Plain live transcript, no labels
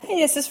Hey,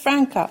 this is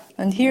Franca,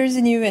 and here's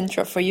a new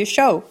intro for your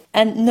show.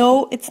 And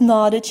no, it's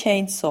not a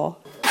chainsaw.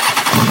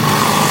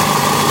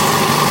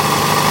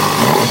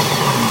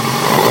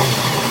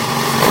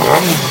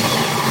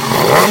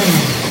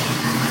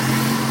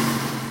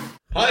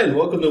 Hi, and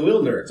welcome to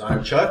Wheel Nerds.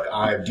 I'm Chuck.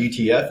 I'm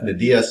DTF and the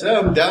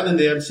DSM down in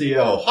the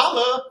MCO.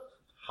 Holla!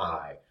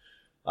 Hi.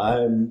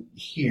 I'm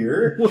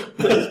here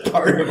as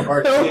part of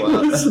our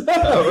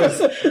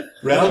roundtable.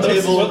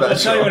 I'll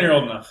tell you when you're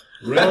old enough.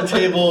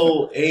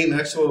 Roundtable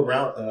AIMExpo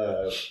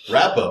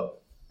wrap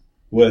up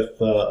with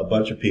a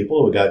bunch of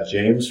people. We got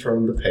James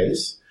from the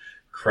Pace,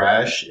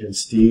 Crash and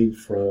Steve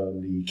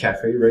from the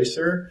Cafe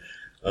Racer,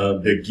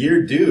 the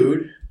Gear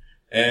Dude,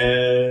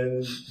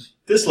 and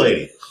this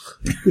lady.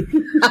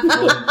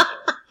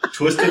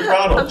 Twisted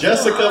Throttle.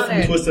 Jessica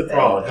from Twisted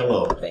Throttle.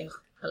 Hello. Thanks.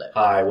 Hello.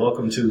 Hi,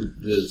 welcome to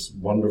this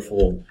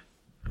wonderful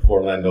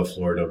Orlando,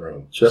 Florida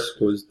room.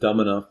 Jessica was dumb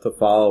enough to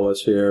follow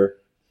us here.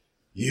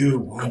 You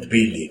won't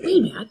believe it. Wait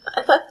a minute,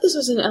 I thought this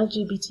was an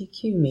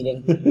LGBTQ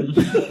meeting. Wait,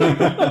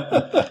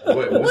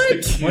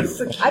 what's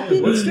the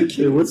Q? What's the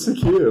Q? What's the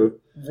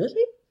Q?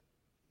 Really?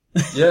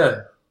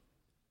 Yeah.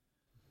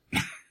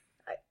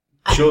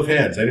 Show of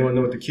hands. Anyone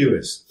know what the Q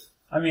is?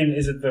 I mean,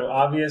 is it the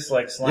obvious,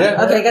 slang?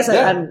 Yeah. Okay, I guess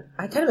Yeah.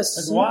 I kind of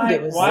assumed Why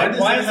it was... why does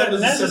is it have that a separate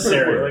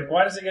necessary? word? Like,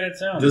 why does it get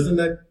its own? Doesn't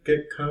that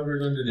get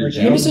covered under the Like,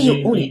 Maybe so you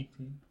LGBT? own it.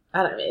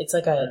 I don't know, it's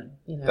like a,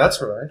 That's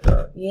what I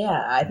thought.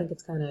 Yeah, I think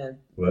it's kind of...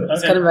 What?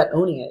 It's kind of about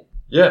owning it.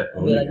 Yeah.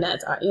 Be like, nah,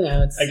 it's,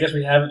 it's... I guess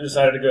we haven't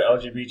decided to go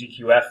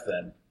LGBTQF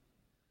then.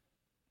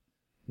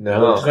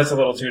 No. Because that's a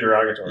little too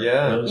derogatory.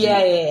 Yeah. Yeah.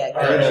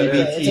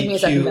 It took me a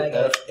second to get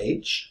it.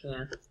 LGBTQFH?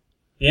 Yeah.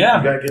 Yeah.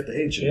 You gotta get the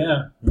H in.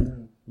 Yeah.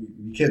 You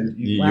can.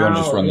 You want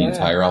to just run the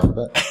entire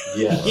alphabet?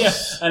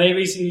 Yes. Yeah. An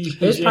ABC.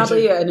 There's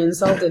probably an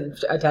insult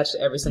attached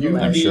to every single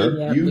letter. I'm sure.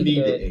 Yeah, You we need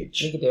can do the it.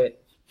 H. We can do it.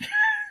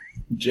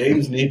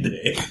 James need the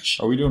H.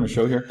 Are we doing a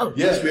show here? Oh.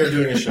 Yes, we are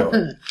doing a show.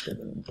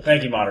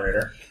 Thank you,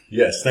 moderator.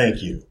 Yes,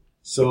 thank you.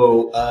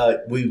 So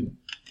we've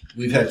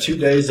had 2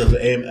 days of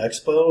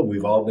AIMExpo.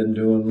 We've all been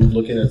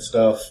looking at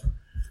stuff,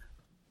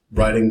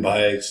 riding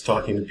bikes,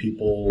 talking to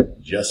people.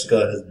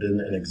 Jessica has been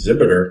an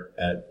exhibitor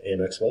at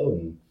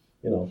AIMExpo,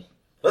 and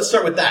let's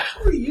start with that.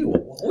 How are you?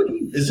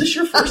 Is this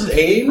your first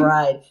AIM?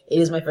 Right. It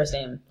is my first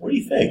aim. What do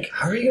you think?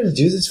 How are you going to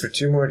do this for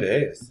 2 more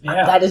days?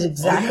 Yeah. That is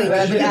exactly what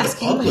I've been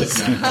asking Public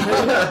myself.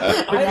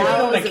 I've been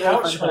Now on the is the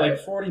couch fun for part. like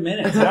 40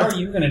 minutes. How are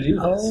you going to do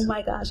this? Oh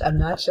my gosh, I'm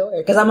not sure.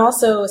 Because I'm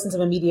also, since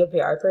I'm a media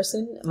PR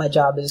person, my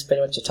job is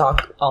pretty much to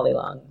talk all day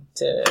long.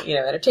 To,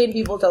 entertain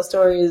people, tell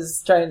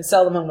stories, try and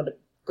sell them on what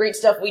great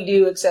stuff we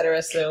do,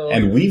 etc. So,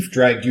 And we've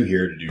dragged you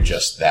here to do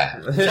just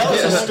that. Tell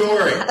us a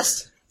story.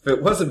 yes, If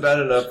it wasn't bad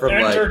enough from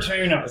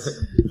Entertain us.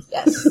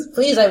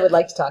 please, I would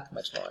like to talk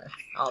much more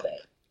all day.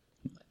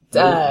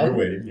 We're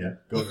waiting. Yeah,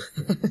 go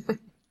ahead.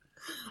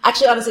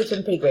 Actually, honestly, it's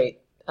been pretty great.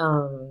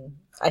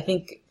 I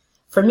think,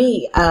 for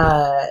me,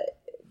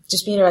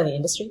 just being around the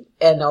industry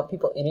and all the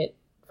people in it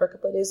for a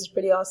couple of days is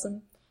pretty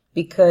awesome.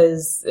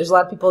 Because there's a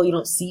lot of people you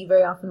don't see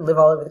very often, live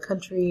all over the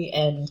country,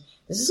 and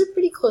this is a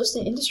pretty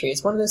close-knit industry.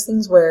 It's one of those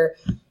things where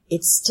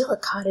it's still a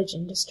cottage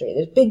industry.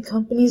 There's big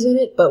companies in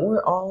it, but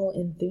we're all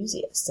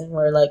enthusiasts, and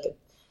we're like,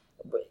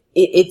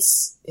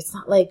 it's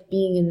not like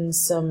being in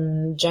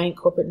some giant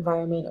corporate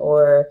environment,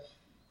 or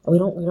we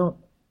don't,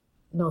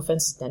 no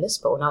offense to dentists,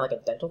 but we're not like a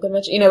dental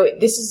convention.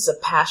 This is a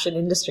passion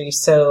industry,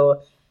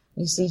 so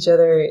you see each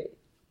other,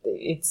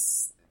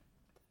 it's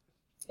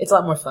a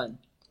lot more fun.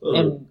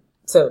 And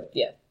so,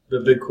 yeah. The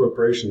big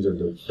corporations are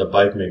the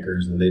bike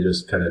makers, and they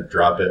just kind of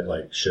drop it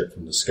like shit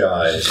from the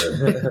sky.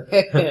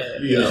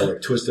 And,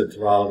 like Twisted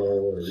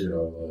Throttle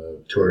or,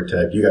 Tour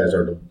Tech. You guys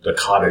are the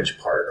cottage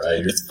part,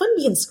 right? It's fun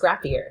being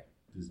scrappier.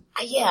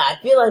 Yeah, I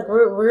feel like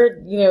we're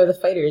the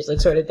fighters,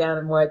 like sort of down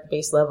and more at the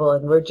base level,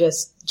 and we're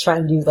just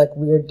trying to do like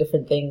weird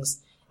different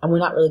things, and we're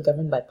not really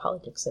governed by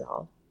politics at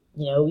all.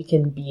 We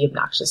can be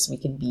obnoxious, we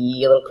can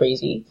be a little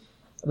crazy,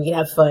 we can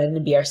have fun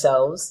and be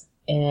ourselves,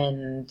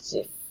 and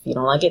if you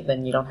don't like it,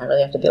 then you don't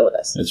really have to deal with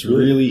us. It's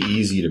really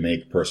easy to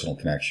make personal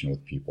connection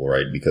with people,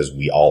 right? Because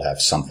we all have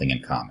something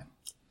in common.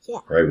 Yeah.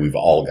 Right? We've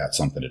all got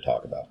something to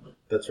talk about.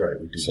 That's right.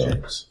 We do, So-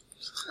 James.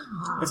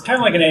 It's kind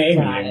of like an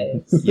AA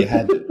meeting. Guys. You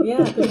had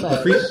Yeah, pretty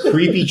much.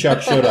 creepy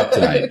Chuck showed up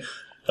tonight.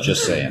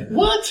 Just saying.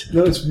 What?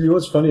 No,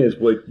 what's funny is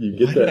like you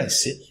get Why did I that.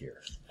 sit here?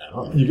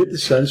 You get the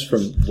sense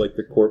from like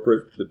the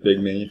corporate, the big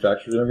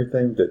manufacturers and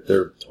everything that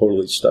they're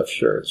totally stuffed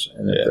shirts,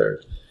 and that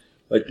they're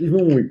like,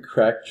 even when we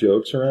crack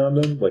jokes around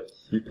them, like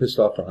you pissed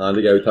off the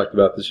Honda guy. We talked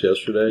about this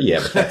yesterday. Yeah,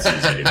 but that's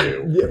easy to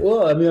do. Yeah,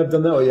 well, I mean, I've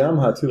done that with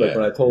Yamaha too. Like Yeah.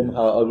 when I told them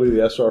how ugly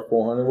the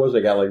SR400 was, I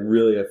got like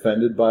really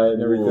offended by it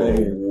and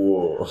everything.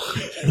 Whoa.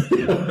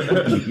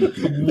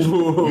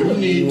 You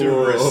need to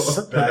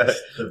respect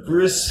the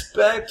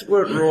Respect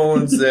what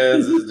Roland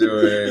Sands is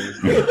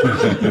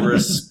doing.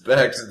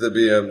 Respect the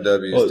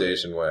BMW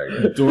station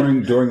wagon.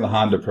 During the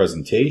Honda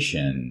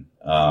presentation,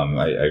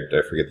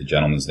 I forget the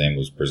gentleman's name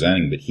was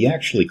presenting, but he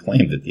actually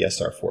claimed that the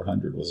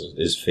SR400 was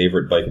his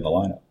favorite bike in the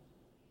lineup.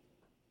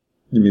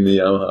 You mean the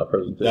Yamaha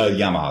presentation? No,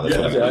 Yamaha. That's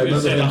what Yeah, I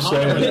remember him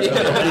saying that.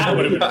 That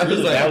would have been I was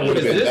like, That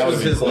would've been- this that was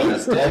would've his been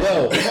last day.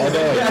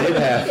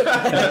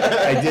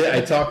 Although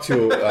I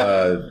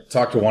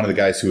talked to one of the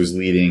guys who was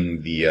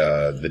leading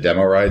the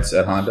demo rides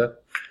at Honda,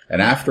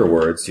 and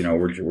afterwards,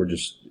 we're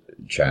just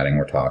chatting,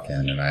 we're talking,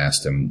 and I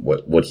asked him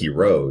what he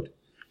rode,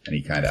 and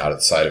he kind of out of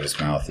the side of his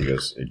mouth he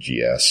goes, a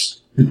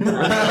GS. Did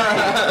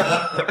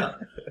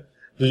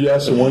you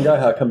ask the one guy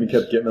how come he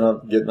kept getting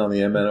on the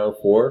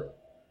MN04?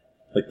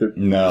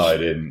 No, I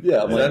didn't.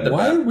 Yeah, I'm Is that like, the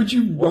why Bat- would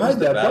you What was ride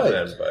the that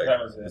Batman's bike? bike? That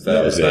was it. Is that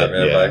That was the it,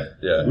 Batman yeah. bike?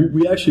 Yeah.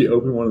 We actually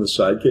opened one of the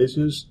side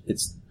cases.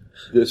 It's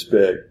this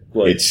big.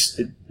 Like,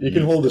 it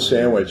can hold a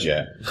sandwich.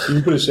 Yeah. You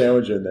can put a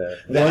sandwich in there.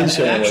 One And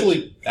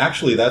sandwich.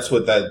 actually, that's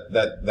what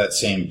that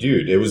same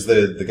dude. It was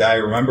the guy.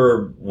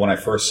 Remember when I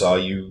first saw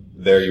you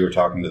there? You were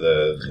talking to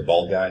the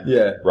bald guy.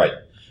 Yeah. Right.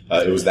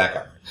 It was that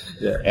guy.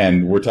 Yeah.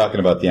 And we're talking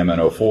about the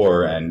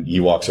MN04, and he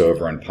walks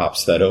over and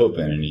pops that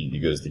open, and he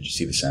goes, "Did you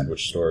see the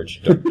sandwich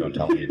storage? Don't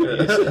tell me you did."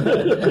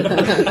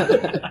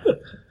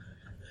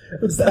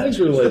 The bags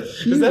were like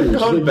huge. Is that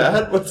gone Like,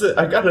 bad? What's it?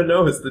 I gotta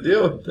know what's the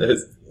deal with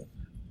this.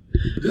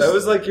 That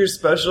was like your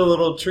special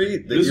little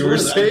treat that you were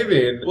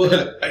saving. Well,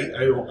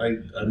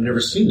 I've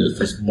never seen this.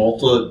 This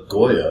Malta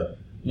Goya.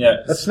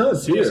 Yeah. That's not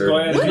Yes, beer. go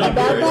ahead. What It's not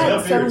about beer. that?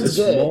 It's not beer, Sounds it's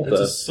good. Malta. It's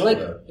a soda.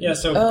 Like- Yeah,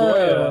 so Oh,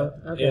 Goya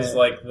okay. is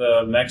like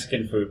the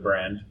Mexican food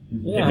brand.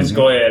 Yeah. If it's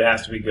Goya, it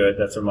has to be good.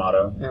 That's their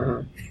motto.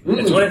 Uh-huh.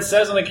 It's what it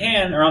says on the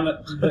can or on the. I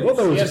thought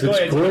that was yes, if it's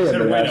Goya, it's Goya,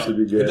 considered it has to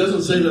bueno. be good. It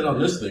doesn't say that on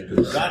this thing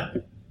because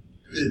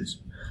it's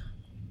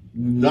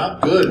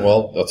not good.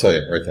 Well, I'll tell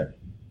you right there.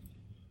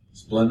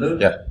 Splenda?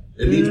 Yeah.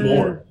 It needs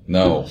more.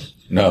 No.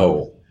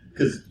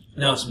 Because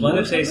No,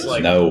 Splenda tastes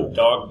like No.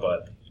 dog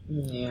butt.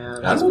 Yeah.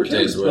 That's what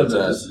tastes where it's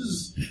at.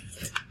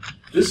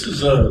 This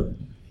is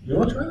you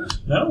want to try this?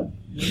 No.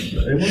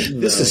 Anyone?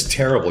 This is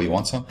terrible. You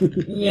want some?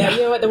 Yeah,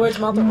 you know what? The words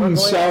Malta or Goya.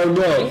 Sour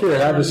milk. Here,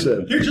 have a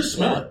sip. Here, just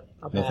smell it.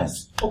 I'll No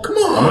pass. Oh, come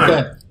on.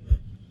 Okay.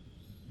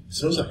 It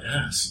smells like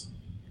ass.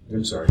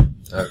 I'm sorry.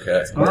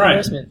 Okay. All right.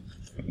 Endorsement.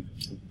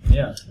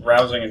 Yeah,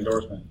 rousing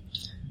endorsement.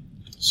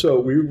 So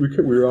we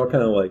were all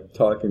kind of like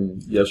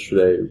talking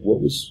yesterday.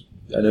 What was,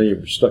 I know you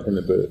were stuck in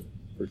the boot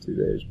for 2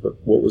 days, but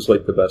what was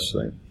like the best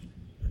thing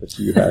that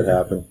you had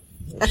happen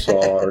or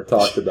saw or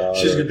talked about?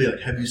 She's or- going to be like,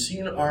 have you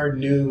seen our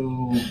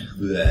new...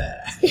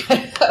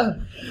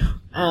 Bleh.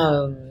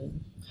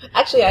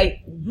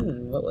 Actually,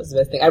 what was the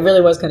best thing? I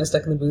really was kind of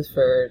stuck in the booth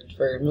for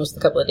most of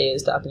the couple of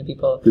days talking to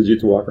people. Did you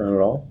get to walk around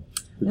at all?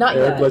 Did Not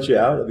Eric yet. let you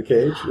out of the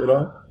cage at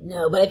all?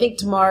 No, but I think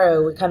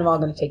tomorrow we're kind of all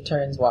going to take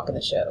turns walking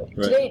the show.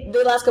 Right. Today,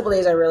 the last couple of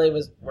days, I really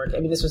was working. I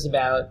mean, this was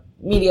about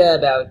media,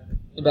 about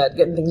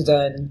getting things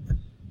done.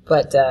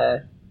 But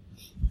no,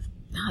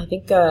 I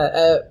think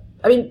I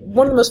mean,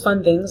 one of the most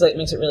fun things, like,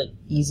 makes it really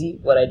easy.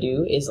 What I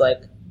do is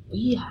like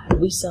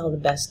we sell the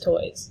best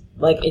toys.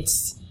 Like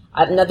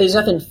there's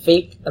nothing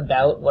fake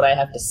about what I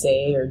have to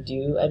say or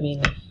do. I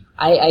mean,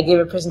 I gave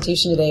a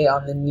presentation today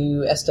on the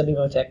new SW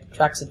Motec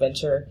Trax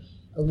Adventure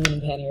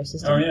aluminum pannier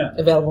system. Oh, yeah.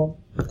 Available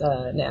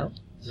now.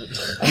 We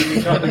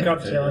caught the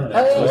tail end of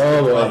that. Oh, yeah.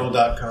 Oh, well.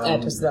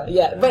 Twisted.com. Twisted Throttle.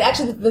 Yeah, but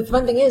actually, the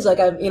fun thing is, like,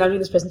 I'm doing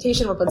this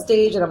presentation, I'm up on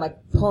stage, and I'm like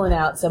pulling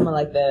out some of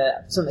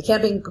the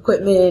camping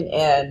equipment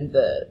and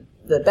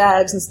the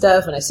bags and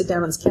stuff, and I sit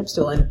down on this camp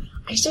stool, and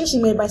I seriously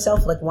made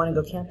myself like want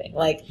to go camping.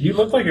 Like, You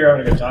look like you're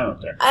having a good time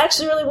up there. I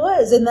actually really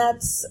was, and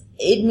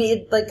it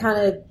made like kind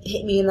of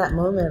hit me in that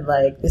moment.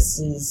 Like,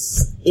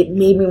 it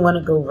made me want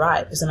to go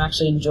ride because I'm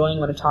actually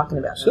enjoying what I'm talking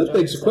about. So that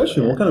begs the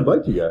question: what kind of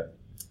bike do you got?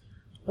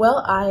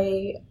 Well,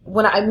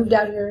 when I moved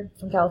out here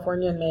from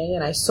California in May,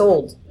 and I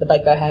sold the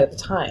bike that I had at the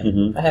time.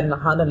 Mhm. I had a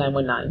Honda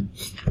 919,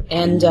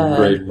 and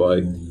Great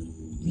bike.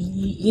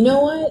 you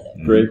know what?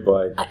 Great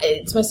bike.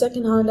 It's my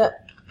second Honda.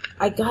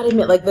 I gotta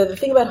admit, like, the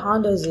thing about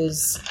Hondas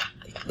is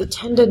they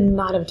tend to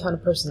not have a ton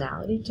of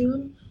personality to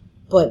them.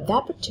 But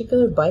that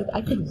particular bike,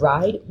 I could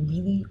ride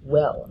really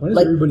well. Why does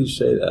Like, everybody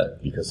say that?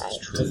 Because it's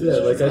true. Yeah,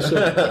 like I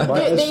said,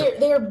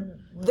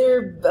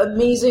 they're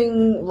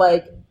amazing,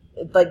 like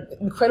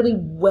incredibly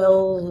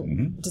well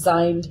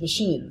designed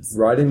machines.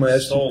 riding my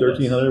Sold us.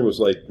 ST1300 was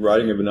like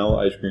riding a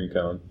vanilla ice cream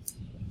cone.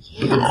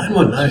 The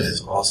 919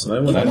 is awesome.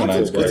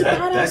 919 is That's great. a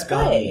badass That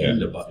got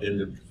me bike.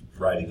 into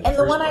riding. in And the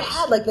first one I place.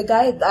 had, like, the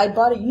guy, I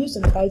bought it used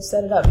and the guy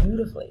set it up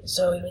beautifully.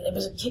 So it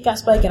was a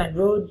kick-ass bike and I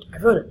rode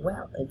it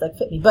well. It like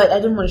fit me. But I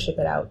didn't want to ship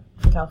it out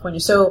to California.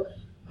 So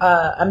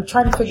I'm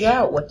trying to figure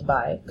out what to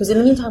buy. Because in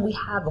the meantime, we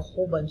have a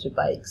whole bunch of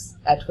bikes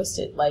at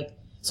Twisted. Like,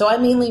 so I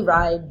mainly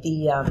ride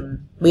we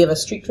have a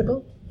Street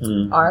Triple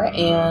R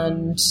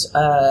and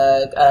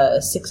a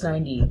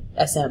 690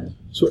 SM.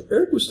 So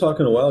Eric was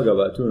talking a while ago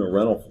about doing a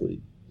rental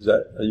fleet.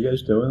 Are you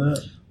guys doing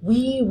that?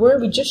 We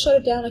just shut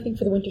it down, I think,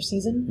 for the winter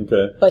season.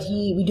 Okay. But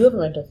we do have a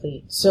rental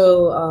fleet.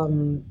 So,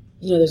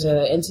 there's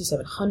a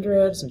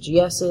NC700, some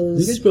GSs.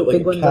 You guys built like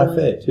big a one cafe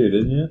going. too,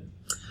 didn't you?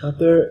 Out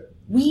there?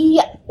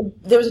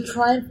 There was a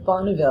Triumph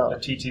Bonneville. The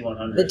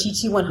TT100. The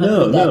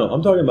TT100. No.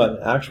 I'm talking about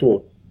an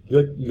actual.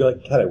 You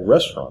had a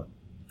restaurant.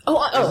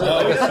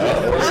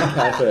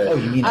 Cafe. Oh,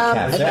 you mean a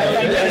cafe?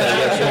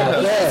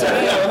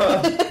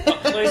 A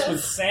place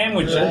with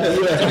sandwiches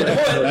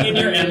in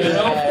your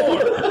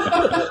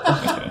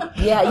M&O4.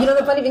 Yeah,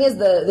 the funny thing is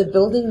the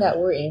building that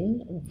we're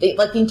in,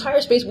 the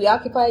entire space we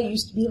occupy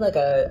used to be like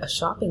a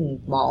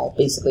shopping mall,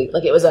 basically.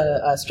 Like it was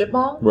a strip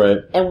mall. Right.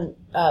 And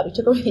we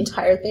took over the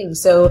entire thing.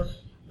 So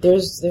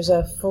there's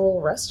a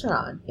full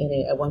restaurant in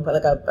it at one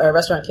point, like a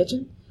restaurant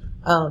kitchen.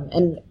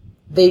 And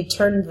they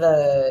turned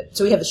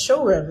so we have the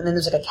showroom and then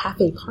there's like a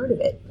cafe part of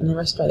it and the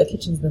restaurant, the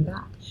kitchen's in the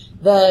back.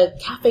 The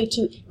cafe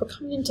too, we're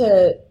coming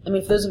into, for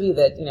those of you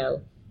that,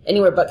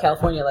 anywhere but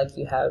California, like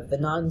you have the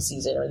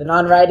non-season or the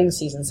non-riding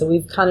season. So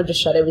we've kind of just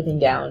shut everything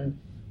down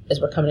as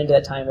we're coming into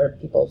that time where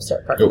people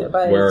start parking their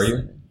bikes. Where are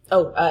you?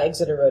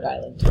 Exeter, Rhode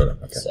Island.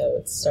 Okay. So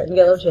it's starting to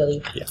get a little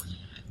chilly. Yeah.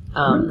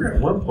 I remember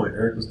at one point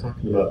Eric was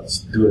talking about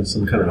doing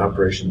some kind of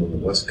operation on the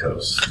West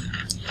Coast.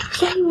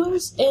 Yeah, he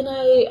was. And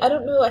I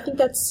don't know, I think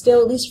that's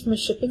still, at least from a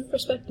shipping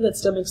perspective, that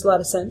still makes a lot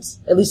of sense.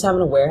 At least having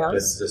a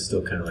warehouse. That's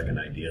still kind of like an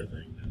idea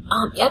thing.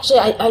 Actually,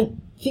 I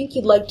think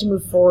you'd like to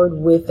move forward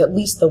with at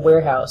least the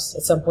warehouse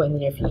at some point in the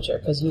near future,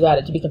 because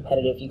to be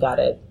competitive, you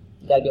gotta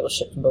be able to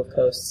ship from both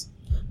coasts.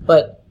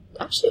 But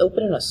actually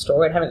opening a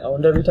store and having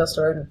owned a retail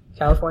store in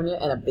California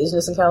and a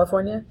business in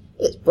California,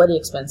 it's bloody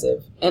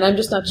expensive. And I'm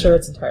just not sure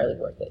it's entirely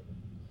worth it.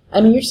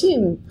 You're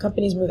seeing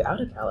companies move out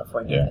of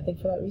California, I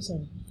think, for that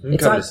reason. You can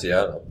come to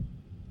Seattle.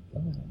 I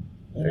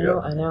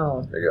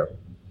know. There you go.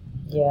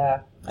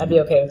 Yeah, I'd be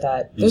okay with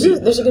that. There's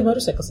a good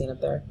motorcycle scene up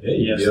there. Yeah,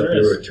 you Yes, could be up there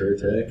there is.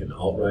 with Turtec and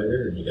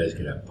Alt-Rider, and you guys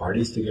could have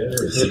parties together.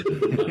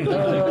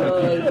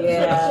 Oh,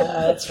 yeah,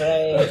 that's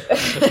right. You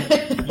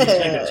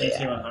take a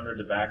TT100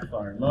 to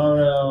Backfire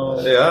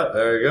Moto. Yeah,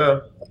 there you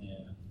go.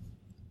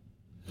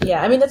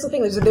 Yeah, that's the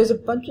thing. There's a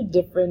bunch of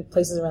different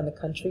places around the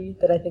country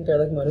that I think are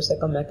like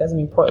motorcycle meccas.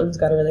 Portland's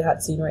got a really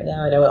hot scene right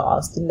now. I know what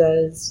Austin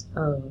does.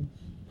 And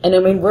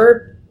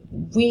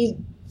we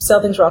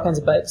sell things for all kinds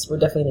of bikes. We're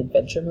definitely an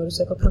adventure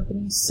motorcycle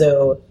company.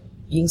 So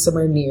being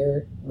somewhere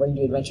near where you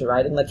do adventure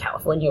riding, like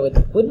California,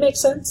 would make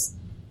sense.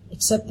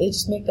 Except they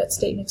just make that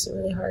state makes it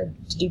really hard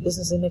to do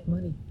business and make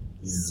money.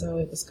 Yeah. So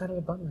it's kind of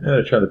a bummer. Yeah,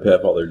 they're trying to pay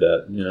off all their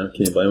debt. Can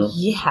you blame them?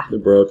 Yeah. They're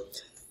broke.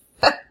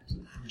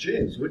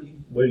 James, what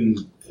do you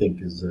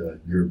think is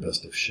your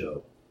best of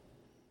show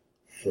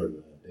for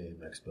the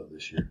AIMExpo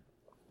this year?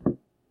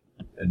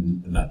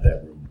 And not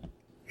that room.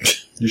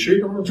 You sure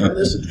you don't want to try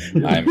this?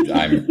 I'm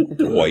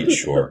quite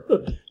sure.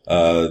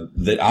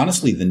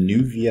 Honestly, the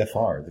new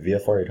VFR, the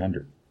VFR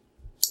 800.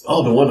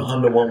 Oh, the one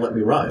Honda won't let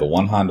me ride. The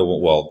one Honda,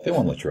 they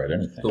won't let you ride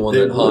anything. The one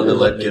that Honda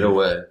let get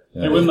away.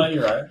 They wouldn't let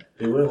you ride.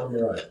 They wouldn't let me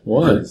ride.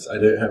 Why? Because I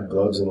didn't have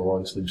gloves and a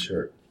long sleeve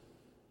shirt.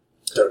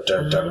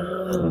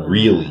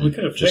 Really? We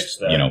could have fixed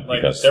that.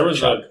 Because there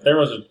was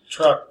a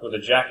truck with a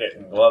jacket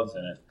and gloves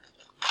in it.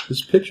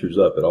 There's pictures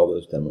up at all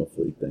those demo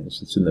fleet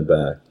things. It's in the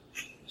back.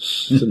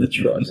 It's in the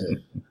truck.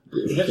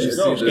 You get to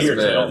grow a beard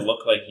so they don't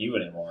look like you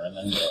anymore, and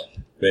then go.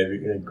 Maybe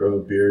grow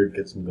a beard,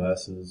 get some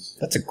glasses.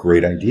 That's a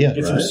great idea.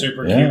 Get some Right?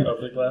 super Yeah. cute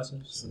ugly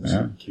glasses.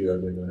 Some cute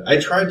ugly glasses. I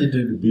tried to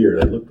do the beard.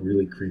 I looked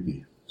really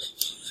creepy.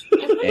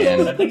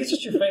 And I think it's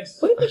just your face.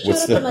 What if you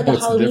showed up in like a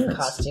what's the Halloween difference?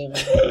 costume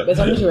as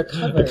long as you were A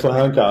covered?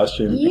 clown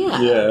costume.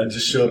 Yeah. And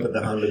just show up at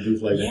the Honda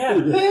booth like Yeah.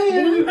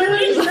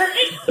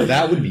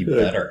 that would be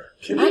better.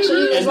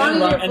 Actually, as long as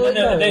you're And fully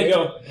then they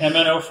covered. go,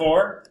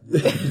 MN04?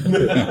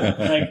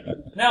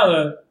 No,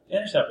 the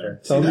Interceptor.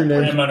 Tell them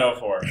your name.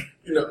 MN04.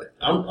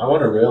 I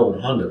want to rail on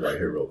Honda right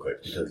here real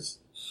quick because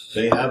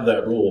they have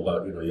that rule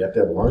about, you have to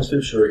have a long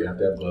sleeve shirt, you have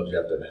to have gloves, you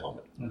have to have a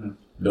helmet. Mm-hmm.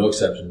 No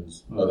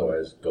exceptions.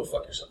 Otherwise, go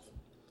fuck yourself.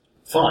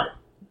 Fine.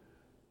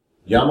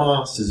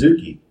 Yamaha,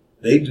 Suzuki,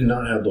 they do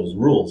not have those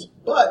rules,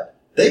 but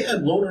they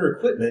had loaner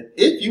equipment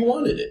if you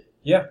wanted it.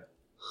 Yeah.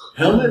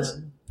 Helmets,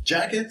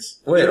 jackets.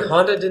 Wait,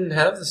 Honda didn't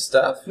have the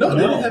stuff? No,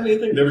 they didn't have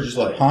anything. They were just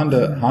like,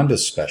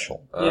 Honda's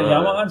special. Yeah,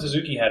 Yamaha and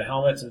Suzuki had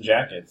helmets and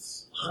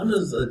jackets.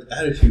 Honda's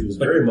attitude was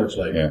very much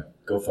like,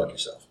 go fuck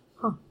yourself.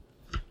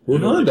 We're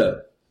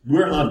Honda.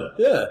 We're Honda.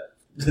 Yeah.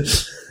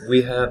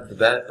 We have the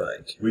Bat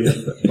Bike.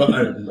 But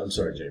I'm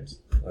sorry, James.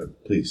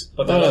 Please.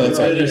 But No, that's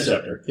the all.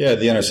 Interceptor. Yeah,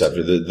 the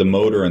Interceptor. The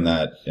motor in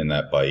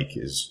that bike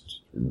is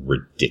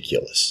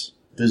ridiculous.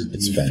 Do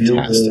It's you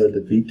fantastic. feel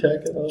the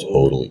VTEC at all?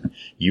 Totally.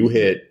 You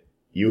hit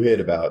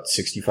about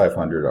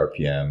 6,500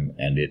 RPM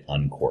and it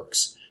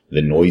uncorks.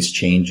 The noise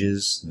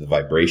changes, the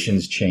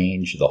vibrations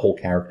change, the whole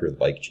character of the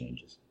bike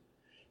changes.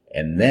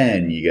 And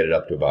then you get it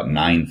up to about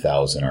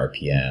 9,000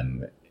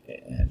 RPM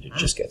and it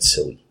just gets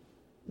silly.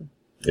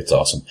 It's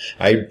awesome.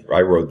 I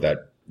rode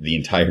the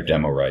entire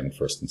demo ride in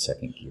first and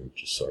second gear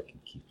just so I can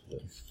keep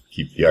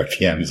the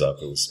RPMs up.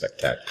 It was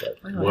spectacular.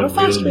 Wow, how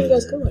fast were you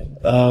guys going?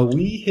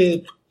 We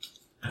hit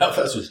How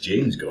fast was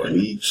James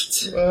going?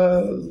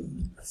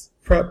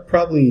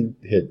 probably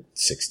hit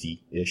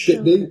 60-ish.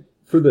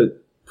 For the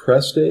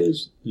press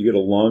days, you get a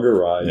longer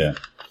ride. Yeah.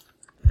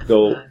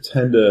 They'll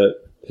tend to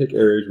pick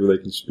areas where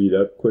they can speed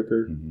up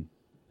quicker.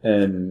 Mm-hmm.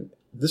 And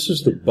this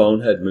is the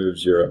bonehead move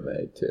Zero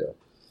made, too.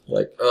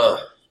 Like, Ugh.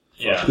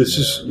 Yeah. This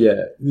is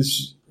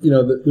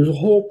there's a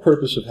whole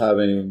purpose of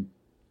having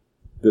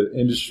the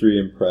industry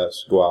and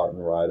press go out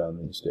and ride on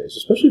these days,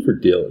 especially for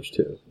dealers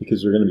too,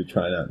 because they're going to be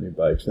trying out new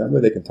bikes. And that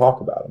way they can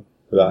talk about them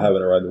without having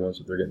to ride the ones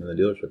that they're getting in the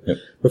dealership. Yep.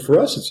 But for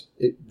us,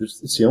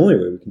 it's the only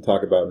way we can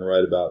talk about and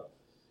write about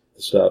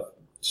the stuff.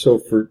 So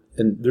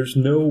there's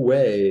no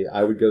way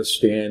I would go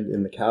stand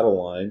in the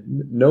cattle line.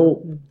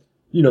 No,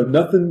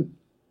 nothing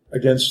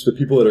against the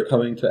people that are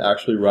coming to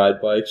actually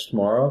ride bikes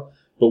tomorrow,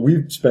 but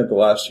we've spent the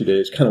last 2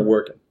 days kind of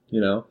working,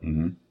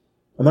 Mm-hmm.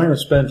 I'm not going to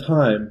spend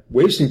time,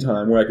 wasting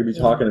time where I could be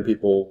talking to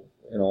people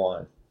in a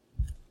line.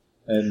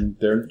 And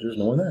there's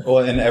no one there. Well,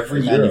 and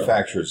every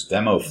manufacturer's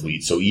demo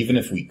fleet, so even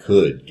if we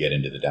could get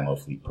into the demo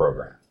fleet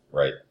program,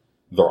 right,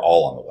 they're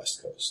all on the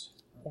West Coast.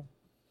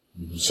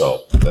 Mm-hmm.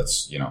 So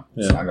that's, it's not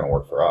going to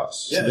work for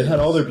us. Yeah, they had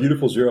all their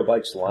beautiful Zero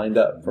bikes lined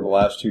up for the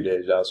last 2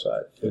 days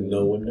outside. And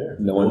no one there.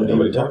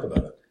 Nobody talk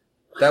about it.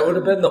 That would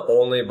have been the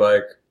only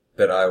bike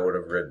that I would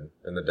have ridden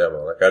in the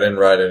demo. Like, I didn't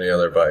ride any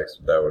other bikes,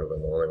 but that would have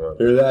been the only one.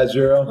 Hear that,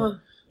 Zero? Huh.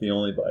 The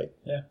only bike.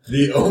 Yeah.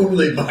 The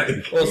only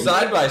bike. Well,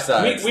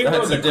 side-by-side. We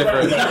rode the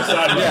different. Yeah,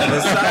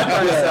 the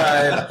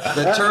side-by-side.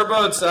 The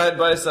turboed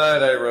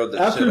side-by-side, I rode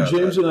the After shit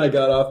James and I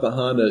got off the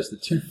Hondas, the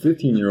two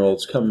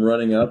 15-year-olds come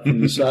running up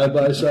from the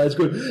side-by-sides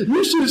going,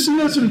 you should have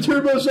seen us in a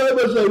turbo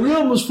side-by-side. We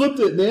almost flipped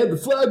it, and they had the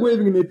flag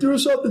waving, and they threw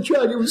us off the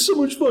track. It was so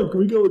much fun. Can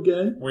we go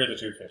again? We're the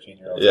two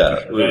 15-year-olds.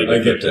 Yeah, I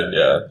get it,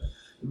 yeah.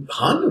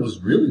 Honda was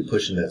really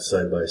pushing that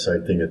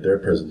side-by-side thing at their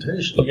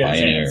presentation. You get a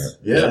chance.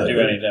 Yeah. Don't do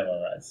any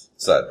demo rides.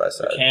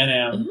 Side-by-side.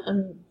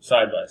 Can-Am,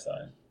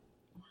 side-by-side.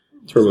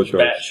 Turbocharged.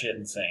 Batshit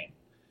insane.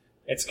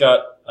 It's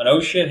got an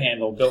oh shit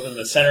handle built in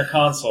the center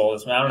console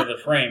that's mounted to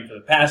the frame for the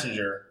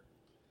passenger.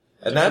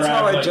 And that's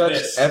how I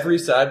judged every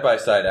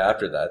side-by-side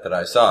after that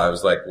I saw. I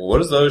was like, well, what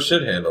does the oh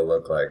shit handle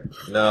look like?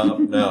 No.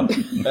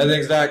 That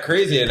thing's not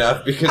crazy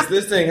enough because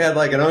this thing had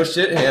like an oh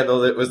shit handle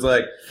that was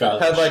like,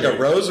 had like a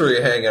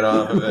rosary hanging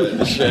off of it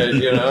and shit,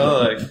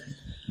 like,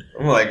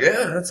 I'm like,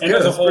 yeah, that's good. And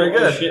there's a whole pretty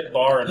good. oh shit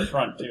bar in the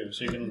front too,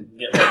 so you can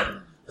get like,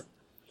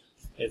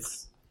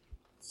 it's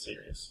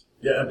serious.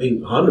 Yeah, I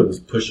mean, Honda was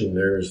pushing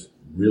theirs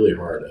really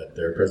hard at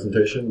their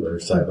presentation, their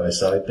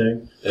side-by-side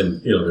thing. And,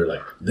 they're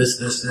like,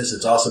 this,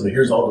 it's awesome. And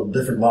here's all the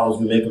different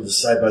models we make of the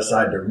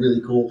side-by-side. They're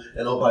really cool.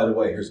 And oh, by the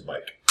way, here's a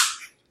bike.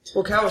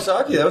 Well,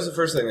 Kawasaki, that was the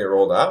first thing they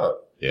rolled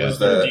out. Yeah. Was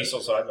the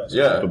diesel side-by-side.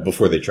 Yeah. But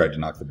before they tried to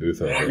knock the booth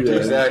over. Yeah,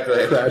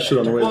 exactly. Crashed it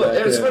on the way back. Well,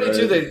 it was funny, right?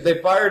 too.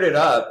 They fired it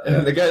up,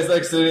 and the guy's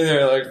like sitting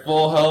there, like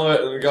full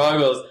helmet and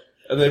goggles.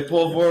 And they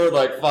pull forward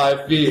like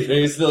 5 feet, and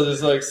he's still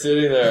just like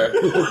sitting there.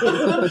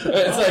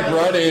 It's like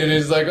running, and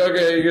he's like,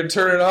 "Okay, you can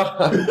turn it off."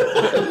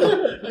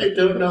 I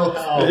don't know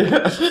how.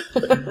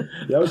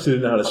 They obviously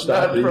didn't know how to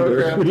stop it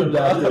either.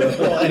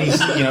 Well, and he's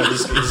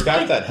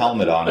got that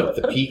helmet on with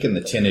the peak and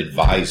the tinted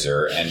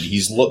visor, and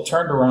he's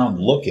turned around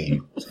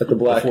looking at the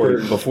black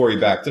curtain before he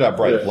backed it up.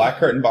 Right, yeah. Black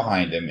curtain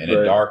behind him in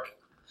a dark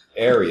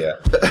area.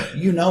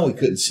 He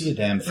couldn't see a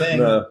damn thing.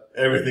 No.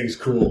 Everything's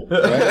cool.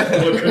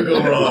 Right? What could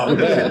go wrong?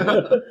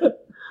 Yeah.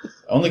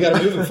 Only got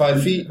to move it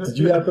 5 feet. Did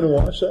you happen to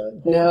watch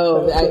that?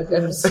 No,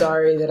 I'm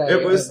sorry that I...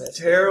 It was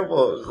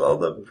terrible. It was all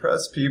the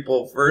press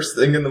people first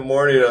thing in the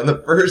morning on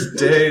the first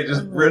day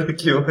just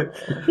ridiculing.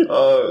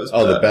 Oh, it was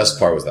bad. The best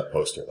part was that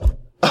poster, though.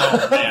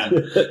 Oh, man.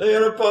 They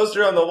had a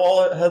poster on the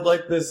wall. It had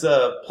like this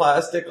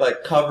plastic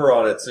like cover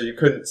on it, so you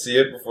couldn't see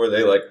it before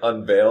they like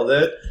unveiled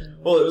it.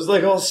 Well, it was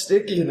like all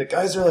sticky, and the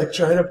guys are like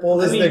trying to pull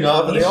this thing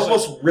off, and they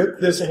almost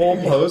ripped this whole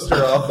poster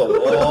off the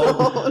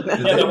wall.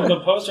 Yeah,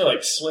 the poster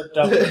like slipped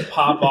up and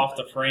popped off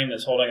the frame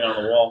that's holding it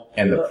on the wall.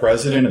 And the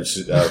president of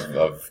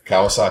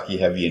Kawasaki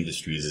Heavy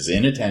Industries is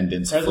in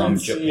attendance from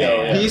Japan.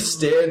 Yeah. He's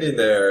standing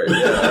there.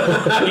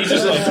 Yeah. He's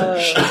just like,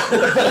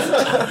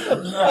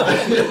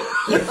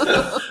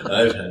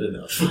 I've had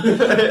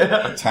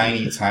enough.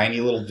 Tiny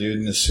little dude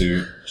in a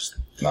suit, just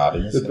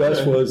nodding. The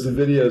best was the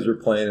videos were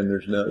playing, and we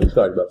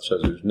talked about the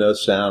there's no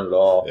sound at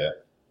all. Yeah.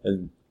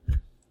 And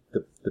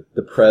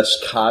the press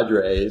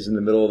cadre is in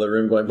the middle of the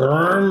room going,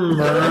 brrr,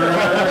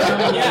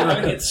 brrr.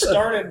 Yeah, it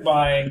started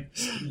by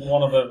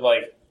one of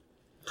the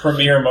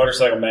premier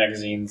motorcycle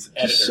magazine's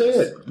editors. Just say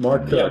it.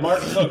 Mark Cook. Yeah, Mark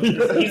Cook.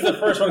 He's the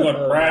first one going,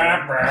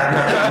 brah,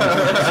 brah.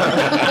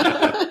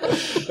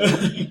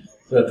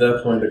 So at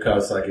that point, the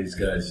Kawasaki's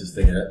guys just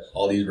thinking that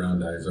all these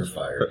round eyes are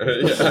fired.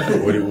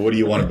 What do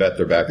you want to bet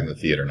they're back in the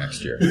theater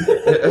next year?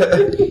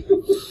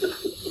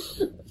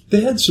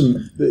 They had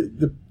some.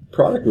 The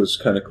product was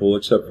kind of cool,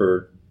 except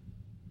for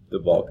the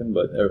Vulcan.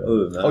 But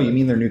other than that, You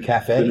mean their new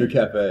cafe? The new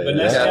cafe. The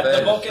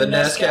The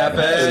Nescafe.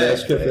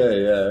 The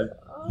Nescafe, yeah.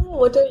 Oh,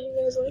 what don't you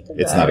guys like about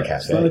it? It's not a cafe.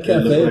 It's not a It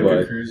cafe, looked like a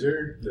but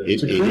cruiser.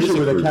 it's a cruiser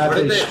with a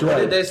cafe stripe. What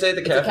did they say?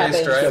 The cafe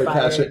cafe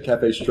stripe? stripe.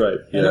 Cafe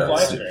stripe. And a Yeah.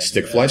 fly screen.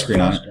 Stick fly screen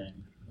on it.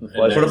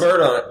 Put a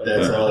bird on it.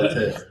 That's all it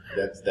takes.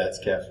 That's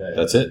cafe.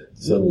 That's it.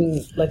 So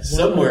Like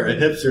somewhere a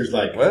hipster's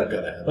like, What? I'm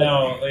gonna have it.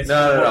 No, it's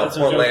No. it's a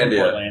joke from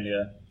Portlandia.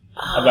 Portlandia.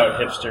 about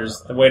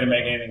hipsters. The way to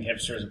make anything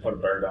hipster is to put a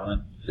bird on it.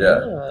 Yeah.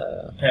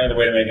 Apparently, the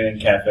way to make it in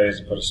cafes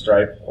is to put a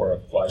stripe or a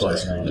fly stripe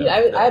on Dude,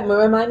 it.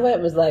 my mind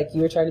was like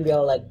you were trying to be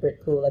all like Brit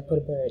cool, like put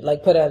a bird,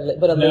 like put a lady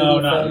from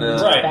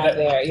right. back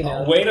there, you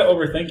know. Way to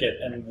overthink it,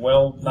 and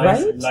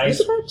nice.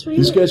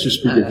 These guys are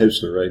speaking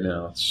hipster right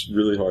now. It's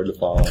really hard to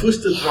follow.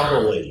 Twisted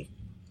Throttle lady.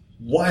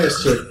 Why a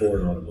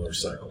surfboard on a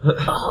motorcycle?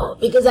 Oh,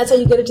 because that's how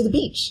you get it to the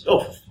beach.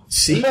 Oh,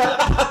 See? He's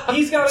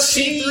got a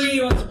C3 he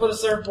wants to put a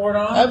surfboard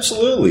on.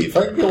 Absolutely. If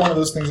I could get one of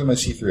those things on my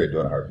C3, I'd do it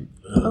in a heartbeat.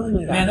 Oh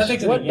my gosh. Man, that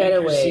thing's what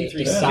better way to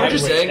You're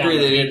just angry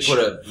they didn't put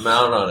a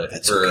mount on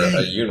it for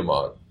a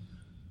Unimog.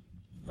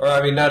 Or,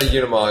 I mean, not a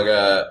Unimog,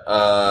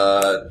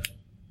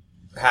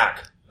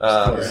 hack.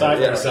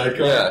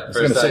 Sidecar. Yeah, I was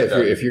going to say,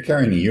 if you're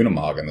carrying a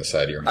Unimog on the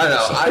side of your I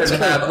know, I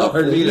didn't have a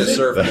fleet of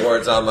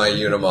surfboards on my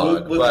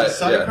Unimog. With but the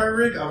sidecar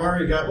rig, I've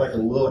already got like a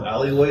little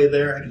alleyway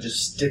there. I can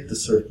just stick the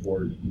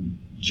surfboard and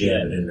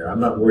jam it in there. I'm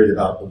not worried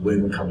about the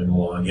wind coming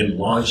along and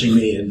launching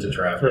me into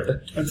traffic.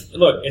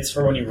 Look, it's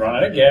for when you run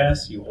out of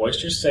gas, you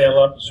hoist your sail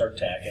up, and start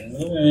tacking into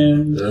the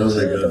wind. Oh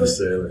my god, the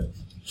sailor.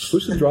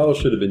 Twisted Throttle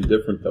should have been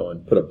different, though,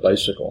 and put a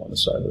bicycle on the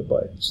side of the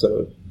bike instead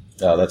of...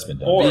 Oh, that's been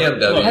done. Or-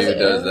 BMW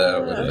does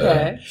that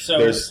with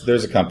So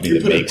There's a company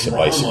that makes a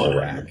bicycle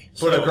rack.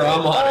 Put a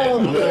Grom on it.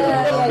 Oh,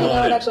 yeah, you know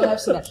what, actually,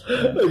 I've seen that.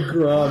 a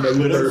Grom.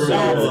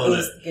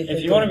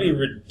 if you want to be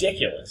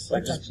ridiculous,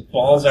 like just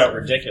balls out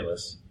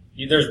ridiculous,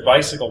 there's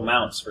bicycle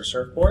mounts for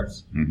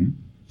surfboards. Mm-hmm.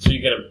 So you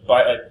get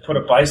put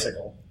a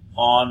bicycle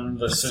on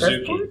the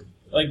Suzuki. Surfboard?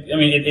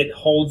 It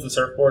holds the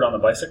surfboard on the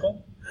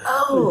bicycle.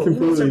 Oh, you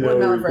mean surfboard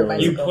mount for a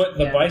bicycle. You put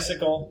the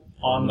bicycle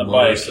on the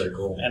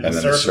motorcycle. bike, And then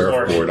the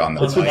surfboard on the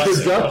That's what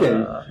bicycle. you're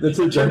ducking. That's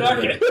what you're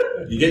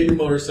Turducken. You get your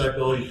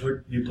motorcycle,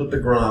 you put the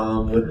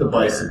Grom with the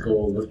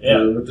bicycle, with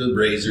the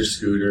Razor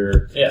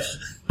scooter. Yes.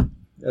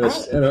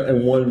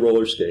 And one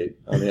roller skate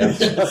on the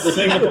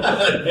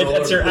outside.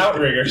 It's your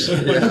outrigger, so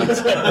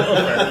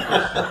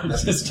it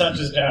just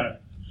touches down.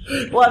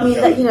 Well, I mean,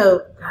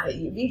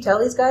 if you tell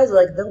these guys,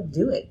 like, they'll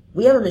do it.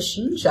 We have a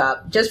machine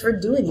shop just for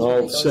doing these I'll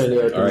vehicles. send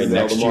Eric All right,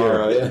 next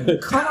tomorrow. year. Yeah.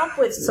 Come up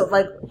with,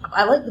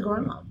 I like the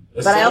Grom.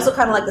 But I also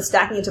kind of like the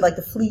stacking into, like,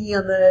 the flea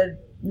on the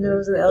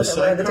nose and the elephant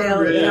on the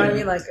tail. You know what I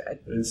mean? Like,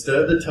 Instead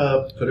of the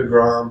tub, put a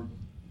Grom.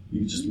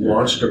 You just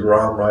launch the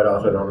Grom right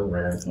off it on a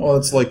ramp. Well,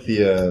 it's like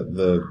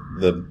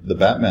the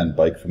Batman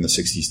bike from the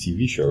 60s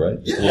TV show, right?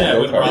 Yeah,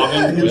 with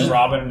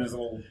Robin and his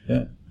little...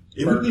 Yeah.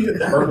 It would be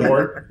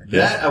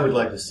that I would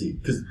like to see,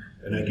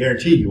 and I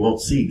guarantee you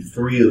won't see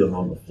 3 of them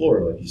on the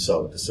floor like you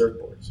saw with the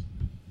surfboards.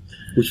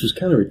 Which was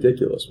kind of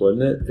ridiculous,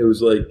 wasn't it? It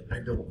was like... I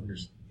don't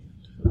understand.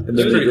 And It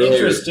then was the an girl-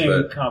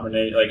 interesting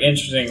combination,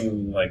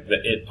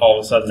 all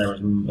of a sudden there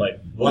was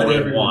Why more did than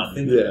everyone one.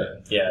 think Yeah.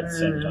 that? Yeah, at the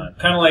same time.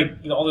 Kind of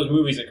like all those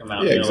movies that come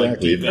out. Yeah, you know, like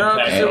exactly. Deep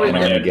Impact, No,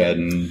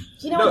 Armageddon.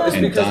 you know No, what? it's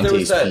And because there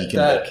was Dante's Peak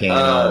and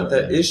Volcano.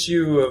 that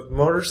issue of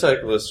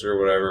Motorcyclists or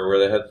whatever where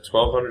they had the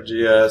 1200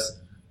 GS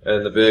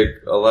and the big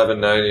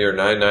 1190 or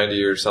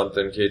 990 or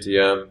something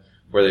KTM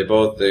where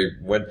they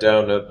went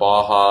down to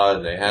Baja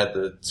and they had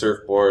the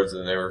surfboards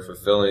and they were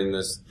fulfilling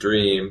this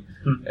dream.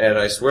 And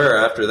I swear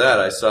after that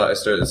it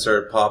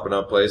started popping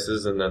up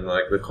places, and then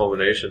like the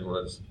culmination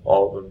was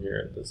all of them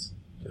here at this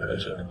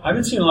convention. I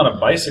haven't seen a lot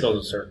of bicycles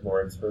with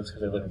surfboards, but it's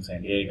because I live in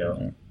San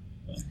Diego.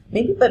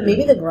 Maybe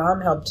the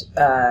Grom helped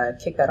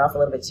kick that off a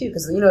little bit too,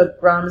 because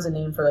Grom is a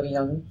name for like a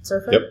young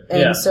surfer. Yep. And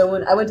Yeah. so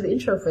when I went to the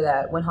intro for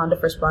that, when Honda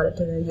first brought it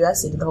to the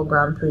U.S., they did the whole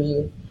Grand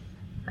Prix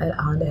at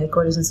Honda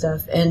headquarters and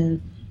stuff,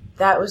 and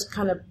that was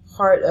kind of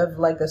part of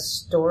like the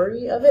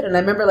story of it. And I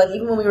remember like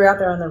even when we were out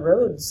there on the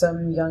road,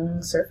 some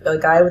young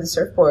guy with a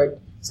surfboard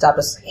stopped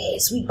us. Hey,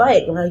 sweet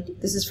bike! And we're like,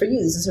 this is for you.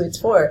 This is who it's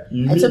for.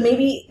 Mm-hmm. And so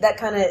maybe that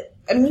kind of.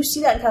 I mean, you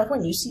see that in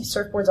California. You see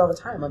surfboards all the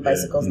time on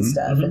bicycles and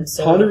stuff. And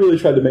so Honda really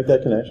tried to make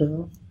that connection,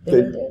 though. they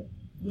really did.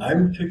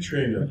 I'm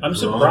picturing a I'm Grom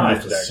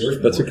surprised, with a actually.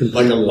 surfboard, That's a complete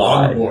like a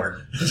lie.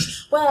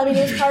 longboard. Well, I mean,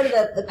 it was part of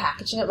the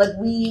packaging. Like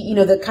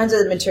the kinds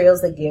of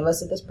materials they gave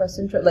us at this press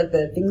intro, like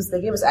the things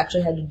they gave us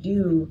actually had to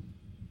do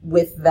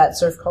with that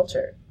surf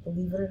culture.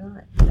 Believe it or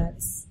not,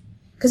 that's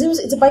because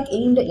it's a bike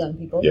aimed at young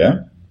people.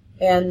 Yeah.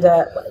 And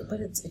but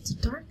it's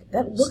dark.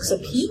 That looks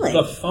appealing.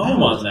 The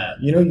foam on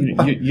that. You know,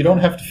 you don't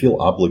have to feel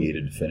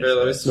obligated to finish. Here,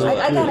 let me that. smell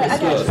I it.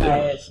 gotta try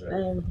it.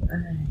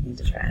 I need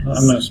to try it. I'm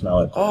going to smell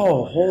it.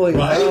 Oh, holy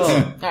Right? hell.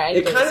 All right,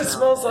 It kind of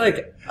smells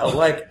like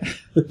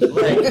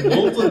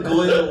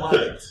Multiglial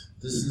light.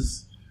 This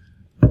is.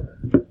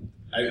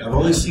 I've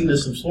only seen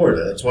this in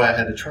Florida. That's why I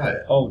had to try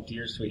it. Oh,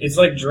 dear sweet. It's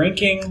like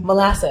drinking...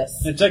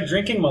 molasses. It's like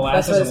drinking That's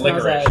molasses what it and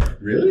smells licorice.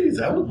 like. Really? Is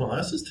that what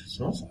molasses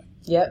smells like?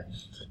 Yep.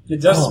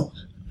 It does... Oh,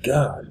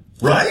 God.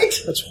 Right?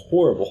 That's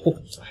horrible.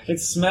 It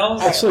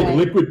smells... It's like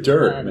liquid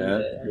dirt, And,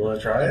 man. You want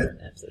to try it?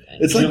 Absolutely.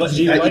 It's Do you like like-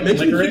 do you like it makes me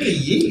think licorice?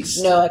 of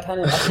yeast. No, I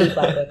hate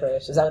black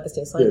licorice. Is that what this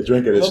tastes like? Yeah,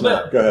 drink it. It's Little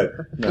not. Go ahead.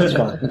 No, it's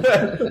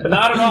fine.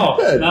 Not at all.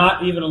 Good.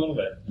 Not even a little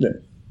bit. Yeah.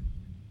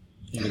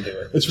 You can do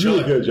it. It's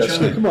really good,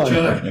 Justin. Come on.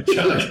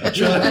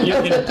 Chug. You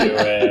can do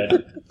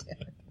it.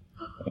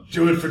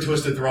 Do it for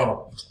Twisted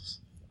Throttle.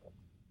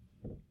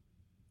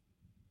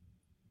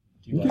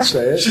 You can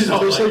say it. She's It all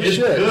tastes like, like it's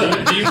shit.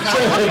 good. Do you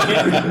kind of like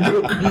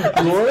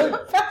it? You want it?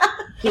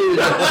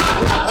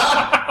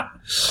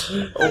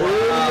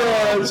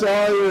 Oh, it's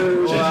all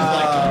yours.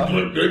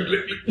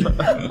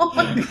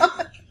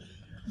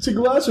 It's a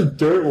glass of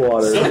dirt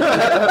water.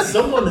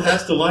 Someone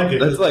has to like it.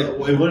 That's like-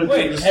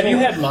 Wait, have you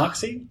had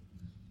Moxie?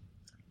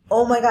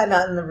 Oh my god,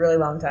 not in a really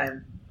long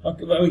time.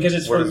 Okay, because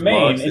it's What from is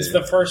Maine. Moxie? It's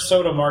the first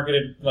soda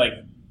marketed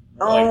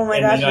Oh my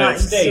in gosh, the not United in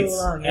so States.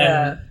 long,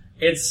 yeah.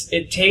 And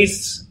it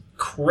tastes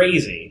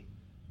crazy.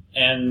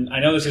 And I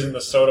know this isn't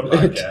the soda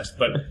podcast,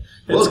 but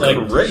it's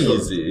like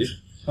crazy.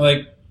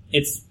 like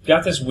it's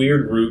got this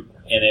weird root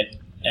in it,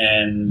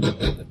 and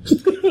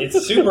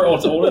it's super old.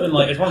 It's older than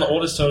it's one of the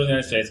oldest sodas in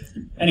the United States.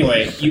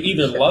 Anyway, you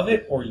either love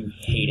it or you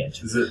hate it.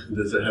 Does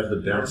it have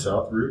the down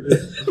south root?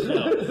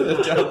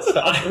 The down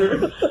south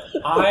root.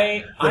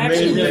 I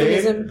actually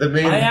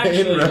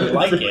really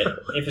like it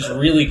if it's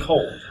really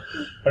cold,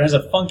 but it has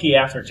a funky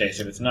aftertaste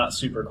if it's not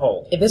super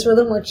cold. If this were a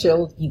little more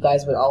chilled, you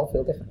guys would all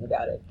feel differently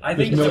about it. I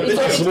think There's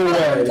no- It's no probably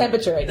way. room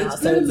temperature right now, It's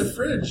so been in the it's,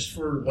 fridge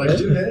for like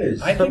 2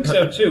 days. I think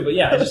so too, but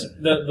yeah, just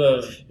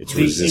the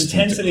resistant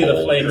intensity to of the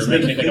cold. flavor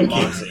makes me think of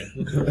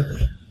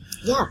Moxie.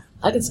 yeah,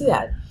 I can see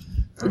that.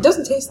 It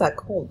doesn't taste that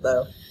cold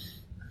though.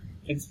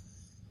 It's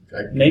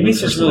maybe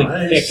it's just really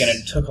thick, and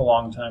it took a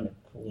long time to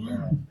cool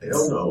down. I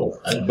don't know.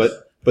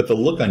 But the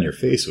look on your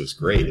face was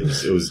great. It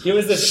was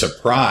this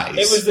surprise.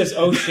 It was this,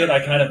 oh shit,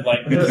 I kind of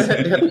like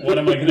this. What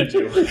am I going to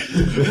do?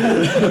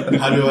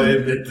 How do I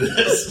admit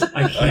this?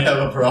 I I have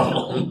a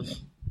problem.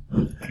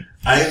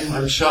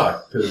 I'm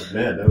shocked because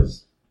man,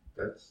 that's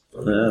Yeah,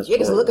 Yeah,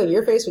 because the look on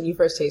your face when you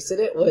first tasted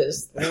it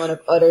was one of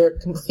utter,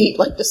 complete,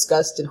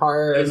 disgust and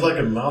horror. it's like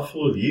a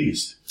mouthful of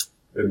yeast,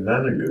 and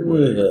not in a good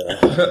way.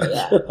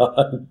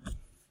 Yeah.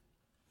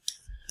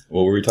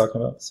 What were we talking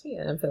about? Sweet,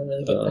 I'm feeling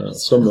really good. now.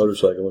 some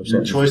motorcycle or Your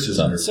something. choices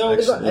are So-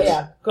 excellent.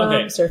 Yeah, ground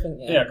Okay. surfing.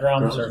 Yeah. Yeah,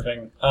 ground Ground.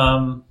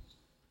 surfing.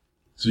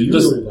 So you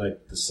Just- really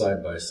like the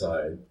side by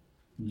side.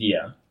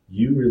 Yeah.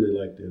 You really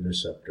like the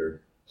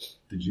Interceptor.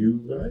 Did you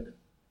ride?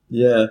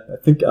 Yeah, I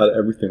think out of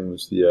everything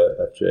was the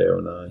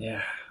FJ09.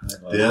 Yeah.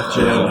 The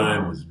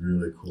FJ09 was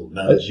really cool.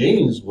 Now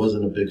James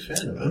wasn't a big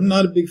fan of it. I'm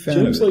not a big fan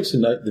James of it. likes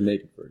the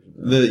naked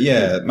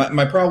version.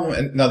 My problem,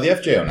 and now the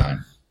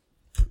FJ09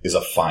 is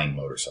a fine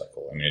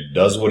motorcycle. I mean, it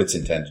does what it's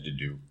intended to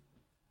do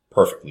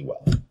perfectly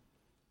well.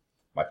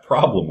 My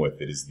problem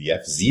with it is the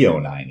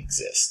FZ09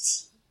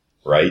 exists,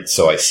 right?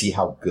 So I see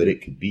how good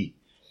it could be.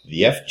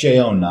 The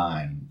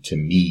FJ09 to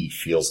me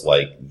feels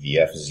like the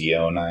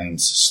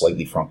FZ09's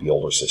slightly frumpy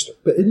older sister.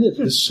 But isn't it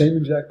the same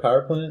exact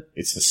power plant?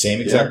 It's the same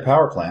exact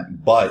power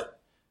plant, but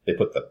they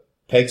put the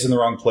pegs in the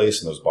wrong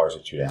place and those bars are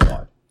too damn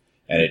wide.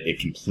 And it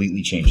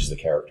completely changes the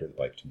character of the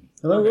bike to me.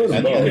 And I rode them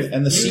And, both.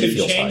 and the You seat could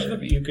feels change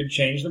higher. you could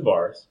change the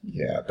bars.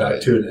 Yeah, Back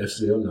but, to an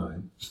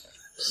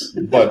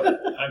FZ09. but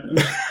I'm-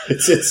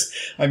 it's,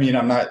 I mean,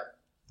 I'm not,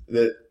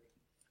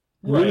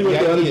 Really, what the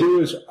they ought to idea- do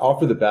is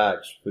offer the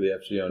badge for the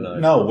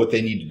FZ09. no, what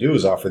they need to do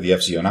is offer the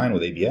FZ09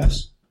 with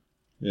ABS.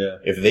 Yeah,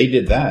 If they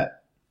did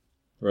that,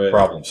 right.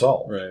 problem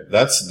solved. Right.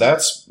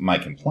 That's my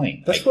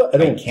complaint. That's what I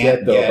don't can't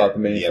get, though, about the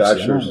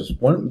manufacturers. FZ09. Is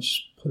why don't we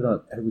just put it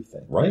on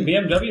everything? Right.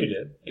 BMW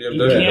did. You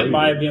BMW can't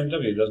buy a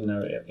BMW that doesn't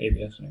have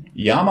ABS anymore.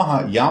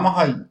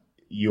 Yamaha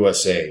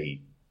USA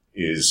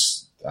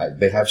is,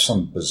 they have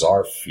some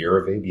bizarre fear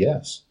of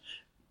ABS.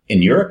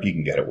 In Europe, you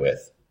can get it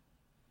with.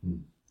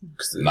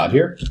 Not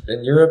here.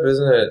 In Europe,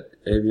 isn't it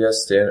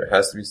ABS standard?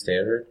 Has to be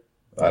standard.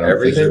 I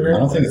don't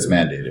think it's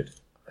mandated.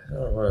 I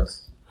don't know.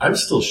 I'm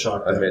still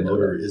shocked I that made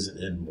motor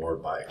isn't in more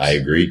bikes. I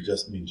agree.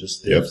 Just the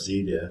Yep.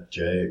 FZ, the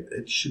FJ.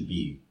 It should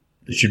be.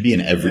 It should be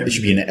in it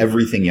should be in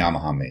everything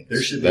Yamaha makes.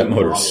 There should be That a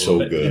motor's model so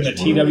of it. good. In the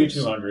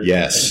TW200,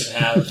 Yes.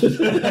 it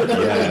should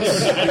have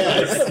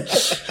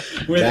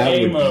with That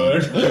A would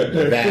mode.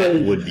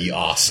 That would be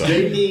awesome.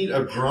 They need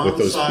a Grom With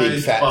those big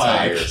size fat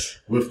bike tires.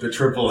 with the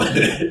triple in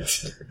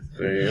it.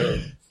 There you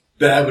go.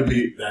 That would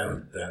be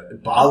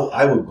that.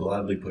 I would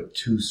gladly put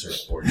 2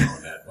 surfboards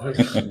on that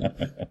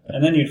bike.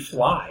 And then you'd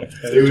fly.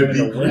 It would be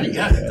Turn the wind. great.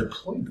 Yeah, to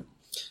deploy them.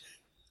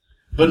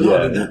 But no,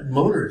 Yeah. that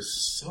motor is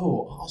so The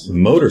awesome.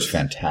 motor's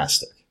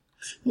fantastic.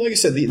 Like I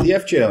said, the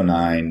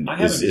FJ09 I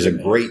haven't is a driven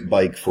it. great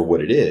bike for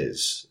what it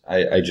is.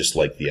 I just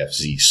like the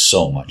FZ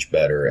so much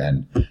better,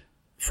 and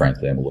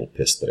frankly, I'm a little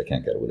pissed that I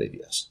can't get it with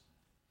ABS.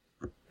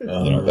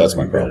 That's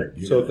my problem.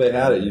 So if they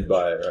had it, you'd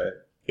buy it, right?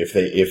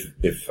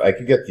 If I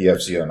could get the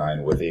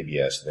FZ09 with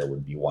ABS, there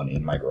would be one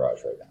in my garage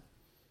right now.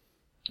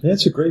 Yeah,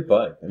 it's a great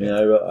bike. I mean,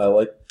 I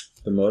like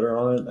the motor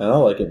on it, and I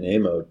like it in A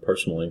mode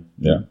personally.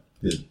 Yeah.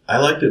 I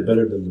liked it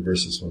better than the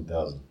Versus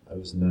 1000. I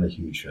was not a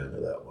huge fan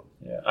of that one.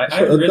 Yeah, I So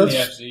haven't ridden the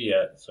that's- FZ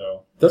yet,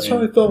 so That's how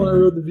I mean, felt when I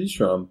rode the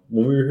V-Strom.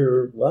 When we were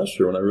here last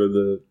year, when I rode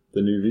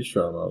the new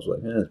V-Strom, I was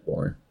like, it's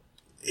boring.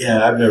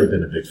 Yeah, I've never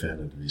been a big fan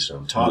of the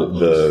V-Strom. Todd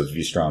The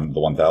V-Strom,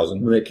 the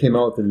 1000. When they came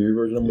out with the new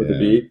version with the Yeah,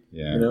 beat,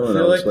 yeah. you know, I and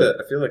feel I was like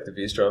I feel like the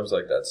V-Strom's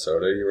like that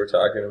soda you were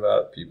talking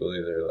about. People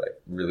either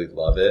really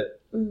love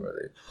it or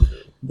they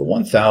The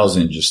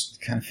 1000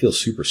 just kind of feels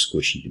super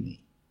squishy to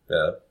me.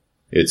 yeah.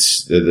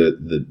 It's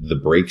the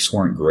brakes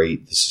weren't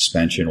great. The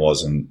suspension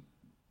wasn't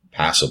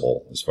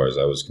passable as far as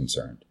I was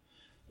concerned,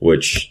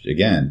 which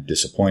again,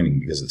 disappointing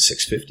because the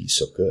 650 is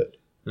so good.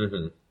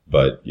 Mm-hmm.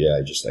 But yeah,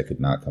 I could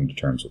not come to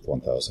terms with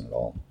 1000 at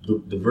all.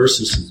 The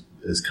Versys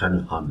is kind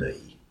of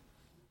Honda-y.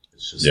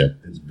 It's just,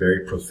 it's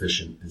very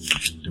proficient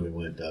in doing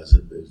what it does.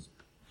 It's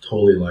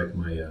totally like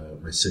my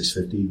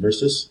 650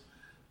 Versys.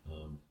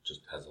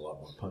 Just has a lot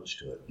more punch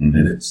to it. Mm-hmm.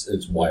 And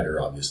it's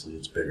wider, obviously.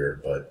 It's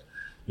bigger. But,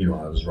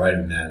 I was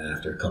riding that, and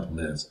after a couple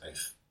minutes, I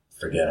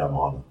forget I'm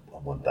on a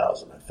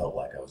 1000. I felt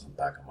like I was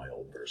back on my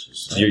old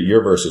Versys.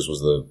 Your Versys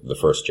was the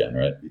first gen,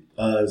 right? It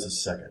was a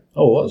second.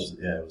 Oh, it was?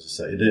 Yeah, it was a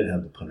second. It didn't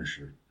have the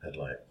Punisher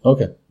headlight.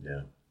 Okay.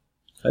 Yeah.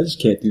 I just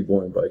can't do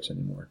boring bikes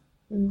anymore.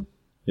 Mm.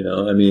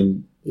 I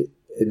mean,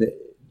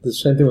 the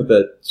same thing with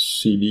that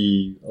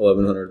CB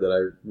 1100 that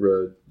I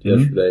rode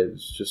yesterday. It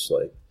was just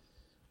like,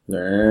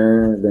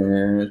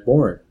 it's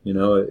boring.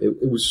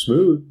 It was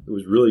smooth. It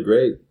was really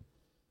great,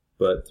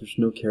 but there's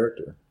no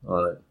character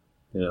on it.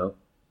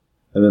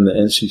 And then the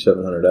NC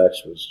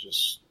 700X was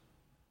just,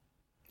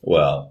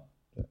 well,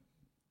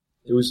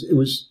 it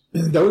was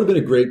that would have been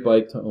a great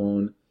bike to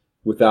own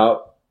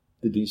without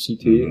the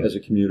DCT as a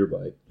commuter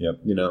bike.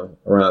 Yep.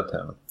 Around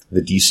town.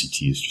 The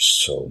DCT is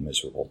just so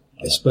miserable.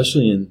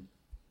 Especially in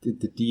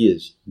the D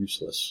is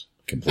useless.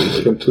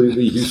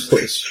 Completely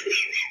useless.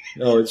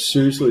 No, it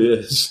seriously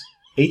is.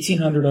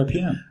 1800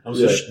 RPM.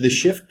 The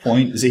shift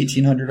point is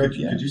 1800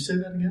 RPM. Could you say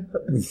that again?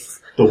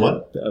 The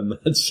what? I'm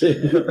not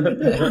saying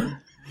that.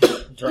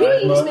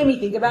 What you just made me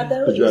think about,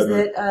 though, is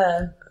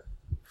that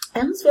I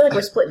almost feel like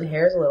we're splitting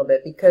hairs a little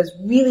bit because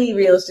really,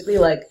 realistically,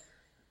 like,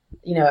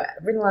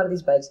 I've ridden a lot of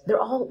these bikes. They're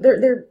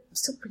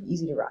still pretty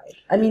easy to ride.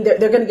 I mean, they're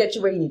going to get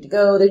you where you need to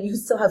go. You can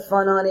still have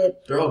fun on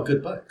it. They're all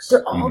good bikes.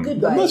 They're all good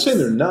bikes. I'm not saying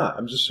they're not.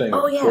 I'm just saying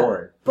it's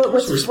boring. But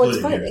what's funny?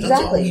 Exactly.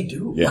 That's all we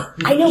do. Yeah.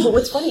 I know, but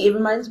what's funny? It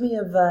reminds me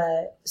of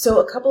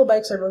so a couple of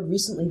bikes I rode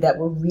recently that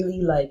were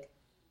really like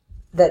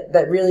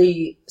that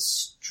really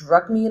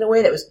struck me in a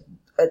way that was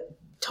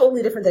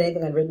totally different than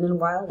anything I'd ridden in a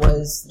while.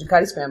 Was the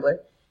Ducati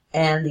Scrambler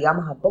and the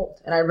Yamaha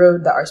Bolt, and I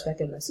rode the R-Spec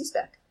and the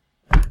C-Spec.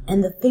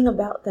 And the thing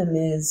about them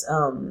is,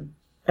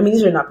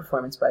 these are not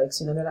performance bikes.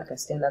 They're not going to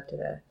stand up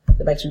to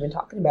the bikes we've been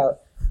talking about.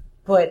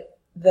 But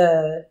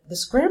the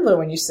Scrambler,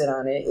 when you sit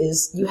on it,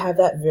 is you have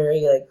that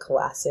very like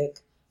classic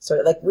sort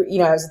of like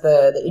as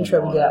the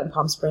intro we did out in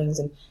Palm Springs,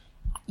 and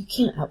you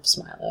can't help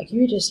smiling. Like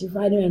you're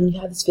riding around and you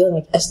have this feeling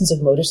like essence of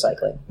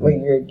motorcycling, where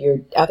you're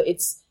out there.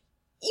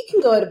 You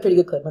can go at a pretty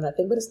good clip on that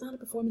thing, but it's not a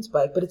performance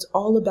bike. But it's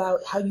all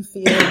about how you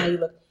feel and how you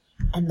look.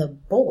 And the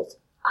Bolt,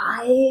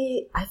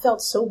 I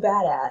felt so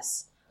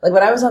badass. Like,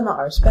 when I was on the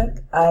R-Spec,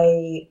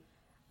 I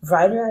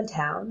ride around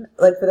town,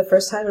 like, for the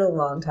first time in a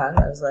long time,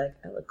 I was like,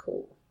 I look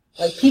cool.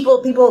 Like,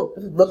 people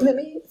looking at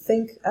me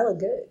think I look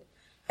good.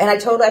 And I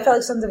felt like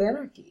Sons of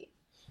Anarchy.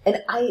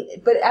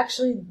 But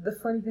actually, the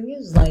funny thing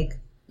is, like...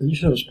 You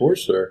should have a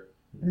Sportster.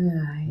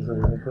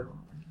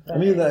 I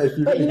mean, that if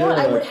you. But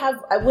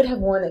I would have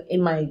one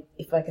in my,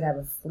 if I could have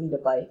a fleet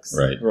of bikes.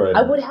 Right.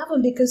 I would have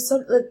them because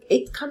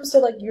it comes to,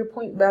 like, your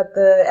point about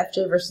the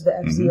FJ versus the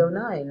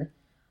FZ09.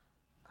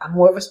 I'm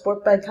more of a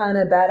sport bike kind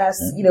of badass,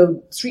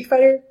 Street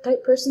Fighter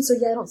type person. So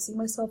yeah, I don't see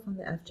myself on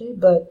the FJ,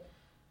 but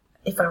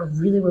if I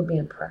really were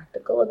being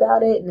practical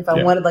about it, and if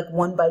I wanted like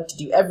one bike to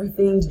do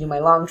everything, to do my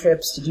long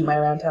trips, to do my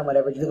around town,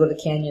 whatever, to go to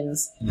the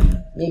canyons,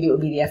 maybe it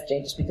would be the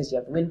FJ just because you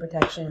have the wind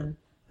protection.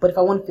 But if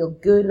I want to feel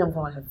good and I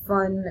want to have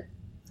fun,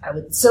 I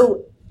would.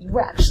 So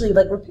we're actually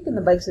we're picking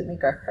the bikes that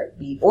make our heart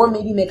beat, or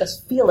maybe make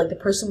us feel like the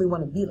person we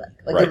want to be like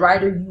the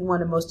rider you want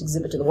to most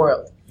exhibit to the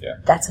world. Yeah.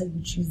 That's how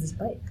you choose this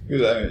bike.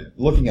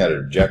 Looking at it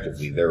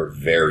objectively, there are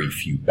very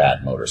few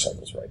bad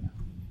motorcycles right now.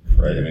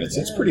 Right? I mean,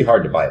 it's pretty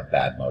hard to buy a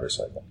bad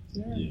motorcycle.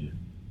 Yeah.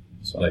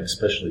 So, like,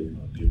 especially,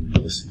 the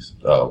Ulysses.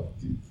 Oh,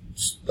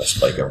 it's the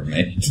best bike ever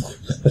made. The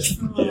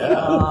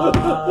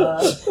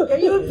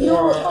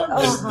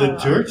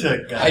Tour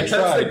Tech guy.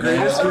 That's the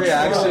greatest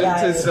reaction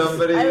to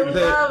somebody I love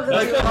the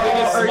like,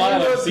 are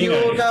you a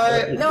fuel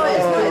guy? No,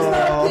 it's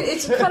not.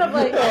 It's kind of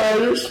like.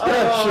 Oh, you're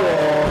special.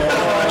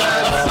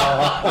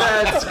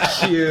 That's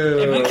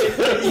cute.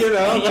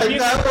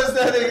 That was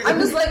that. I'm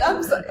just like,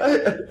 I'm sorry.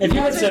 If you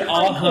had said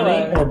all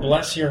honey or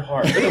bless your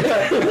heart. All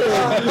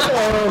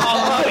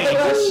honey.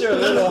 Bless your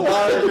little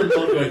heart.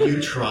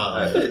 You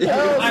try.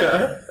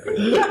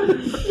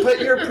 But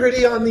you're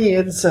pretty on the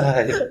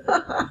inside.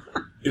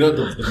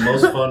 The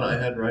most fun I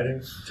had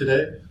riding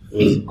today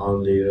was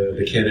on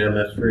the Can-Am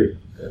F3.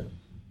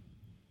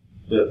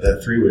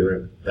 That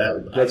three-wheeler.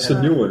 That's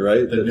the new one,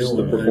 right? The new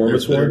one. The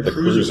performance one? The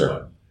cruiser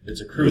one. It's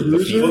a cruiser.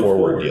 The feet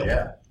forward deal.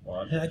 Yeah.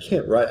 I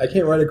can't ride a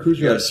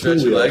cruiser You on gotta stretch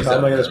your two-wheel. legs How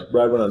am I out, going to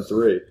ride one on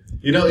three?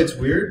 It's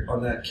weird.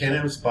 On that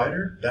Can-Am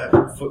Spider, that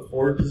foot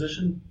forward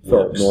position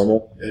Felt works.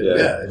 normal.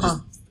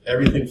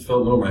 Everything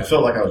felt normal. I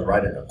felt like I was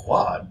riding a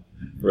quad.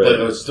 Right. But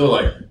it was still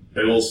like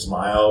big old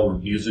smile,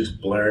 music's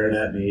blaring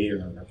at me.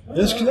 And I'm like,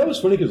 That was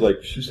funny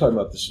because she was talking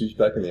about the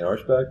C-Spec and the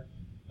R-Spec.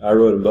 I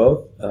rode them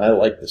both, and I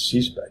like the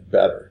C-Spec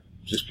better.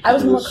 Just I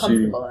was because more of the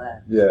comfortable in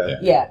that. seating. Yeah.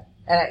 Yeah.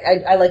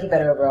 And I like it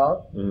better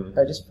overall,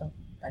 but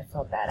I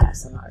felt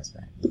badass on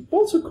RS-Bike. The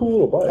Bolt's a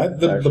cool little bike.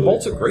 The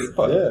Bolt's a great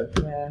bike.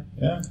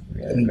 Yeah.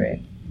 Really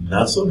great.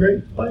 Not so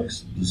great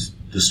bikes.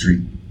 The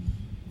street.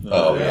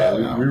 Oh,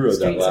 yeah. We rode that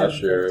Street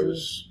last year.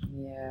 750.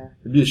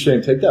 It'd be a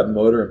shame. Take that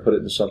motor and put it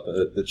into something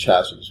that the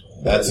chassis is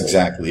horrible. That's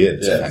exactly it.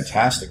 It's a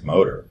fantastic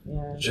motor.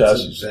 Yeah.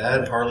 Chassis. It's a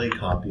bad Harley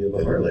copy of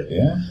a Harley.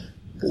 Yeah.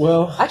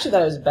 Well, I actually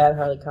thought it was a bad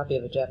Harley copy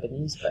of a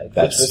Japanese bike.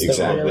 That's which was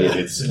exactly the,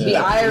 it. It's the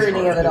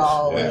irony of it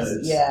all Yeah,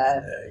 was,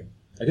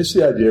 I guess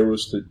the idea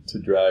was to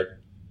drag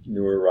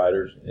newer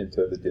riders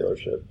into the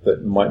dealership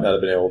that might not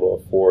have been able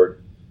to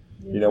afford,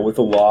 with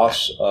the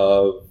loss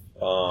of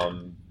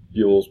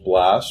Buell's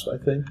Blast, I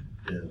think,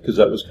 because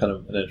that was kind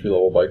of an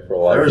entry-level bike for a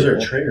lot of people. That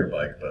was their trainer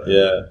bike, but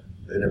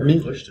they never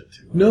pushed it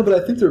too much. No, but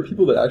I think there are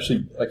people that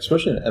actually, like,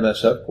 especially in an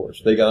MSF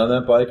course, they got on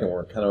that bike and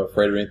were kind of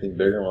afraid of anything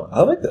bigger and went,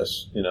 I like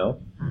this, I'm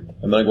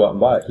going to go out and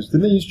buy it. Because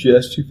didn't they use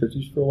GS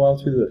 250s for a while,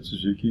 too, the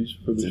Suzuki's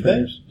for the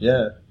trainers?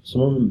 Yeah, some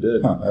of them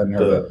did. Huh, I hadn't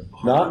heard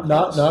that.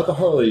 Not the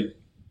Harley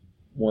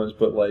ones,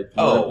 but like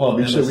Palm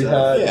Beach that we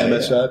had,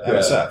 MSF.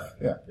 MSF,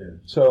 yeah.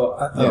 So,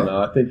 I don't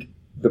know. I think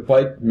the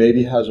bike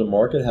maybe has a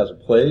market, has a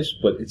place,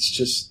 but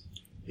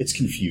it's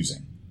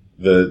confusing.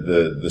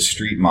 The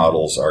street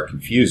models are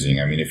confusing.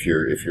 I mean, if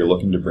you're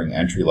looking to bring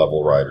entry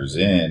level riders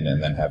in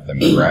and then have them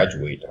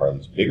graduate to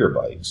Harley's bigger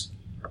bikes,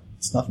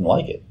 it's nothing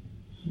like it.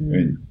 I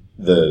mean,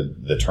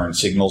 the turn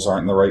signals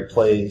aren't in the right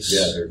place.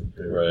 Yeah,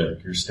 they're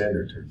like your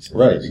standard turn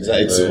signals. Right,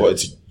 exactly.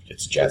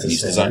 It's a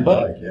Japanese design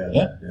bike.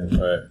 Yeah.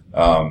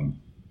 right.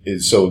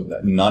 So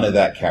none of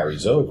that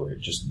carries over.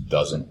 It just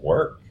doesn't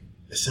work.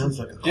 It sounds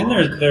like a car.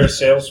 And their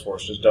sales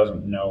force just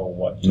doesn't know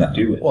what to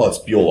do with it. Well, it's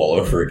Buell all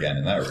over again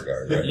in that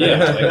regard, right? Yeah,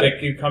 like they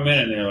could come in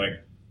and they're like,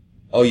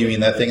 oh, you mean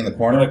that thing in the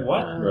corner? like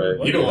what? Right.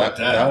 What? You don't want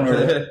that. That one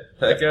over there?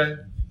 That guy?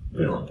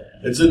 You don't want that.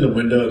 It's in the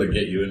window to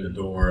get you in the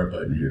door,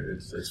 but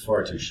it's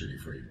far too shitty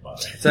for you to buy.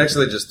 It's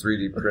actually just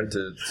 3D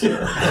printed.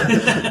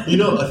 A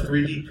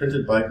 3D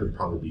printed bike would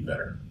probably be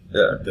better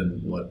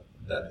than what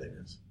that thing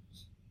is.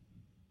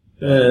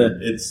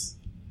 It's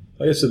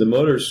like I said, the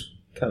motor's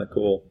kind of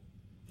cool.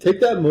 Take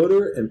that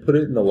motor and put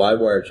it in the live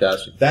wire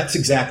chassis. That's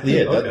exactly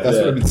it. That's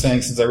what I've been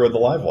saying since I rode the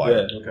live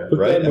wire. Yeah. okay. Put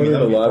that motor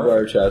in a live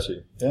wire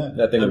chassis. Yeah.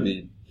 That thing would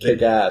be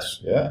kick ass.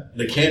 Yeah.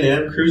 The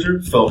Can-Am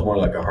Cruiser felt more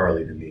like a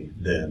Harley to me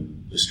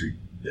than the Street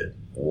did.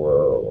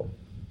 Whoa.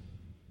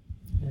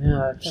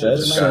 Yeah, That's Shit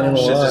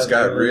just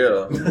got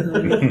real.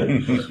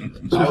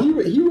 So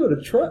he rode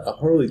a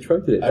Harley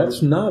truck today.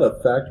 That's not a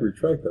factory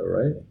truck, though,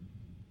 right?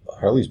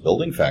 Harley's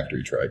building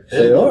factory trike.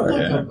 They It are.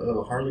 looked like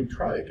a Harley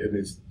trike. I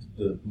mean,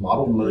 the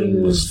model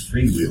name was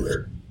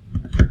Freewheeler.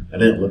 I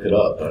didn't look it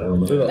up, but I don't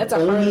know. That's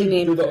a Harley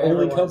name They're the for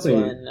only everyone's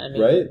company, one. I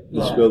mean, right?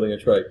 That's building a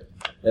trike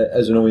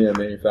as an OEM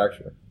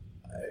manufacturer.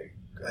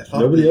 I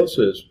thought Nobody else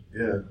is.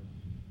 Yeah.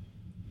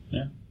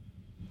 Yeah.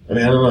 I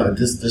mean, I don't know.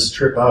 This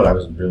trip out, I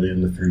was really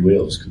into three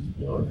wheels because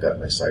I've got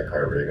my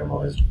sidecar rig. I'm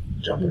always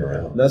jumping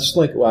around. That's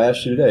like what I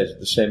asked you today. It's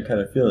the same kind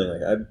of feeling.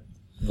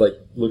 Like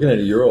looking at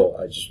a Ural,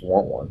 I just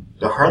want one.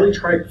 The Harley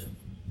trike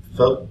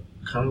felt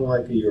kind of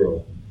like a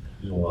Ural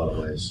in a lot of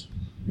ways.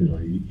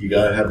 You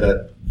got to have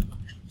that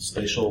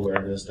spatial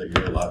awareness that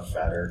you're a lot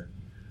fatter.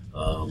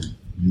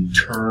 You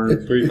turn.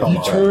 If you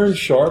turn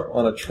sharp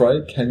on a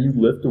trike, can you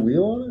lift the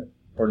wheel on it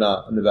or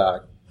not in the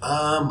back?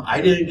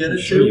 I didn't get I'm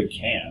it sure to. you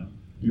can.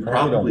 You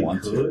Probably probably don't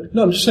want could.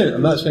 No, I'm just saying.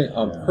 I'm not saying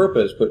on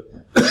purpose, but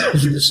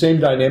it's the same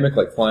dynamic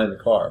like flying the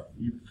car.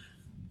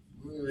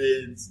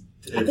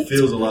 It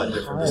feels a lot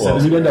different.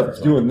 Well, you'd end up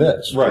doing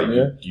this, Right.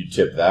 Yeah. You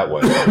tip that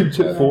way. You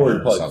tip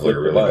forward, probably Sounds like a flip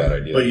the really bike. bad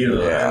idea.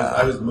 But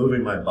I was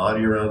moving my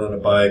body around on a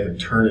bike and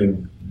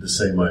turning the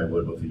same way I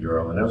would with a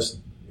Euro. And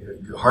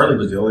Harley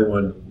was the only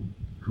one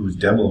whose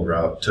demo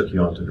route took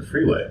you onto the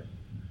freeway.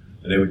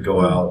 And they would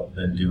go out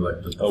and do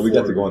like the. Oh, we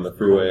got to go on the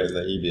freeway in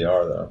the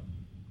EBR though.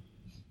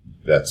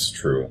 That's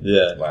true.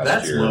 Yeah.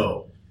 That's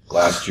low.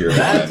 Last year,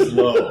 That's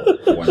low.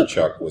 when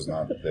Chuck was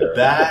not there.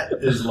 That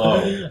is low.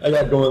 I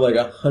got going like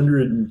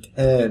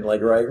 110,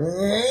 like right.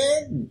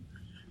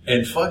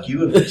 And fuck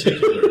you in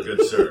particular,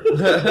 good sir.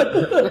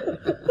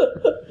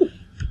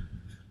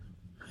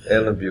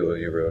 And the Buell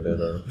you rode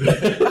in on.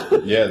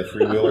 Yeah, the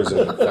freewheelers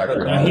in the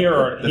factory. Now here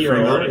are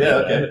Yeah,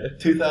 okay.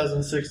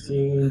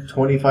 2016,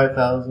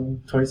 $25,000,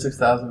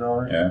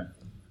 $26,000. Yeah.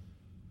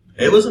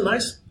 It was a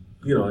nice,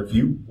 if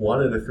you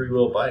wanted a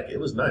 3-wheel bike, it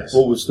was nice.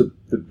 What was the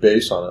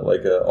base on it?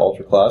 Like a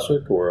Ultra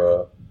Classic or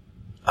a?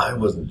 I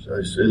wasn't sure.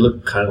 It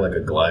looked kind of like a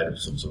Glide of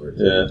some sort.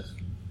 Yeah.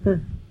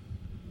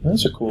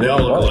 That's a cool. They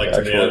all look bike, alike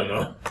to me. I actually. don't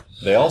know.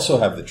 They also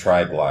have the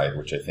Tri-Glide,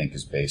 which I think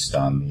is based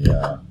on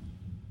the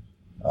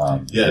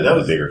that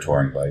was the bigger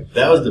touring bike.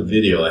 That was the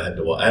video I had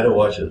to watch. I had to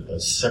watch a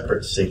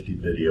separate safety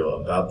video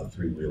about the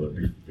 3-wheeler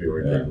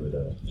before they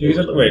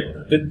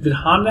would. Did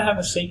Honda have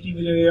a safety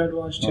video you had to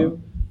watch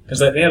too? Because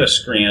they had a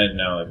screen. I didn't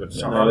know. Like,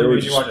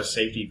 did you watch a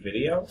safety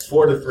video?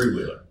 For the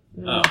 3-wheeler.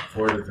 Oh.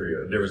 For the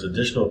 3-wheeler. There was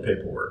additional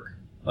paperwork.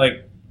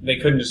 Like, they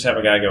couldn't just have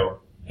a guy go,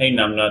 hey,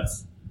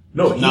 numbnuts.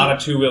 No, not a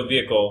 2-wheel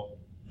vehicle.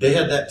 They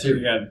had that too.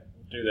 You got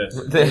do this.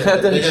 They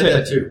had They had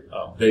that too.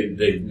 Oh. They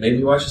made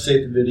me watch a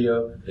safety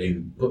video. They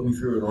put me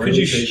through an Couldn't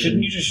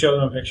orientation. you just show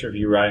them a picture of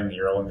you riding the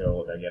Euro and go,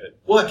 look, I get it?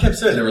 Well, I kept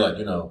saying, they were like,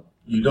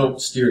 you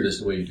don't steer this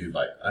the way you do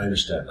bike. I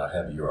understand. I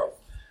have a Euro.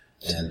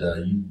 And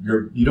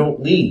you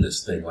don't lean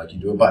this thing like you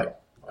do a bike.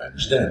 I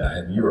understand. I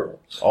have a Euro.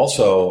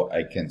 Also,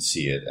 I can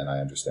see it and I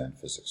understand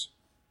physics.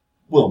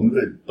 Well,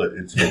 but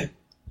it's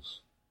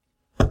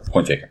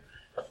Point taken.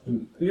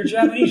 You're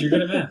Japanese. You're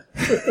good at math.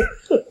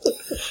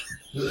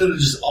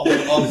 just all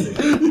these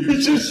things.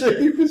 You just say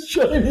he was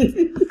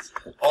Chinese.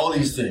 All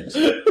these things.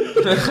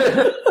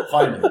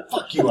 Finally,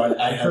 fuck you.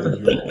 I have a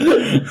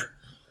Euro.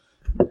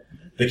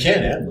 The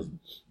Can-Am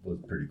was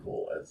pretty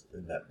cool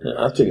in that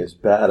regard. I think it's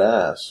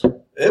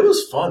badass. It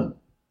was fun.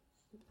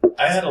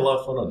 I had a lot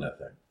of fun on that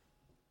thing.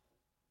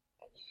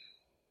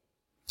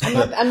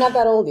 I'm not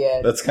that old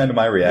yet. That's kind of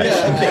my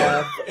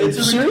reaction.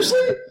 Seriously?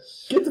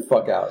 Get the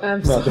fuck out.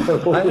 I'm Not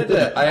that old.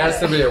 I asked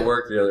somebody at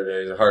work the other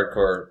day, he's a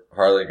hardcore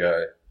Harley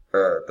guy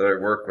that I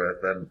work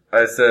with, and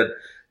I said,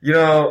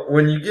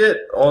 when you get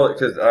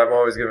because I'm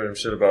always giving him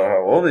shit about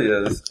how old he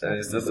is, and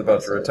he's just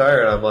about to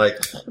retire, and I'm like,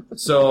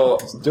 so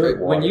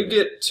when you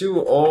get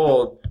too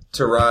old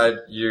to ride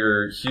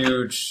your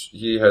huge,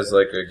 he has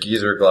like a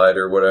geezer glide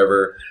or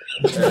whatever,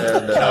 and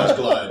Couch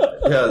glide.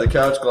 yeah, the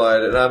couch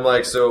glide, and I'm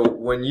like, so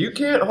when you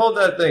can't hold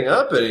that thing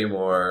up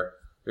anymore,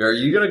 are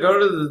you gonna go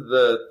to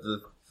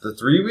the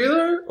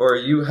three-wheeler, or are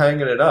you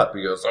hanging it up?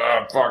 He goes,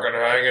 I'm fucking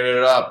hanging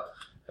it up.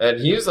 And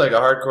he's like a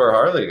hardcore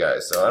Harley guy,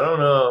 so I don't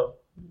know.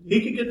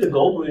 He could get the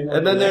gold ring.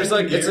 And then there's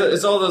like,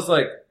 it's all those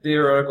like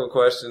theoretical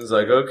questions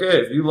like, okay,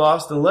 if you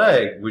lost a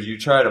leg, would you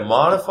try to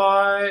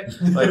modify?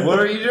 Like, what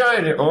are you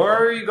trying to, or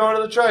are you going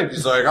to the trike?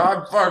 He's like,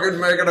 I'm fucking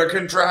making a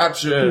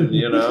contraption,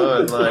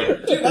 and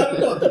like. Dude, I don't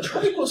know. The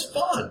trike was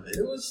fun.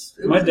 It was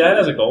My dad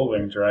has a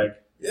Goldwing trike.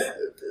 Yeah,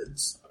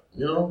 it's,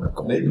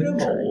 maybe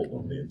I'm old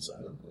on the inside.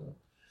 I don't know.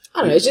 I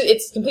don't know.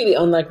 It's completely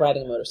unlike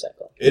riding a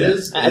motorcycle. It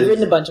is. I've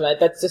ridden a bunch of it.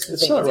 That's just the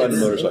It's thing. not riding a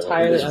motorcycle.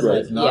 Entirely It's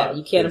unlike. great. Yeah,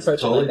 you can't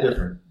approach totally it like that.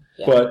 different.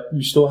 Yeah. But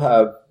you still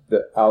have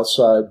the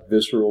outside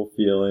visceral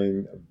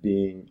feeling of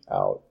being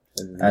out.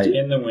 And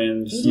In the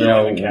wind,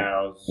 smelling the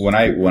cows. When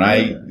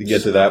I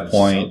get to that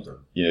point,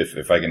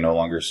 if I can no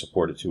longer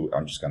support it too,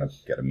 I'm just gonna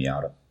get a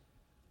Miata.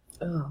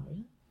 Oh,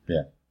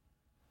 Yeah.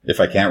 If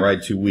I can't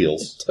ride two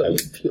wheels, totally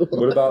pure.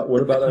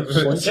 what about a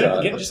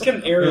slingshot? Just get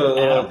an A aerial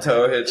little app.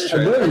 toe hitch I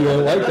trick. know you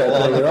don't like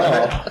that thing at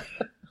all.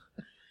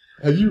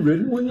 Have you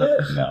ridden one yet?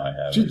 no, I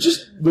haven't.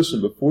 Just listen,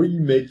 before you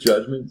make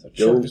judgments,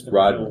 go Chuck is the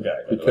ride cool one. guy,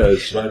 by the way.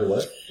 Because Right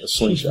away. a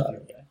slingshot.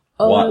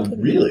 Oh, What? okay.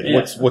 Really? Yeah.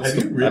 What's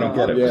Have you I ridden don't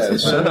get it. Yeah, What's the the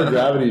center of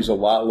gravity is a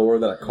lot lower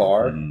than a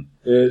car.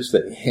 Is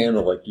they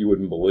handle like you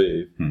wouldn't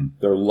believe.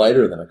 They're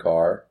lighter than a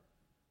car.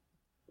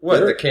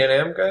 What, the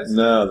Can-Am guys?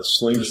 No, the The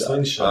slingshot.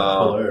 slingshot.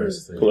 Oh.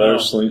 Polaris thing.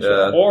 Polaris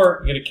slingshot. Yeah.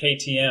 Or get a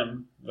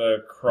KTM,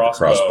 the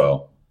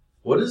crossbow.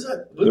 What is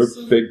that? They're What's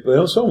the- big. They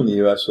don't sell them in the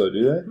U.S. though,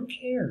 do they? Who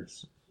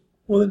cares?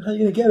 Well, then how are you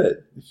gonna get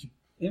it?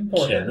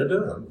 Import it.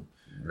 Canada?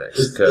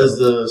 Mexico. Is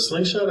the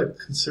slingshot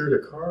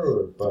considered a car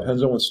or a bike?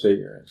 Depends on what state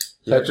you're in.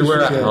 You have to wear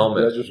a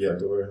helmet. You have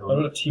to wear a What helmet.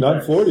 about a T-Rex? Not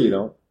in Florida, you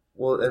don't.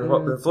 Well,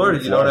 in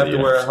Florida, you don't have to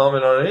wear a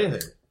helmet on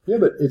anything. Yeah,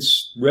 but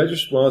it's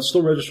registered. Well, it's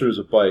still registered as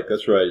a bike.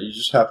 That's right. You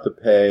just have to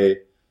pay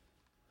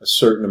a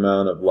certain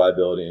amount of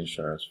liability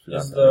insurance.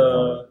 Is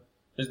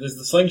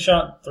the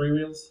slingshot 3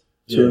 wheels?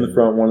 Two in the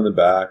front, one in the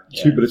back.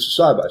 Yeah. Two, but it's a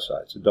side by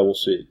side. It's a double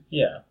seat.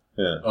 Yeah.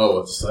 Yeah. Oh,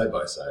 it's a side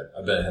by side.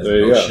 I bet it has There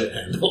you no go. shit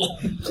handle.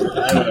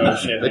 I don't know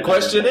shit. The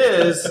question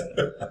is,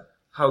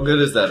 how good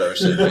is that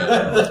ocean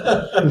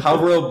handle? How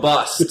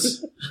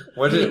robust?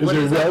 What does it that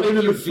welded make in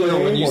you the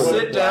feel when you frame or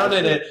sit down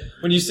in it?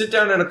 When you sit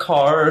down in a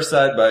car or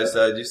side by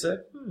side, you say,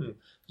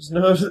 there's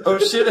no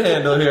shit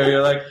handle here.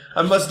 You're like,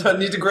 I must not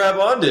need to grab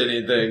onto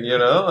anything,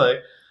 Like,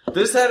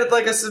 this had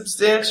like a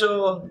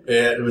substantial...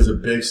 Yeah, it was a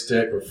big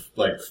stick with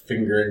like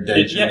finger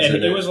indentions.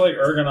 And it was like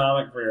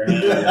ergonomic for your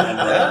hand.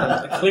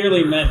 And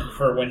clearly meant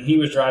for when he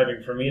was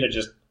driving for me to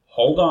just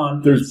hold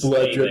on. There's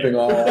blood stay dripping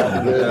there. off.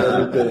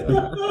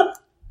 Everything.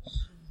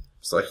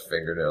 It's like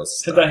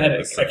fingernails. Because I had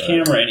a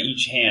camera in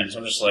each hand, so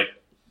I'm just like...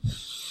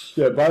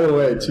 Yeah, by the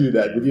way, too,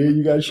 that video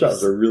you guys shot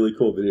was a really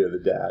cool video of the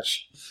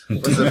dash.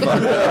 Was it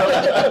fun?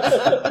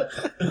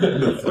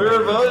 We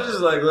were both just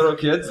like little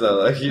kids though.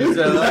 Like you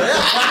said, like,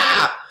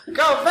 ah!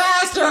 Go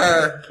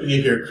faster!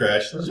 You hear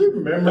crash. Is there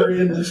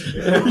memory in this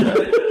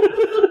game?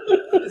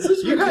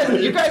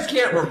 You guys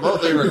can't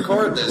remotely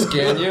record this,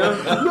 can you?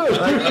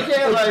 Like you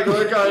can't like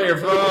look on your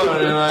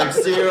phone and like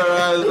see what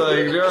I was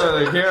like doing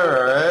on the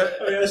camera, right?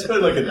 I mean, I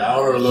spent like an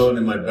hour alone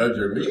in my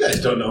bedroom, but you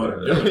guys don't know what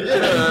I'm doing.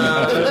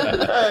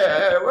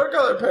 Hey, what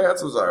color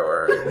pants was I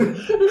wearing?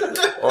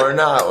 Or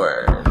not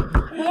wearing?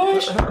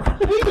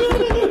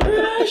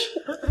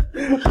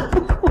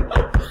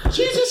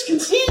 Jesus can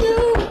see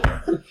you.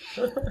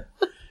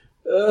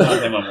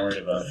 Not him I'm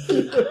worried about.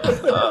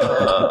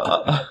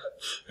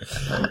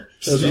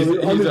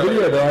 On the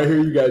video, though, I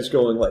hear you guys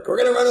going like, "We're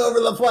gonna run over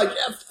the flag."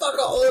 Yeah, fuck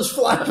all those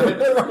flags. We're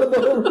gonna run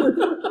them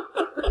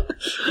over.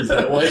 Is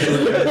that why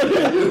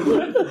you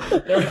were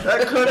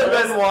That could have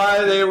been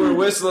why they were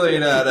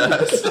whistling at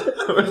us. They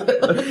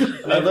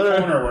have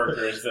corner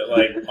workers that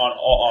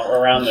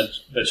around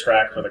the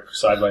track for the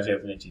side-by-side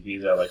and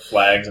ATVs, there are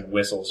flags and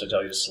whistles to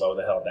tell you to slow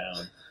the hell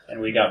down. And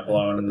we got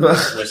blown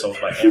whistles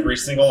by every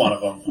single one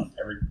of them on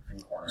every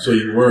corner. So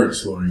you weren't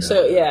slowing down.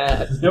 So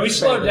yeah. No, we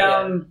slowed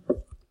down.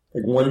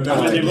 One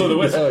time. And they blew the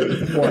whistle.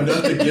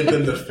 Enough to give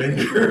them the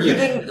finger. You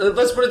didn't.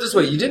 Let's put it this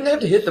way: you didn't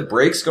have to hit the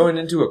brakes going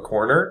into a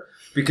corner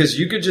because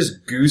you could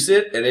just goose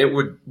it and it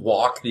would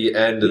walk the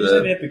end You of just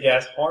had the. to hit the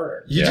gas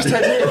harder. You just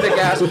had to hit the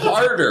gas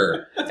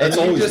harder. That's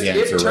and always the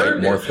answer,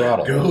 right? More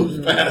throttle.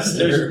 Go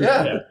faster.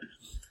 Yeah.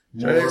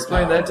 Try to More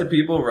explain that power. to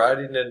people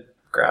riding in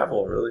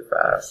gravel really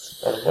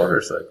fast on a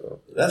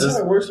motorcycle. That's Just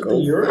how it works with the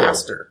go Euro.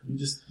 faster.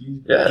 You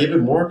Yeah. give it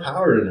more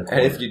power in a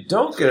corner. And if you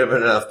don't give it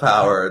enough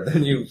power,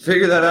 then you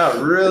figure that out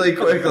really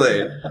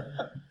quickly.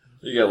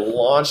 You get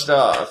launched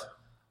off.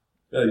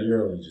 the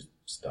Euro, you just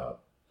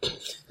stop.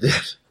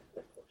 Yes.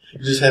 You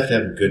just have to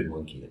have a good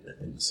monkey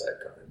in the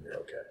sidecar and you're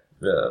okay.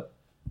 Yeah.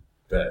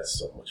 That's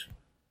so much fun.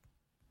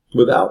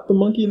 Without the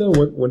monkey, though,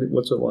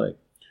 what's it like?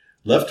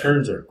 Left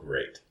turns are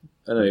great.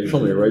 I know, you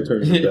told me right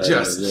turns are bad.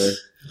 Just- Yeah.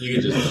 You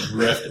can just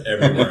drift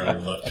everywhere on a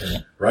left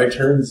turn. Right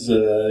turns,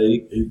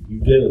 you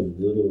get a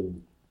little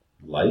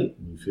light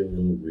and you feel a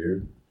little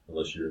weird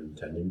unless you're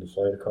intending to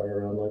fly the car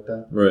around like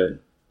that. Right.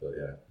 But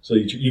yeah, so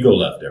you go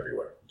left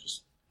everywhere.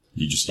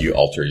 You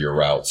alter your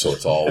route so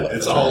it's all left.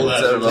 It's all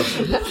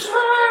left.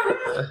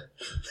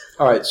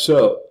 All right,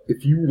 so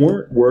if you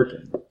weren't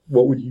working,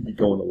 what would you be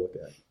going to look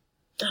at?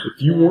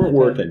 If you weren't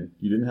working,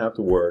 you didn't have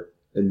to work,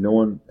 and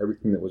knowing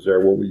everything that was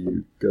there, what would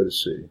you go to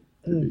see?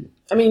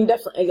 I mean,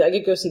 definitely, I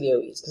could go see the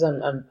OEs because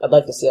I'd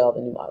like to see all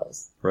the new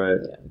models. Right.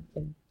 Yeah,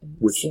 and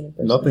Which see them in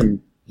person.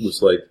 nothing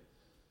was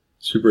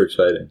super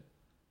exciting,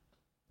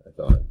 I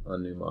thought,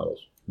 on new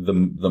models. The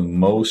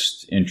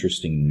most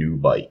interesting new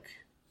bike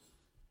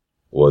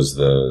was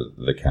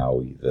the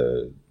Cowie,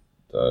 the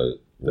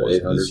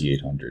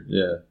Z800.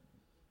 Yeah.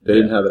 They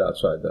didn't have it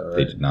outside, though, right?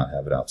 They did not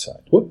have it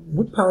outside.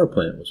 What power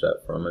plant was that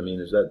from? I mean,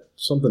 is that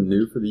something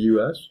new for the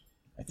U.S.?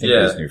 I think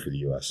it was new for the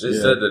U.S. They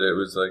said that it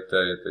was they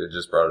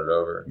just brought it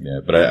over.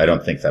 Yeah, but I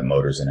don't think that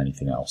motor's in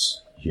anything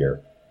else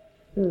here.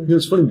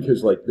 It's funny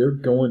because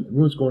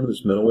everyone's going to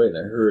this middleweight, and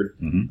I heard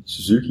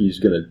Suzuki's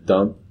going to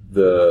dump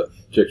the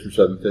GX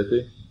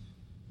 750.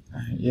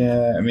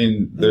 Yeah, I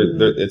mean,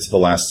 it's the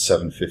last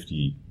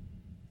 750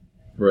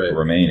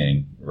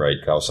 remaining, right?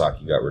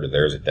 Kawasaki got rid of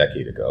theirs a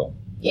decade ago.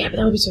 Yeah, but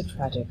that would be so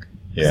tragic.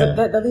 Yeah.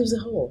 That leaves a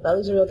hole. That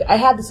leaves a real. I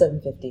had the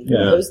 750.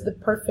 Yeah. It was the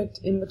perfect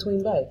in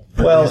between bike.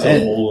 Well,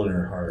 There's a hole in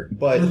her heart.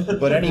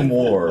 But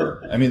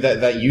anymore, I mean,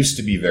 that used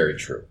to be very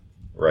true,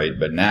 right?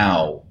 But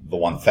now the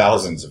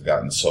 1000s have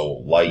gotten so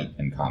light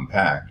and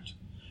compact,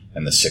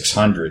 and the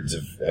 600s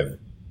have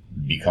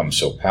become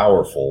so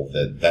powerful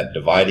that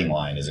dividing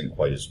line isn't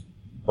quite as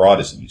broad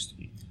as it used to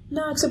be.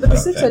 No, except with the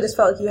 6, I just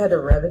felt like you had to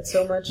rev it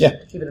so much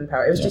to keep it in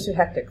power. It was just too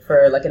hectic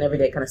for an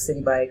everyday kind of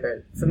city bike,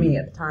 or for me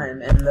at the time.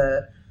 And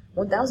the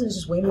 1000 is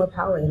just way more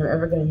power than I'm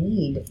ever going to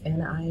need.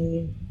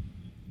 And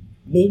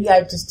maybe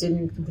I just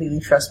didn't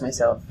completely trust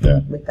myself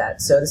with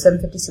that. So the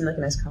 750 seemed like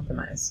a nice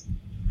compromise.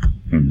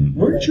 Mm-hmm.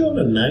 Weren't you on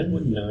a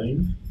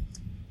 919?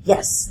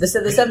 Yes, the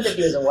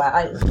 750 was a wow.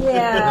 But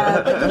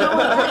you know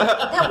what?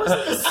 That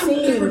wasn't the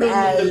same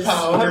as.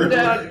 I'm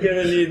not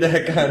gonna need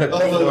that kind of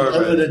Of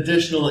an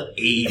additional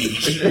 80.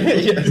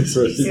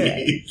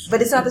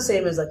 But it's not the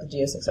same as the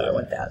GSXR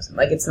 1000.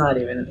 It's not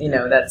even.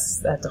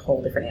 That's a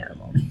whole different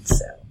animal.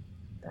 So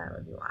that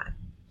would be why.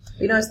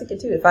 But, I was thinking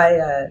too, if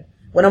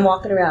when I'm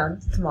walking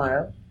around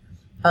tomorrow,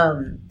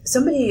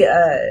 somebody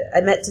I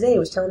met today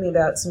was telling me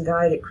about some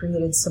guy that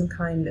created some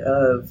kind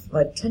of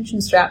tension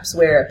straps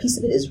where a piece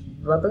of it is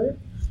rubber.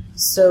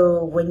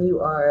 So when you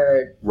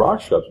are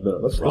rock straps,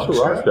 that's a rock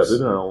strap. They've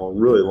been on a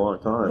really long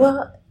time.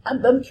 Well,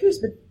 I'm curious,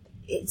 but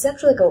it's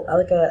actually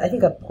I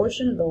think a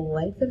portion of the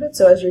length of it.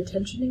 So as you're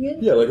tensioning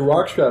it, yeah, like a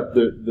rock strap,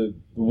 the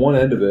one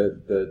end of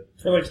it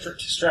for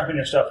strapping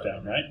your stuff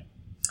down, right?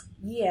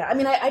 Yeah, I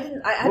mean, I had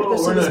to go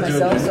see this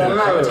myself, so I'm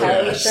not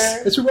entirely sure.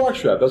 It's a rock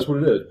strap. That's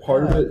what it is.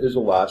 Part of it is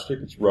elastic.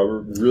 It's rubber,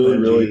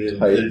 really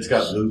tight. It's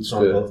got loops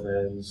on both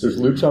ends. There's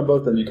loops on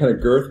both ends. You kind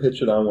of girth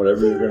hitch it on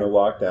whatever you're going to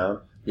lock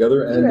down. The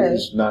other end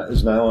is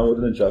nylon with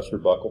an adjuster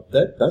buckle.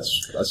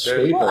 That's a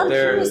staple. Well,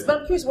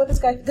 I'm curious what this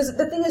guy, because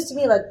the thing is to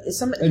me, is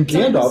somebody. And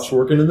Gandalf's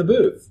working in the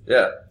booth.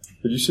 Yeah.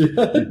 Did you see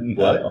that?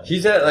 What?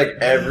 He's at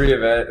every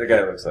event. The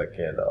guy looks like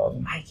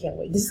Gandalf. I can't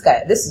wait.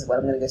 This is what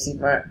I'm going to go see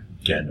tomorrow.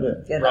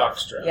 Gandalf. Rock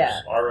straps. Yeah.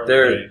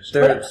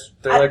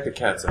 They're like the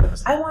cats in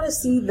this. I want to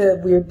see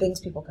the weird things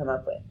people come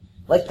up with.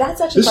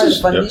 That's actually part of the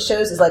fun of these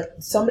shows is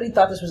somebody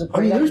thought this was a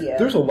great idea.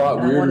 There's a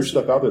lot weirder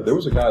stuff out there. There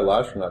was a guy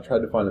last year, and I tried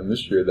to find him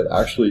this year, that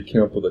actually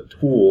came up with a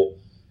tool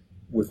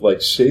with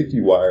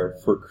safety wire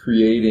for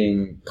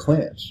creating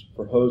clamps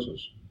for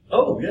hoses.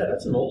 Oh yeah,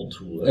 that's an old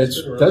tool.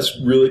 That's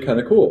really kind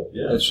of cool.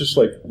 Yeah. It's just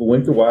the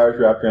length of wires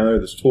wrapped around there.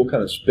 This tool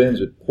kind of spins,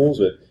 it pulls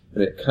it,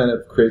 and it kind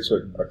of creates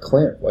a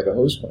clamp, like a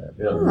hose clamp.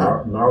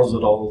 Yeah, gnarls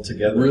it all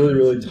together. Really,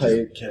 really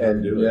tight.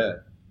 Can't do it. Yeah.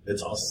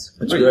 It's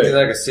awesome. It's Wait, great. you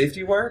mean like a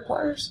safety wire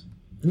pliers?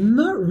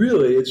 Not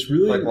really. It's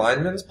really Like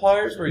lineman's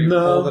pliers where you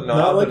pull the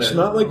knob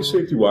not like a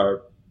safety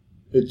wire.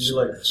 It's You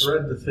like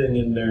thread the thing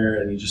in there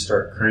and you just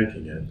start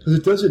cranking it. because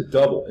it does it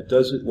double. It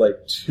does it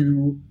like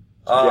two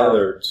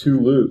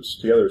loops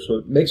together. So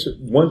it makes it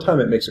one time.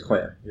 It makes a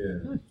clamp,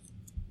 Yeah.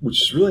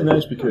 which is really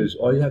nice because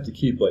all you have to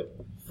keep like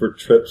for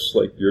trips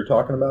like you're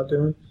talking about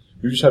doing,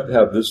 you just have to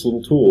have this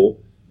little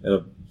tool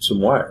and some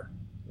wire.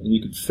 And you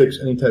could fix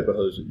any type of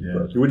hose that you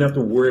broke. You wouldn't have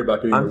to worry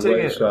about getting the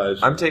right size.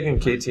 I'm taking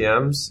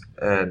KTMs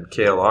and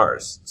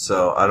KLRs,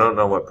 so I don't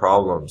know what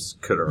problems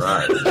could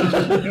arise.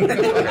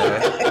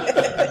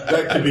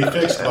 That could be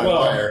fixed by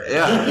wire.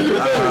 Yeah.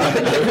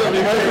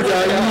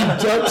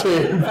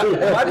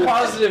 My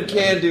positive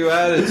can-do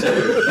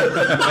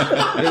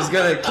attitude is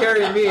going to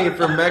carry me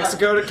from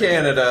Mexico to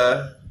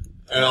Canada.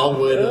 And all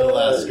the way to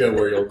Alaska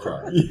where you'll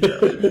cry.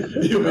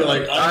 You'll be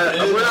like,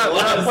 We're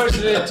not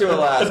pushing it to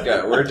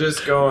Alaska. We're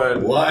just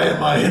going... why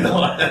am I in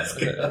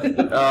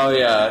Alaska? Oh,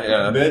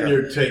 yeah. And then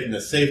you're taking the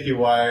safety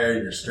wire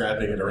and you're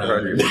strapping it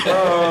around your neck.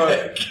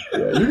 Yeah,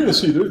 you're going to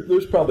see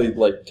there's probably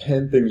like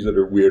 10 things that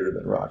are weirder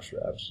than rock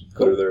straps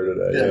that are there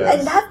today. Yeah.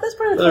 And that's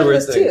part of the fun of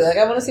this too. Like,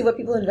 I want to see what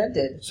people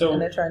invented. So-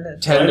 and they're trying to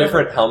 10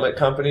 different helmet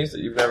companies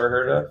that you've never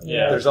heard of?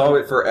 Yeah. There's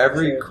always, for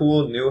every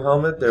cool new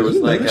helmet, there was Did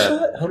you like notice a...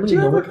 that? How many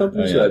helmet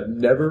companies that I've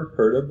never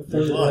heard of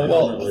before?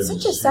 Well, It's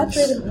such a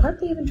saturated. Why don't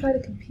they even try to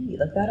compete?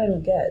 Like that, I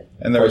don't get.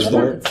 And there was Price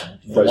the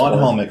point. one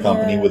helmet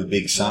company Yeah. with a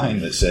big sign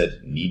that said,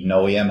 need an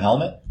OEM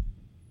helmet?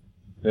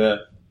 Yeah.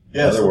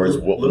 In other words,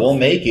 we'll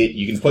make it,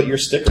 you can put your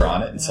sticker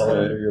on it and sell it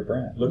under your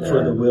brand. Look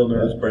for the Wheel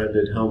Nerds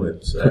branded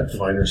helmets at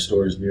finer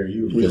stores near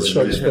you. With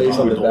Chuck's face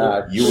on the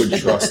back. You would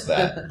trust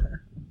that.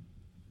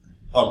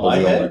 On my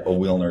head? A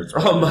Wheel Nerds.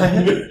 Oh,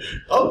 my...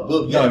 Oh,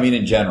 well, No, I mean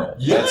in general.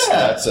 Yeah.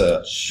 That's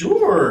a...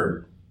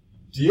 Sure.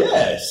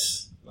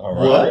 Yes. All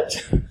right.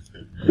 What?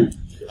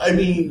 I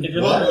mean, If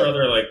you're looking for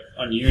other like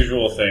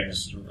unusual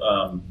things,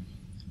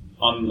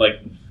 on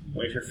like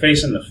if you're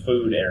facing the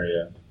food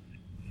area,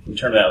 you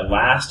turn to that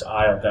last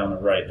aisle down the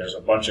right. There's a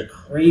bunch of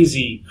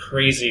crazy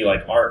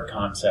like art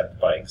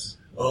concept bikes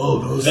Oh,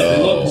 those that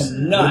look things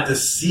nuts. with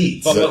the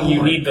seats. But what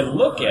you my need to God.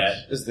 look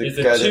at Is is the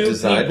the guy that two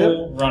designed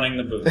people running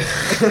the booth.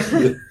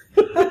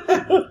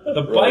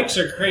 The bikes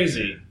are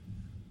crazy.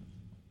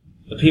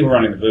 The people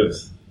running the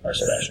booth are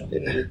special.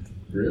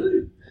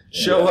 Really?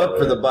 Show up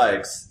for the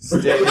bikes.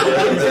 Stay for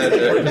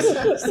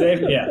the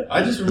Same, yeah.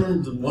 I just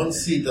remember the one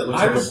seat that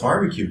looks I like was- a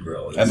barbecue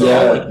grill. And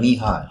they're all like knee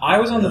high. I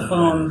was on the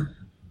phone.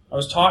 I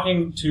was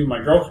talking to my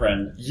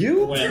girlfriend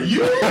You? when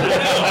You? in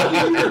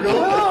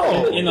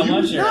the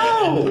lunch area.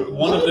 And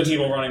one of the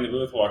people running the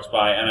booth walks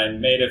by, and I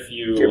made a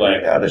few Get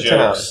like right out of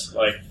jokes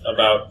like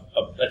about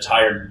a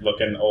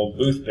tired-looking old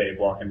booth babe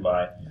walking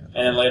by.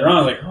 And then later on,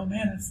 I was like, "Oh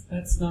man,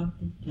 that's not."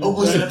 Oh,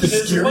 was it the This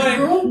is scary funny.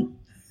 girl?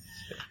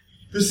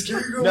 The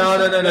scary girl? No.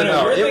 you're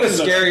It was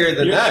thinking scarier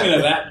than you're that. thinking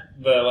of that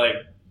the like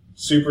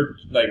super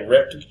like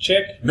ripped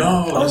chick.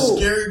 No, the Oh,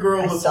 scary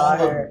girl I with saw all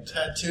her. the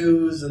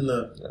tattoos and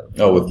the...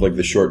 Oh, with like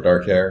the short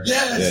dark hair?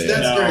 Yes, Yeah, yeah.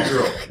 that's No. scary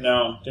girl.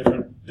 No,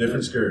 different.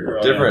 Different scary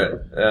girl.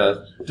 Different. Yeah.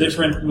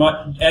 Different.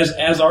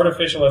 As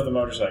artificial as the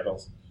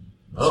motorcycles.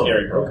 Oh,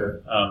 Scary girl.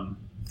 okay.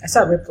 I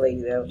saw Ripley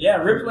though.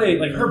 Yeah, Ripley,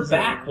 like her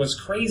back was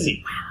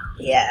crazy.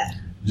 Yeah.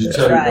 Did you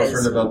tell your Surprise.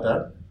 girlfriend about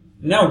that?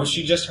 No, but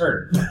she just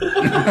heard.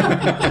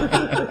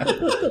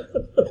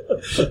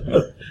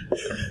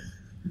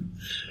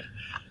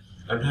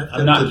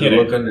 I'm not to kidding.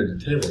 look under the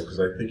table because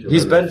I think you'll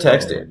He's have been a phone.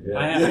 texting. Yeah.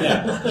 I have,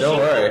 yeah. Don't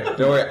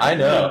worry. I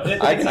know. No,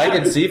 I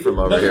can see from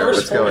over The here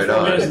what's first going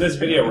 44 minutes of on. this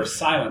video were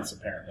silence,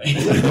 apparently.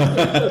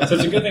 So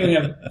it's a good thing we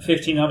have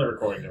 15 other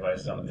recording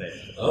devices on the table.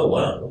 Oh,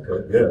 wow.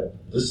 Okay, yeah.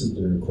 This has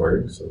been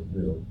recording, so,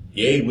 you know.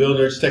 Yay, Wheel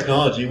Nerds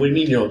technology. What do you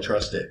mean you don't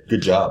trust it?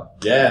 Good job.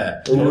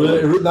 Yeah.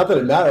 Not that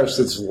it matters,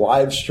 it's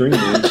live streaming,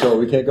 so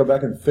we can't go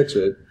back and fix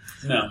it.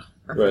 No.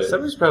 Right.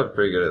 Somebody's probably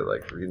pretty good at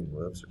like reading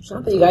lips or Not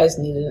something. that you guys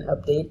needed an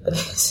update, but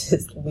it's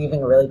just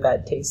leaving a really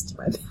bad taste in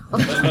my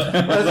mouth.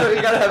 That's why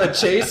you gotta have a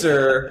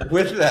chaser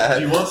with Do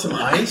that. you want some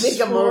I ice?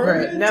 think I'm for over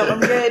it. No, I'm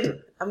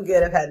good. I'm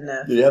good. I've had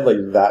enough. You had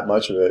like that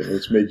much of it, and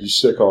it's made you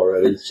sick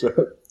already. So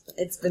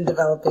It's been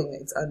developing.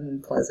 It's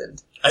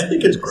unpleasant. I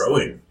think it's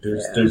growing. Yeah.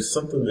 There's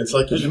something, it's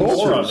like There's you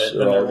more of it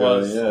than there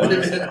was.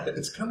 Yeah.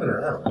 It's coming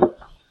around.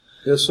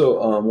 Yeah,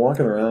 so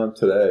walking around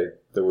today,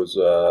 there was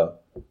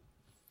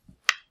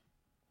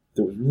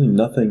really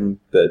nothing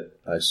that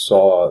I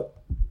saw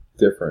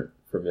different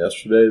from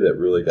yesterday that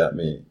really got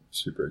me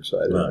super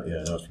excited. Not from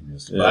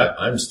yesterday. Yeah. But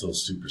I'm still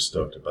super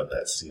stoked about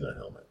that Cena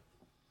helmet.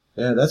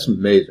 Yeah, that's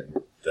amazing.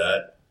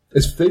 That,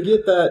 If they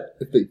get that,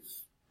 if they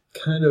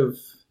kind of,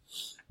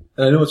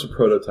 and I know it's a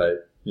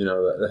prototype, you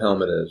know, the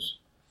helmet is.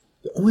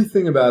 The only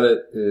thing about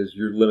it is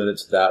you're limited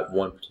to that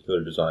one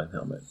particular design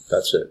helmet.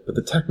 That's it. But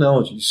the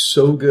technology is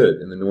so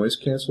good in the noise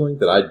canceling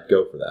that I'd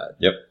go for that.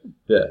 Yep.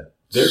 Yeah.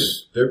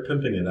 they're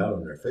pimping it out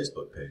on their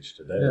Facebook page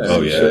today. Yeah.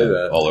 Oh, you yeah. say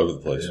that. All over the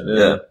place.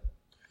 Yeah.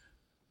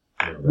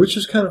 Which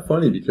is kind of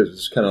funny because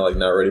it's kind of like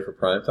not ready for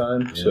prime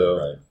time. Yeah, so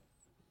right.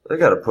 They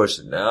got to push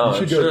it now. you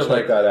should go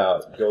check that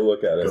out. Go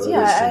look at it.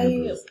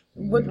 Yeah,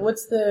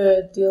 what's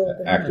the deal with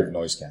the Active helmet?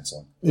 noise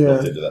canceling. Yeah.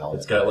 Built into the helmet.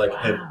 It's got like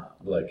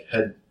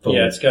headphone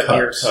Yeah, it's got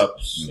ear cups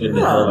cups in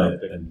the Oh.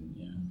 helmet, and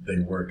they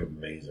work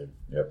amazing.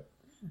 Yep.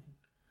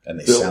 And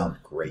they Bill- sound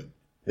great.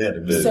 Yeah,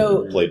 The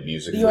So, played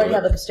music. You through already it.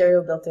 have like a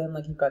stereo built in,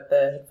 like you've got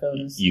the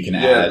headphones. You can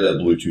Yeah, add the- a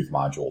Bluetooth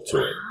module to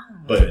it.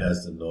 but it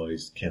has the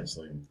noise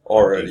canceling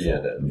Already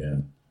default. in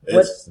it. Yeah,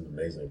 it's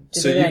amazing.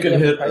 Did So you you have can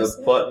any hit price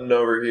a it? button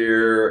over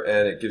here,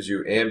 and it gives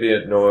you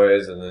ambient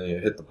noise, and then you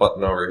hit the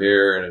button over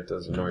here, and it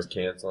does the noise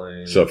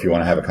canceling. So if you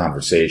want to have a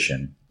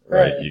conversation,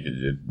 right, Right. you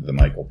could, the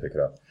mic will pick it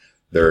up.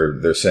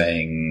 They're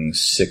saying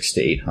 600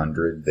 to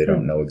 800. They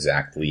don't know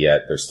exactly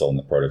yet. They're still in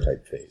the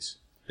prototype phase.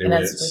 They And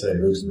wouldn't that's with say the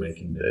who's Bluetooth?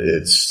 making it.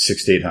 It's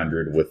 600 to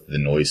 800 with the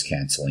noise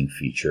canceling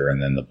feature,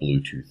 and then the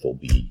Bluetooth will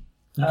be.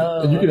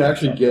 Oh, And you can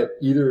actually get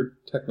either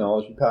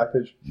technology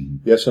package,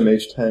 the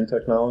SMH10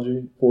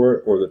 technology for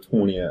it, or the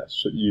 20S.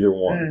 So either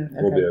one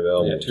will be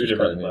available. Yeah, which two is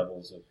different kinda neat.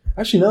 levels of.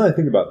 Actually, now that I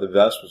think about it, the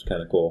vest was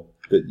kind of cool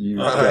that you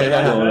got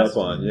yeah. blown up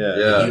on. Yeah.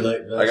 Yeah,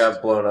 Helite vest. I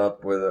got blown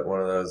up with one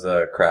of those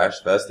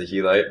crash vests, the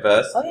Helite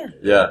vest. Oh yeah.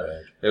 Yeah,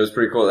 it was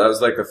pretty cool. That was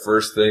like the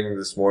first thing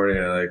this morning.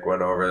 I like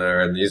went over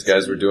there, and these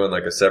guys were doing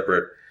like a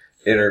separate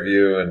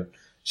interview, and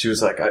she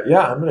was like,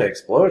 "Yeah, I'm gonna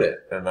explode it."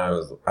 And I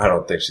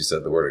don't think she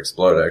said the word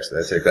explode.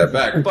 Actually, I take that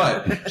back.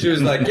 But she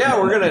was like, "Yeah,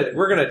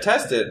 we're gonna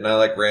test it." And I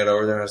like ran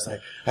over there. And I was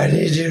like, "I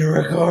need you to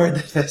record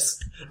this."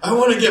 I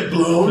want to get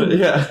blown.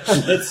 Yeah.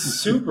 That's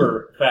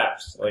super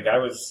fast. Like I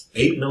was.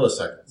 8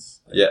 milliseconds.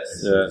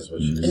 Yes. Yeah. Is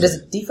what she And does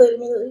it deflate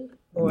immediately?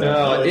 Or?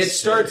 No, it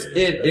starts.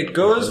 It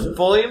goes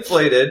fully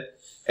inflated,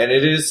 and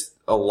it is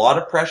a lot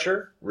of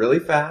pressure, really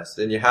fast,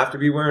 and you have to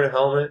be wearing a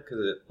helmet because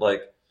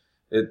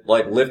it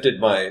lifted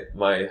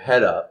my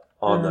head up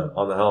on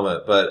the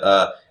helmet.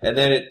 But and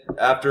then it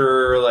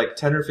after like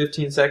 10 or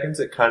 15 seconds,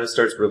 it kind of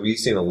starts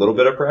releasing a little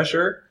bit of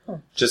pressure,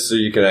 just so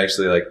you can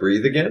actually like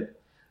breathe again,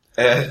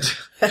 and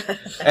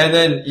and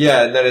then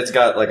it's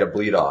got like a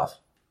bleed off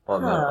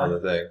on the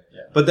thing.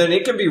 Yeah. But then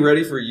it can be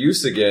ready for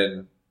use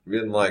again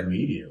in like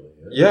immediately.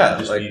 Yeah, You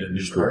just like, need a new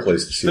Just to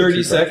replace cartridge. the CO2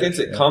 30 seconds.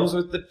 cartridge, It comes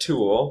with the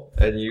tool,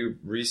 and you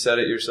reset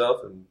it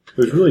yourself. And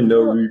There's really no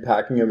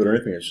repacking of it or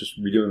anything. It's just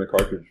redoing the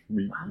cartridge,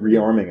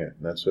 rearming it,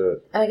 and that's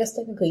it. And I guess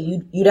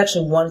technically you'd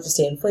actually want it to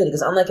stay inflated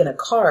because unlike in a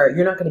car,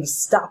 you're not going to be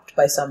stopped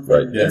by something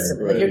Right, yeah,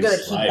 instantly. right. You're going to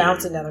keep Sliding,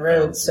 bouncing down the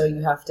road, bouncing. so you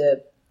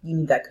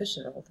need that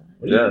cushion the whole time.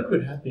 What do you Yeah. think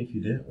would happen if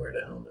you didn't wear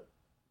the helmet?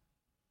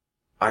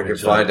 I can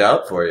find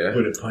out for you.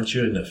 Would it punch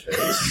you in the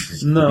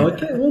face? No,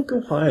 it won't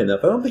go high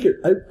enough.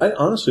 I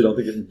honestly don't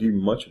think it can do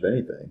much of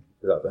anything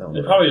without the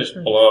helmet. They probably just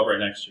blow up right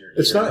next to your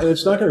It's ear. not going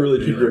to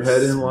really keep your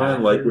head in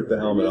line like with the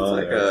helmet It's on.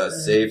 like there.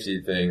 safety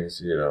things,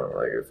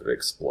 like if it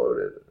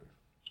exploded.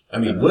 I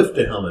mean, with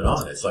the helmet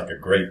on, it's like a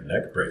great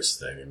neck brace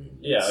thing. I mean,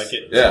 Yeah, like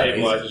it Yeah.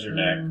 stabilizes your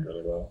neck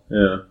really well.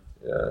 Yeah.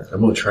 Yeah.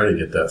 I'm gonna try to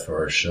get that for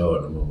our show,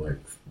 and I'm gonna like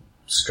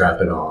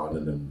strap it on,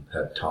 and then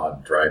have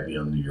Todd drive me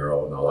on the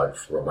Euro, and I'll like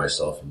throw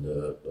myself in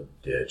the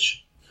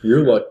ditch.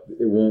 You're lucky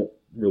it won't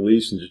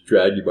release and just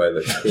drag you by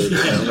the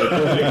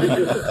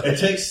It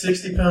takes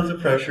 60 pounds of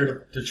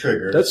pressure to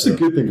trigger. That's the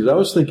good thing, because I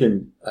was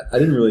thinking, I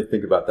didn't really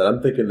think about that.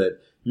 I'm thinking that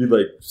you'd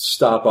like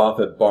stop off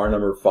at bar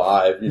number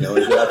 5,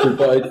 after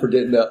bike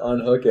forgetting to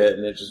unhook it,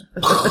 and it just,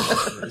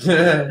 and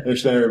then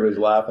everybody's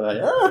laughing at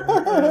you.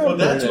 Well,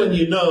 that's when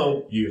you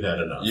know you've had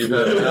enough. You've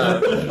had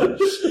enough.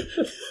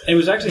 It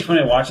was actually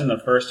funny watching the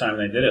first time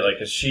they did it, like,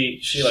 cause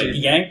she like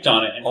yanked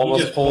on it and Almost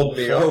he just pulled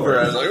me over.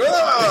 I was like, He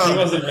 "Whoa!"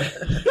 wasn't,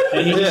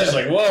 and he was just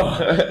like, whoa.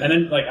 And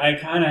then, like, I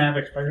kind of half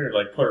expected her to,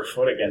 like, put her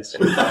foot against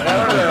it.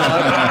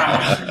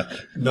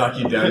 Knock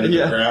you down to the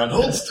Yeah. ground.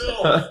 Hold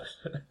still.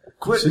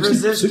 Quit 60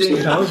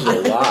 resisting. pounds is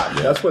a lot.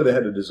 That's why they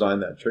had to design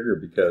that trigger,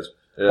 because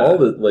Yeah. all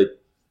the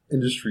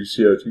industry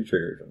CO2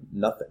 triggers are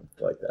nothing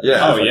like that.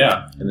 Yeah. Oh,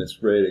 yeah. And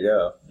it's ready to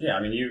go. Yeah,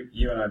 I mean,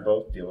 you and I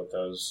both deal with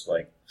those,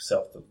 like,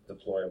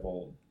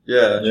 self-deployable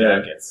Yeah.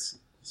 jackets.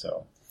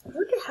 So, I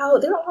wonder how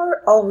there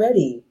are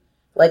already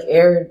like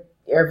air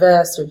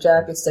vests or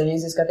jackets.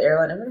 Chinese just got the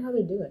airline. I wonder how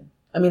they're doing.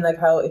 I mean,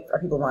 like are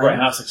people buying? right,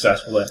 how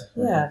successful it.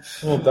 Yeah.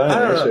 Well, I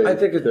don't know. Diana, I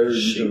think they're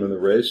using them in the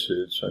race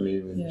suits. I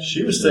mean, Yeah.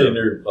 She was saying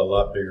they're a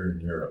lot bigger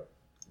in Europe.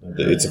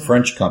 It's a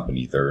French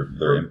company. They're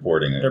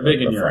importing They're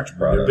big in a Europe. French They're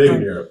product. big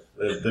in Europe.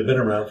 They've been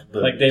around. The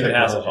Like David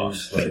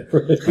technologies, like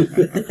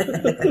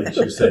she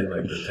was saying,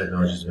 like the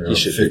technology's been around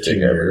should 15 think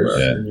years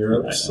everywhere. in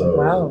Europe. So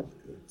Wow.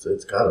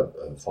 it's got a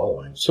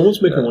following.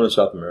 someone's making one in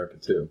South America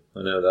too.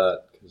 I know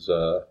that because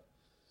I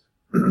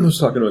was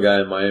talking to a guy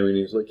in Miami, and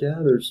he's like, "Yeah,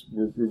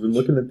 we've been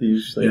looking at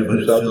these things Yeah, but from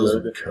it South fills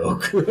America."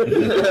 with coke.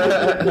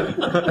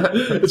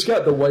 It's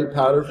got the white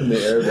powder from the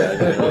airbag.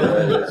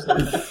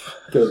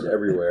 It goes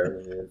everywhere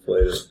when you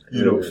inflate it.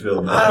 You don't feel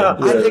I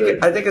nothing. don't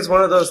know. I think it's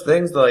one of those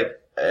things like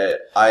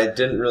I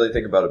didn't really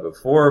think about it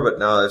before, but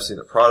now I've seen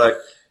the product.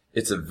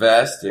 It's a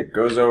vest. It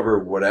goes over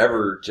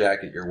whatever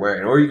jacket you're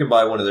wearing, or you can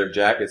buy one of their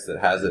jackets that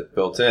has it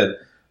built in.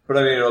 But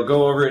I mean, it'll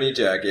go over any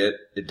jacket.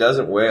 It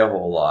doesn't weigh a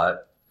whole lot.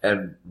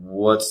 And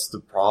what's the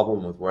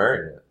problem with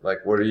wearing it?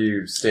 Like, what do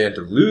you stand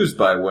to lose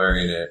by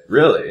wearing it,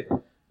 really?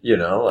 You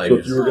know, like... So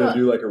if you were going to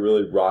do like a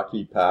really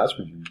rocky pass,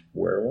 would you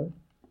wear one?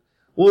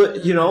 Well,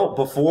 you know,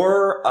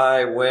 before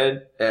I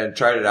went and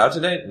tried it out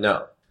today,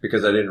 no.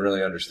 Because I didn't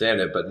really understand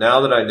it. But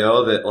now that I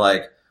know that,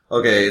 like,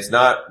 okay, it's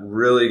not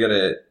really going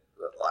to...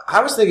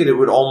 I was thinking it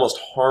would almost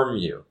harm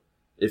you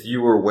if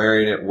you were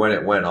wearing it when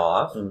it went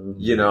off. Mm-hmm.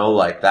 You know,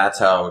 like, that's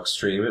how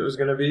extreme it was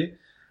going to be.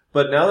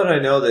 But now that I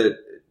know that...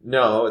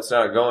 No, it's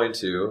not going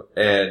to,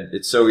 and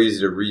it's so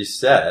easy to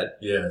reset.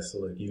 Yeah, so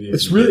like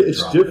it's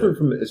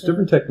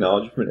different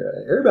technology from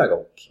an airbag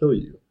will kill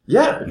you.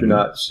 Yeah, if you're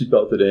not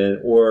seatbelted in,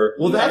 or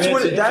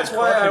that's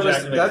why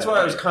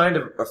I was kind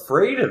of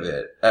afraid of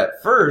it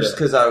at first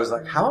because I was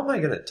like, how am I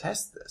going to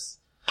test this?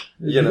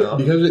 You know,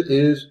 because it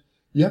is.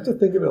 You have to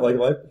think of it like a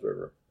life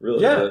preserver,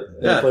 really. Yeah,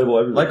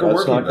 inflatable everything. Like a that's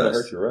working not going to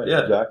vest. hurt you, right?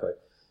 Yeah, exactly.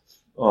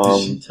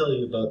 Did she tell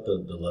you about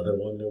the leather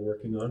one they're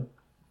working on?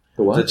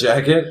 The what? The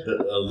jacket?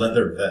 A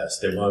leather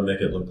vest. They want to make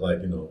it look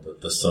like, you know,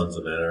 the Sons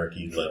of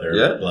Anarchy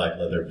leather, black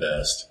leather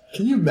vest.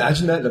 Can you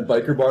imagine that in a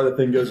biker bar? The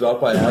thing goes off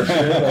by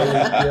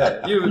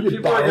accident.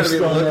 People are going to be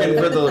looking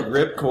for the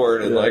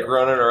ripcord and like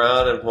running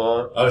around and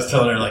pulling. I was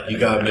telling her, like, you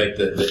got to make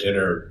the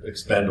inner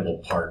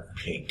expandable part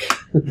pink.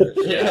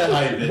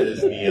 High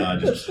vis neon.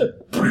 Just.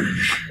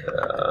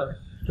 That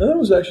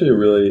was actually a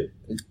really.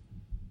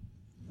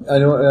 I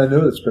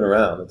know it's been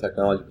around, the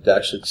technology, but to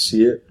actually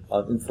see it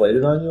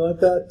inflated on you like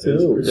that,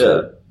 too.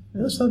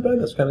 That's not bad.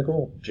 That's kind of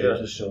cool. James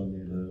is showing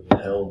me the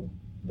hell.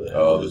 The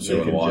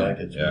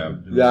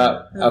 2-in-1.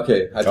 Yeah.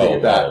 Okay, I take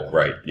it back. Oh,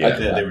 right. Yeah.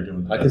 They were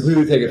doing I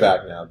completely take it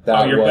back now.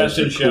 That your was best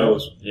in show?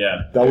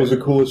 Yeah. That was the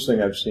coolest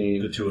thing I've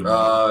seen. The 2-in-1.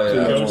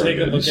 Go take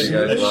a look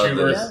at the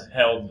Schuberth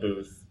held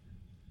booth.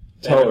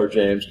 Tell her,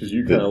 James, because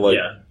you kind of like...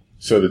 Yeah.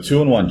 So the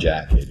 2-in-1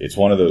 jacket, it's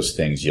one of those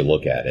things you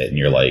look at it and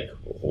you're like,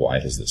 why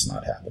has this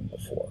not happened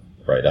before?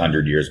 Right?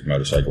 100 years of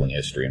motorcycling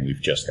history and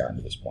we've just gotten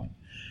to this point.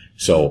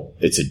 So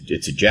it's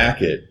a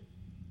jacket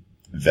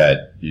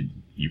that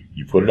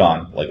you put it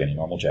on like any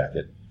normal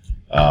jacket.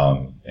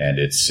 And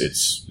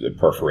it's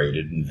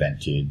perforated and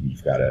vented and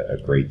you've got a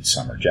great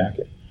summer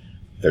jacket.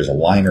 There's a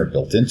liner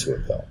built into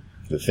it though.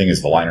 The thing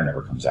is the liner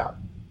never comes out.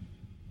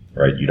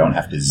 Right? You don't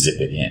have to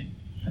zip it in.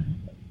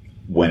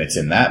 When it's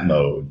in that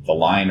mode, the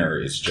liner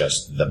is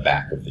just the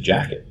back of the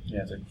jacket.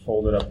 Yeah, it's like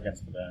folded up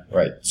against the back.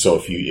 Right. So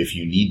if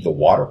you need the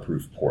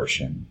waterproof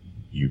portion,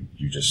 you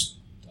just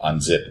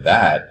unzip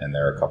that, and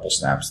there are a couple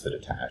snaps that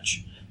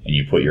attach, and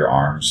you put your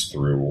arms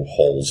through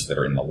holes that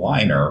are in the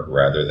liner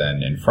rather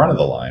than in front of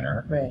the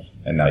liner. Right.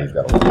 And now you've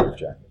got a waterproof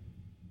jacket.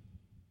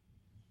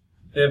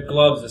 They have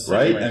gloves the same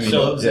right? way. I mean,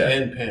 gloves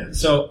and pants.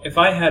 So if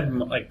I had you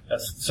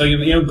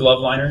know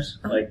glove liners,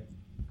 like.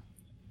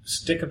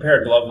 Stick a pair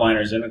of glove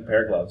liners in a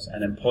pair of gloves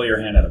and then pull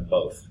your hand out of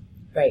both.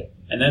 Right.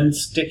 And then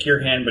stick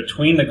your hand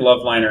between the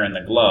glove liner and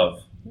the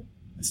glove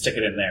and stick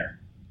it in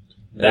there.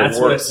 That's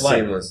what it's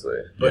like.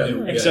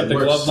 Seamlessly. Except the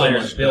glove liner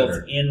is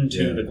built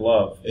into the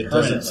glove. It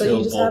doesn't So feel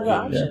you just have the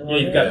bulky. option. Yeah,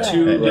 you've got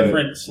two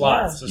different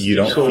slots. You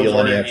don't feel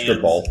any extra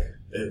bulk.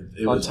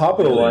 On top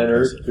of the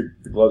liner,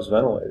 the glove's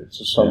ventilated. It's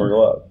a summer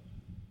glove.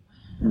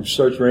 It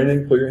starts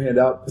raining, pull your hand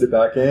out, put it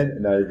back in,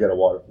 and now you've got a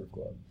waterproof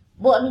glove.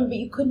 Well, I mean, but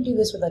you couldn't do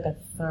this with like a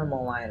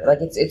thermal liner. Like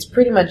it's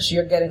pretty much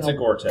you're getting it's a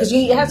Gore-Tex because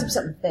you have to be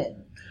something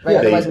thin, right?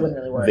 Otherwise, it wouldn't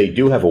really work. They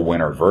do have a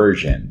winter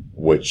version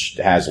which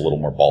has a little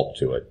more bulk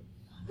to it.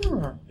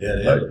 Yeah,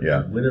 they have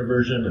a winter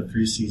version, a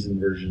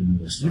 3-season version.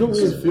 You don't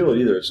really feel it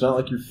either. It's not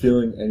like you're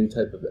feeling any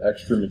type of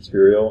extra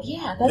material.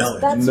 Yeah, that's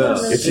what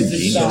really it's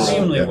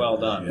extremely well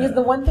done. Because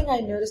the one thing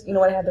I noticed, when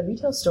I had the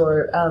retail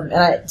store and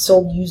I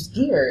sold used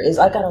gear, is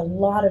I got a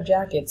lot of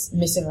jackets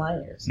missing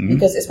liners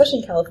because, especially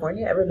in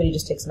California, everybody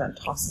just takes them out and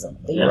tosses them.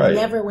 They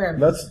never wear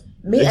them.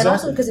 And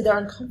also because they're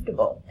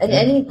uncomfortable. And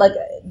any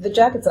the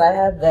jackets that I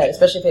have, that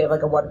especially if they have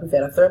like a waterproof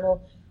and a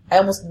thermal. I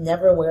almost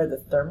never wear the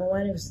thermal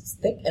liner because it's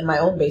thick, and my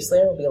own base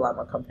layer will be a lot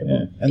more comfortable.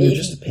 Yeah. And they're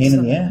just a pain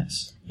in the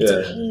ass. It's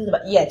a pain in the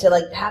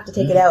to have to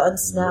take it out,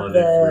 unsnap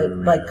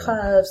the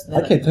cuffs.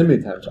 I can't tell you how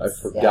many times I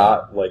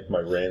forgot my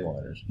rain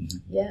liners.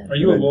 Yeah. Are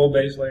you a wool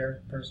base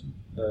layer person?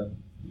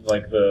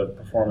 The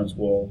performance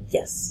wool?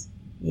 Yes.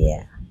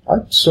 Yeah.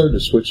 I've started to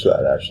switch to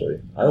that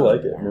actually. I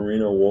like it.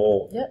 Merino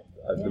wool. Yep.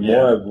 The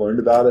more I've learned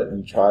about it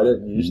and tried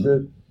it and used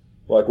it.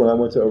 Like when I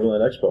went to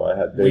Overland Expo, I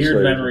had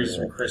weird memories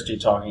from Christy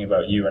talking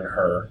about you and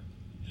her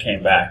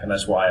came back, and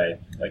that's why I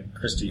like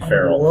Christy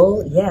Farrell.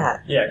 Well, yeah,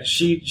 yeah.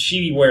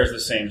 She wears the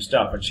same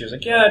stuff, and she was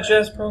like, "Yeah,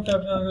 Jess broke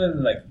up,"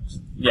 and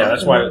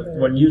that's why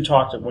when you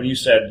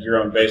said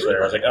your own base layer,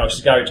 I was like, "Oh,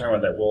 she's got to be talking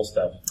about that wool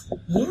stuff."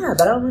 Yeah,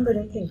 but I don't remember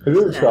anything. Have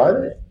you ever tried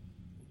it?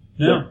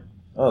 No.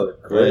 Oh,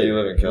 they're great. Yeah, you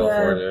live in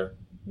California.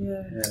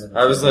 Yeah.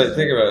 I was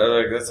thinking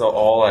about it, that's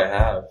all I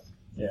have.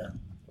 Yeah.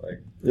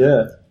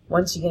 Yeah.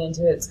 Once you get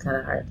into it, it's kind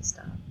of hard to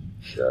stop.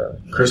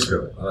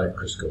 Crisco. I like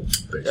Crisco.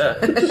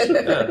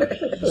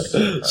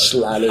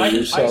 Slather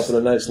yourself in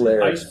a nice layer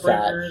of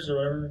fat. Icebreakers or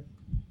whatever.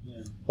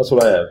 Yeah. That's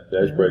what I have. The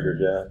icebreakers,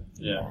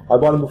 yeah. I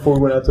bought them before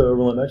we went out to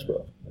Overland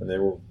Expo, and they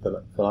were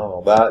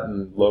phenomenal. That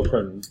and low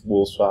print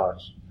wool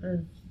socks.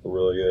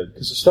 really good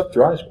because the stuff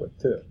dries quick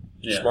too.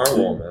 Yeah. Smart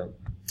wool,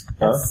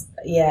 man.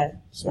 Yeah.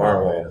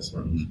 Smart wool.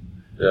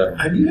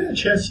 Yeah. Have you had a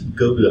chance to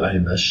go to the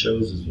IMS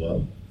shows as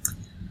well?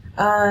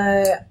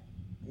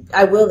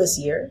 I will this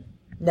year.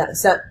 No,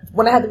 so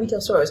when I had the retail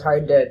store, it was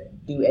hard to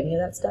do any of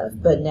that stuff.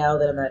 But now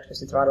that I'm at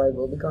Twisted Throttle, I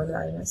will be going to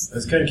IMS. I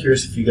was kind of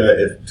curious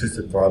if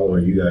Twisted Throttle or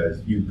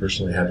you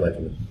personally had like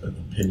an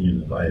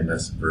opinion of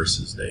IMS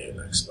versus the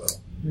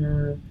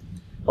AIMExpo.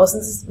 Well,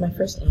 since this is my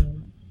first AIM,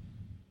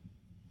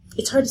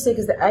 it's hard to say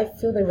because I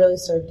feel they really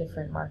serve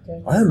different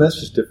markets. IMS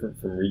is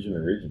different from region to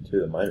region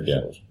too. The minor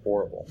show was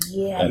horrible.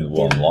 Yeah. And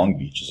Long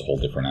Beach is a whole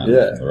different animal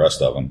than the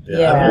rest of them.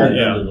 Yeah. I've only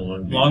Yeah. been to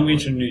the Long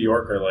Beach and New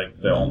York are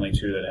like the only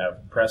two that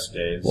have press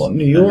days. Well,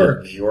 New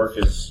York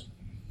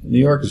New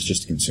York is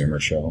just a consumer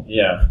show.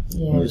 yeah.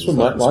 That's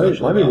what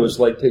Miami was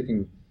like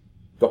taking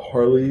the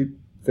Harley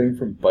thing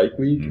from Bike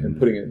Week and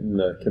putting it in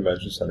the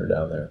convention center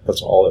down there.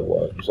 That's all it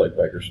was. It was like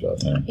biker stuff.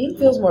 Yeah. AIM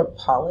feels more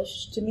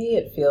polished to me.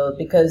 It feels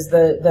because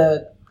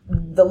the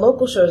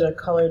local shows are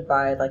colored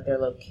by like their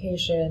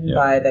location,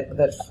 by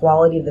the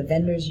quality of the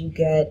vendors you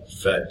get.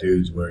 fat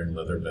dudes wearing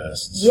leather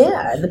vests.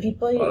 Yeah, the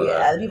people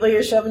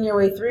you're shoving your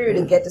way through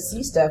to get to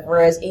see stuff.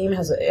 Whereas AIM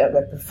has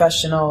a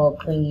professional,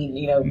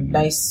 clean,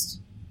 nice,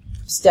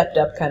 stepped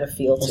up kind of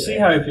feel to it. We'll see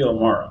how I feel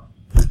tomorrow.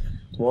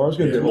 Tomorrow's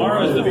going to be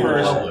Tomorrow is the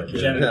first public,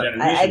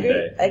 generation I agree.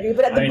 day. I agree,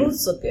 but the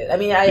booths look good. I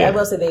mean, I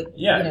will say they,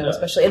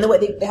 especially in the way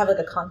they have like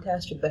a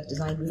contest for the best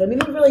design booth. I mean,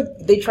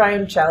 they try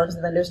and challenge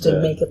the vendors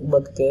to make it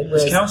look good.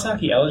 Is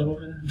Kawasaki eligible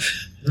for that?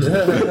 No,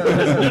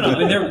 I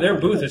mean, their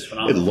booth is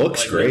phenomenal. It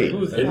looks great.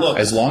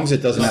 As long as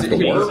it doesn't have to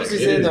What work. was he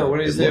saying though? What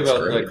did he say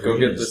about like go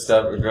get the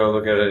stuff and go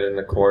look at it in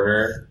the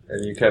corner?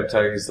 And you kept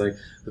telling he's like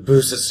the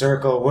booth's a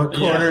circle. What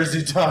corner is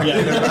he talking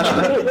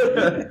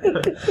about?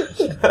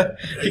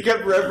 He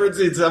kept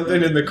referencing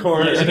something in the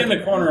corner. It's like in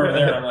the corner over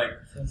there. I'm like.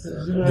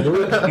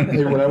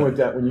 Hey,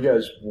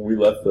 when we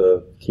left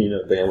the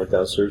keynote thing, I went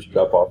downstairs to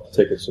drop off the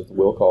tickets at the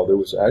will call. There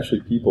was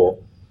actually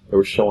people that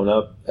were showing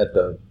up at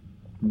the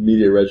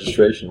media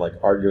registration, like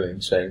arguing,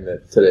 saying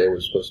that today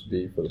was supposed to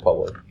be for the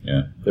public.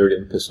 Yeah. They were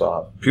getting pissed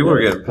off. People were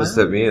getting pissed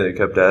at me. They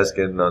kept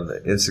asking on the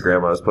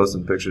Instagram. I was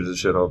posting pictures of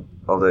shit all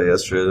day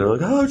yesterday. They're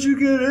like, "How'd you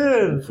get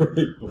in?"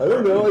 I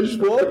don't know. I just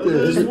walked in.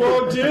 I just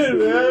walked in,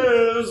 man.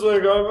 It was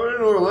like, I'm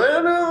in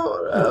Orlando.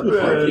 What happened?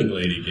 The parking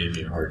lady gave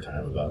me a hard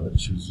time about it.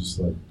 She was just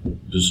like,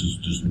 "This is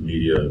just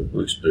media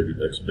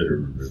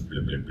expeditor."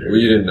 Well,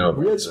 you didn't know.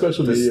 We had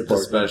special media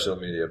parking. Special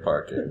media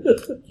parking.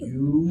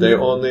 They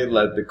only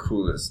let the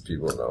coolest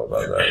people know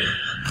about that.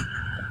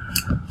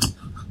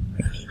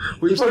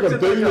 It's like a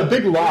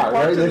big lot,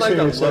 right? Next Next like thing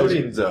a it says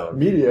loading zone.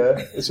 media.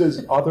 It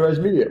says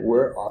authorized media.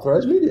 We're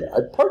authorized media.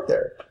 I parked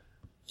there.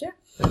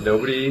 And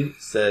nobody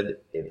said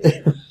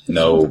anything.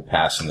 No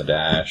pass in the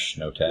dash,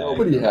 no tag.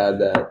 Nobody had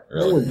that.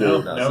 No one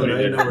did. Nobody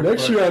did.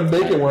 Next year, I'm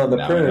making one on the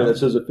Now printer we know. that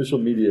says official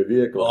media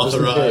vehicle. just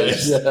in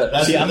case. Authorized.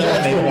 Yeah. See, I'm going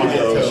to make one of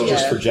those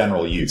just for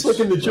general use. It's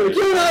like in the joke.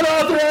 You're not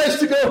authorized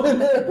to go in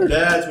there.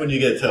 That's when you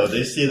get told.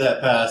 They see that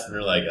pass and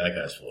they're like, "That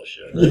guy's full of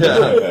shit."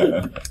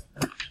 Yeah.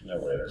 No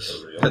way, they're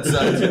so real. That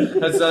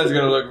sign's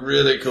going to look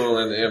really cool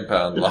in the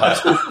impound lot.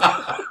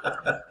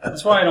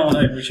 That's why I don't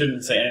like. We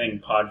shouldn't say anything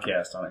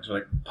podcast on it. 'Cause we're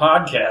like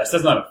podcast.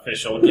 That's not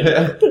official. Get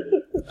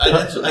it.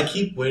 I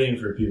keep waiting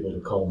for people to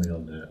call me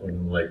on that when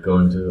I'm like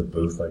going to a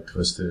booth like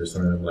Twisted or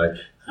something. I'm like,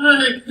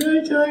 "Hi, can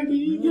I talk to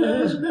you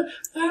guys?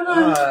 I'm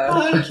on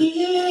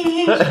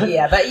podcast."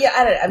 Yeah, but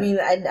I don't. I mean,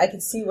 I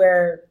could see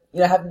where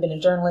I haven't been a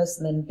journalist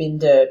and then been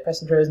to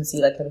press and pros and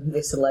see like kind of who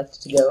they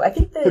select to go. I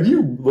think that. Have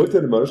you looked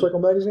at a motorcycle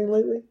magazine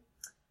lately?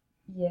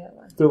 Yeah,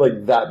 They're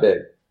like that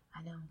big.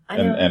 I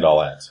know. And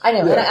all ads. I know,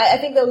 Yeah. and I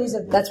think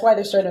that's why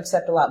they're starting to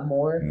accept a lot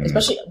more,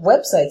 especially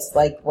websites.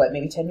 Like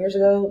maybe 10 years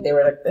ago, they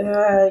were like,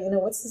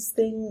 what's this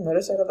thing,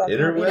 motorcycle.com?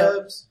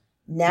 Interwebs?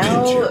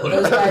 Now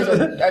those guys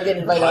are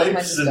getting invited all kinds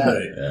Pipes of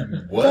and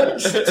stuff. what?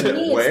 But to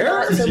me, it's Where?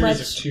 not so Series much.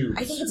 of tubes.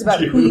 I think it's about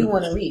who you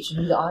want to reach and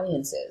who the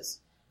audience is.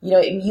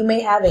 You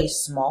may have a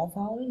small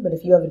following, but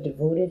if you have a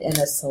devoted and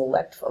a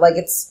select,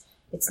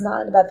 it's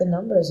not about the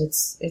numbers.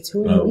 It's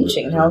who are you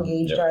reaching and how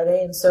engaged are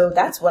they? And so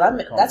that's what I'm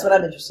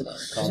interested in.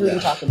 Is who are you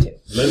talking to?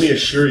 Let me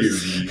assure you,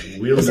 the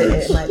wheel Did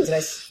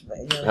nerds.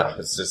 No,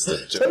 it's just a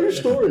joke. Tell your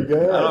story, guys.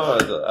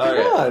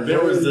 Okay. Come on, There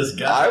man. was this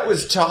guy. I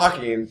was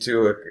talking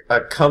to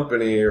a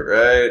company,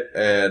 right?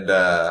 And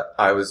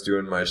I was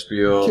doing my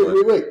spiel.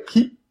 Okay,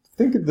 wait.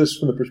 Think of this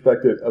from the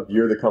perspective of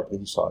you're the company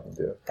he's talking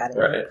to. Got it.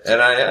 Right.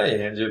 And I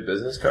hand you a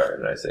business card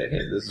and I say, hey,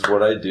 this is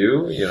what I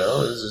do. This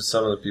is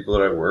some of the people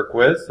that I work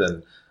with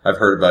and I've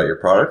heard about your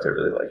product. I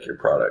really like your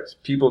product.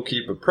 People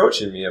keep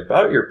approaching me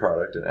about your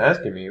product and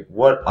asking me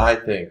what I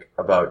think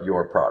about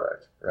your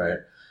product, right?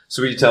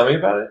 So will you tell me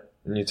about it?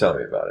 And you tell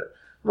me about it.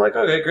 I'm like,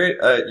 okay, great.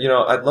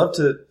 I'd love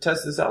to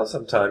test this out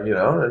sometime,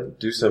 and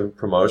do some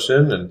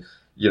promotion and,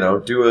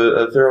 do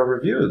a thorough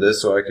review of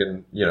this so I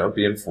can,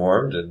 be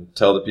informed and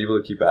tell the people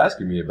that keep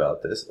asking me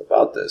about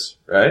this,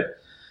 right?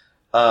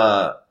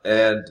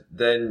 And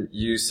then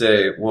you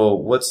say, well,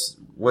 what's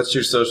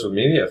your social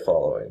media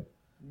following?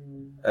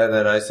 And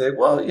then I say,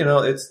 well,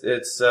 it's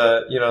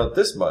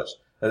this much.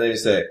 And then you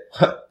say,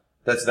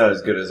 that's not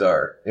as good as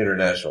our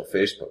international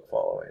Facebook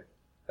following.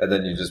 And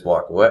then you just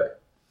walk away.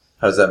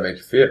 How does that make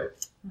you feel?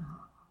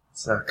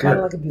 It's not Kind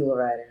good. of like a Bueller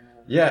rider.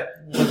 Yeah,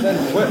 but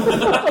then what?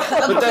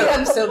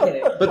 I'm so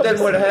kidding. But then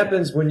what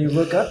happens when you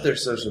look up their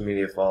social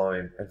media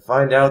following and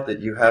find out that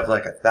you have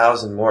like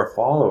 1,000 more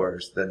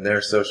followers than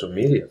their social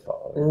media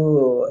following?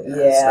 Ooh,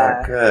 That's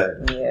not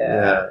good.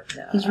 Yeah.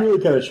 No. He's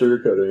really kind of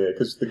sugarcoating it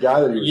because the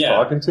guy that he was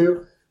talking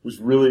to was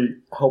really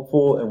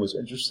helpful and was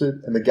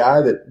interested, and the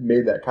guy that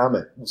made that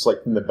comment was like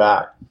in the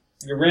back.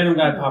 A random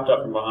guy popped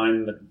up from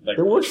behind the like.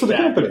 That works for the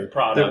company.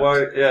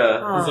 Product.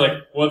 Yeah. He's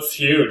like, "What's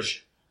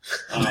huge?"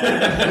 There's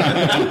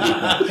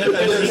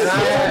so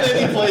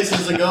many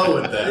places to go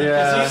with that.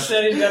 Yeah. He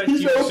said he's got a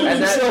huge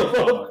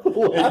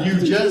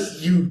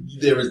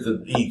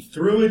And he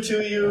threw it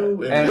to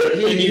you, And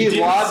he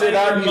lobbed it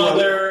our on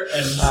mother,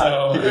 and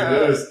so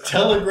it was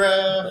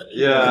telegraphed.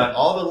 Yeah.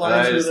 All the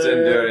lines I were just there.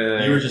 didn't do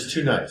anything. You were just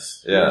too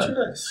nice. Yeah. You were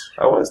too nice.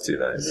 I was too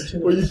nice.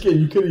 Well, you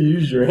could have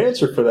used your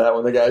answer for that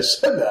when the guy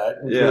said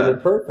that, which would have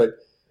been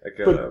perfect. I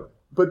could have.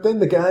 But then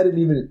the guy didn't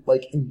even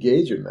like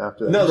engage him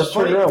after that. No, He just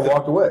turned around and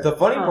walked away. The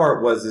funny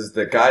part is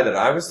the guy that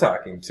I was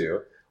talking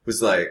to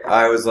was like,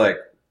 I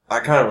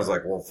kind of was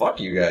like, well, fuck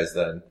you guys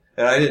then.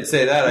 And I didn't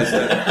say that.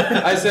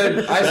 I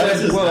said,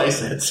 well,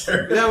 nice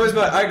answer. that was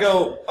I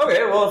go,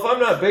 okay, well, if I'm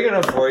not big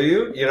enough for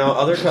you,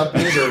 other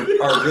companies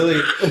are really,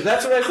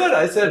 that's what I said.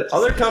 I said,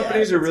 other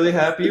companies are really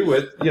happy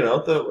with, but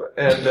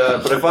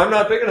if I'm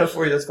not big enough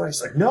for you, that's fine.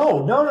 He's like,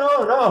 no.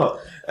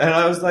 And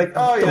I was like,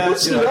 oh yeah.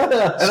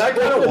 And I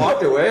kind of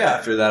walked away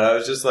after that. I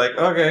was just like,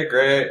 okay,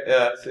 great.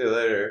 Yeah, see you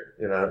later.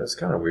 It's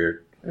kind of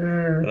weird.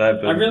 And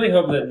I really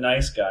hope that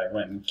nice guy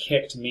went and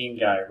kicked mean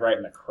guy right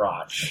in the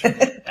crotch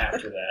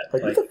after that.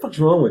 Like, what the fuck's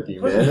wrong with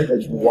you, man? Like, I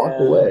just walked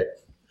away.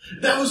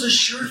 That was a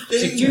sure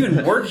thing. Like,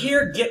 dude, work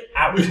here, get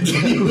out.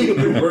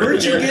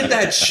 where'd you get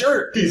that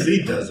shirt?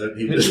 He doesn't.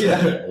 He just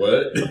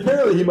what?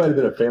 Apparently, he might have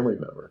been a family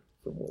member.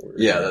 From what we were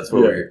Yeah, that's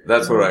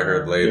what I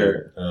heard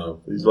later. Yeah.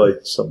 Oh. He's like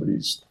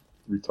somebody's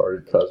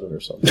retarded cousin or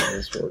something.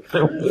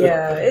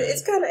 Yeah,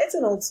 it's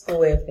an old school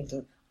way of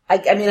thinking.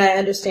 I mean, I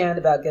understand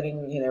about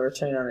getting,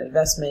 return on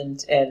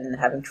investment and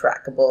having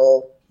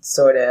trackable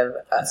sort of...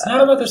 it's not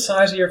about the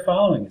size of your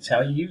following. It's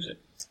how you use it.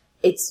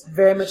 It's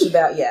very much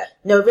about,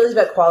 no, it really is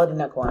about quality,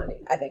 not quantity,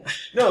 I think.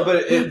 No,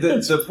 but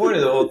the point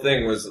of the whole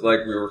thing was,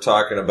 like, we were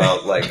talking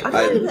about, like,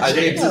 I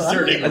think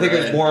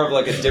it's more of,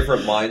 like, a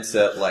different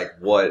mindset, like,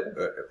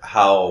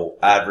 how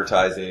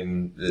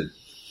advertising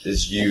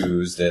is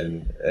used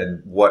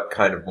and what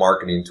kind of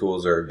marketing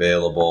tools are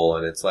available.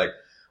 And it's like,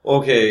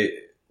 okay,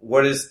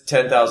 what is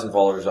 10,000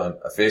 followers on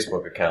a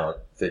Facebook account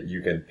that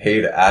you can pay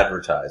to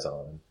advertise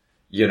on,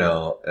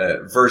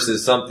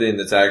 versus something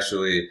that's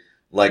actually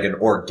like an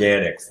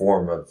organic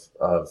form of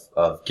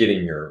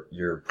getting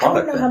your product. I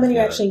don't know how many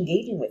are actually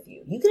engaging with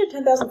you. You can have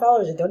 10,000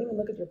 followers and don't even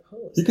look at your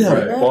posts. You can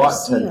have bought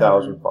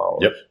 10,000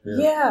 followers. Yep.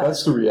 Yeah.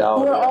 That's the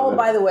reality. Who are all,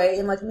 by the way,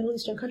 in like Middle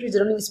Eastern countries that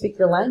don't even speak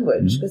your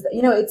language. Because,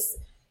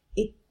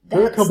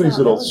 there are companies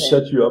that'll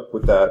set you up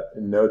with that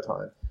in no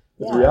time.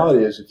 But the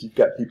reality is, if you've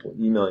got people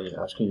emailing you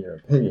asking your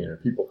opinion, or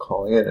people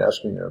calling in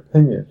asking your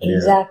opinion,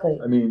 exactly.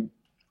 I mean,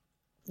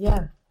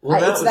 yeah. Well,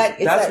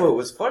 that's what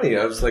was funny.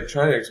 I was like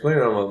trying to explain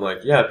to them. I'm like,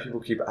 yeah, people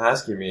keep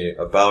asking me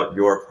about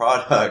your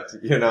product,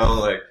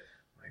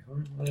 like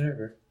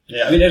whatever.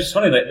 Yeah, I mean, it's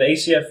funny. Like the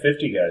ACF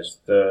 50 guys,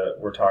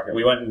 we're talking.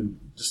 We went and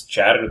just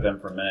chatted with them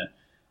for a minute,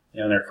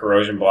 their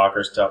corrosion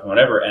blocker stuff and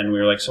whatever. And we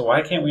were like, so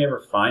why can't we ever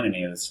find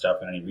any of this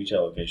stuff in any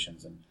retail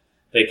locations? And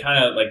they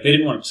kind of they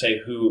didn't want to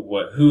say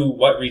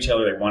what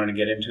retailer they wanted to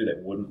get into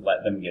that wouldn't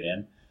let them get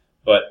in,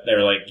 but they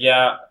were like,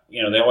 yeah,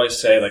 they always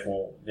say like,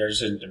 well,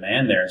 there's a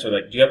demand there, and so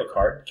like, do you have a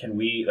card? Can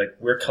we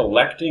we're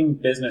collecting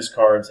business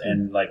cards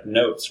and like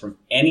notes from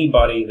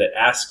anybody that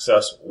asks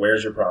us,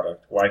 where's your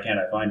product? Why can't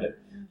I find it?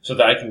 So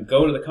that I can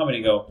go to the company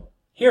and go,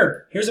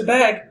 here's a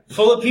bag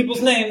full of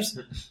people's names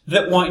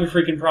that want your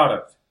freaking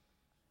product.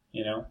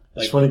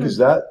 It's funny because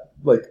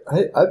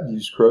I've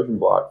used corrosion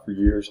block for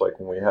years. Like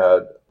when we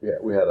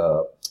had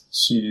a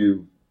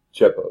Sea-Doo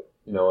jet boat,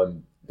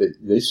 and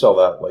they sell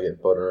that like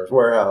at Boat Owners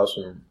Warehouse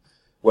and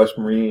West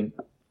Marine.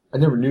 I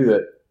never knew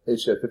that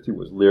HCF50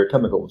 was Lear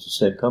Chemical, was the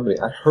same company.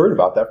 I heard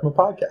about that from a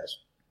podcast.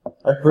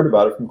 I heard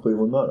about it from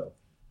Cleveland Moto.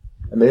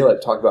 And they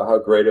talked about how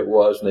great it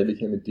was, and they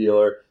became a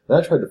dealer. And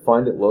I tried to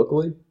find it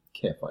locally.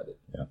 Can't find it.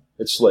 Yeah.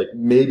 It's like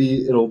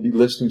maybe it'll be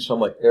listing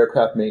some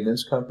aircraft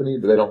maintenance company,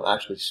 but they don't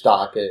actually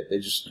stock it.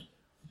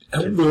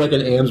 They're like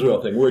an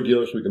AMSOIL thing. We're a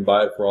dealer, so we can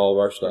buy it for all of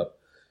our stuff.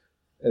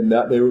 And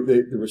that the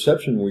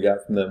reception we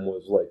got from them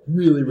was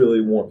really,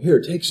 really warm. Here,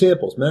 take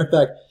samples. Matter of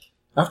fact,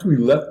 after we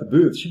left the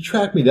booth, she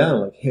tracked me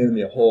down and handed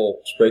me a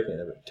whole spray can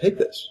of it. Take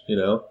this,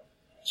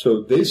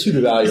 So they see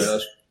the value in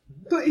us.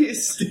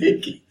 Please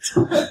take it.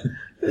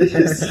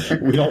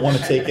 We don't want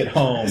to take it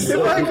home. If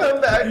I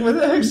come back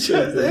with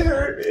extras, they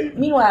hurt me.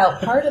 Meanwhile,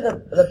 part of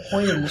the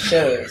point of these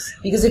shows,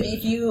 because if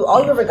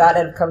all you ever got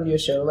out of coming to a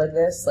show like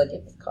this,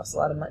 it costs a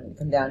lot of money to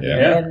come down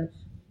here,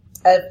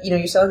 and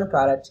you're selling a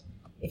product,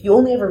 if you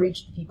only ever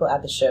reach the people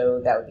at the show,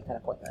 that would be kind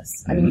of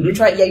pointless. I mean, you're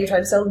trying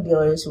to sell to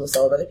dealers who will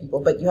sell to other people,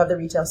 but you have the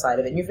retail side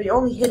of it. And if you're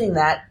only hitting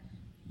that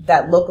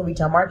local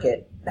retail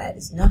market, that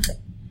is nothing.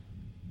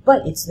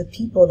 But it's the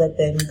people that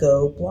then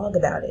go blog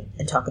about it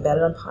and talk about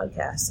it on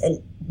podcasts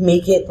and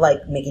make it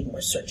more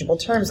searchable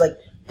terms. Like,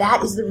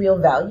 that is the real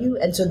value.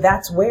 And so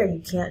that's where you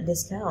can't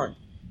discount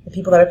the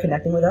people that are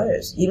connecting with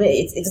others. Even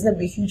it doesn't have to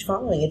be a huge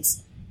following.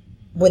 It's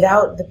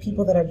without the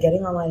people that are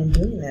getting online and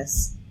doing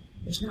this,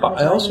 there's not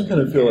much. I also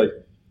kind of feel like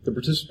the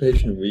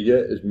participation we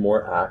get is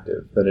more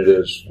active than it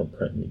is from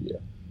print media.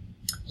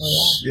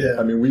 Well, Yeah.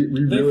 I mean, we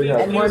really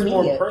have... And more It's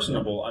more media.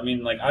 personable. I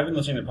mean, like, I've been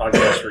listening to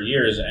podcasts for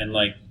years, and,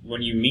 like,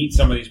 when you meet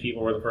some of these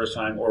people for the first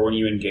time, or when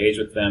you engage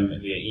with them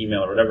via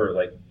email or whatever,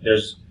 like,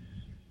 there's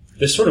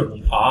this sort of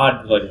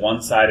odd, like,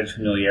 one-sided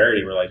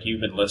familiarity where, like,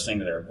 you've been listening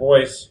to their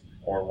voice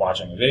or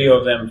watching a video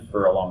of them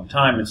for a long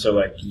time, and so,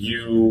 like,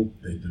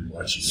 They've been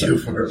watching you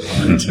for a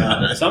long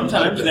time.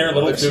 sometimes they're a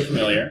little too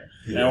familiar,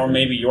 or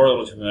maybe you're a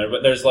little too familiar,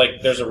 but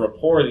there's a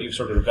rapport that you've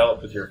sort of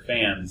developed with your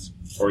fans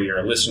or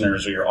your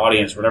listeners or your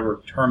audience,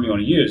 whatever term you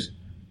want to use,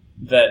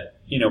 that,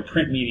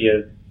 print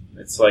media,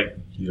 it's like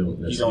You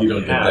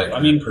don't have. get I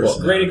mean,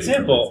 personality great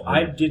example, from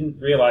I didn't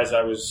realize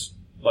I was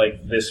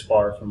like this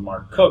far from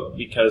Mark Cook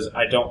because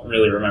I don't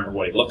really remember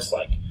what he looks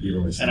like.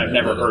 And I've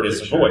never heard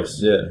his voice.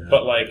 Yeah.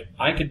 But, like,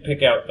 I could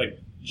pick out, like,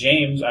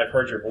 James, I've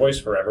heard your voice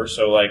forever,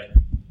 so, like,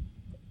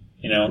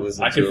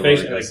 Listen I to could him, face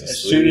like, it, like, as a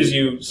as soon as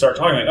you start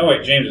talking, like, oh,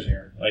 wait, James is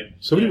here. Like,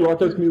 Somebody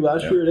walked up to me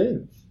last year at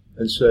AIM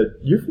and said,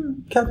 "You're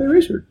from Cafe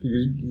Racer.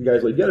 You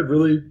guys, like, you got a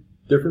really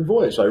different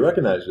voice." I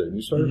recognized it. And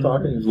he started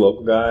talking. He's a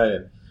local guy.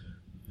 And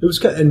it was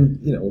kind of, and,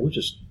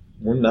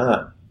 we're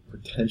not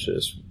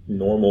pretentious,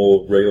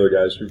 normal, regular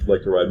guys who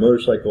like to ride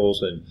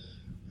motorcycles. And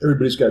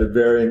everybody's got a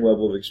varying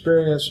level of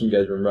experience. Some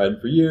guys have been riding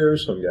for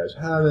years. Some guys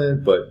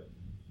haven't. But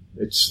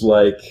it's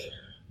like,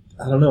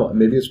 I don't know.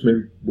 Maybe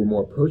we're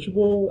more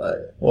approachable.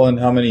 Well, and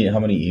how many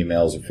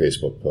emails or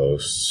Facebook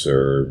posts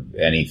or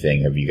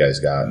anything have you guys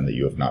gotten that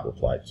you have not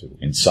replied to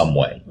in some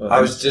way?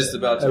 I was just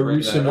about to Every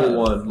bring that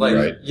single up. one. Like,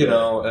 Right.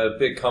 a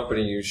big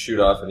company, you shoot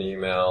off an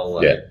email.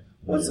 Like, Yeah.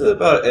 what's it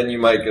about? And you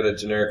might get a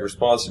generic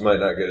response. You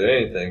might not get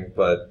anything.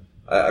 But,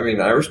 I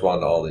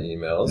respond to all the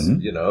emails.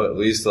 Mm-hmm. At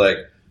least, like,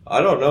 I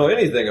don't know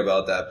anything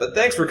about that. But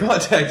thanks for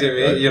contacting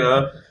me,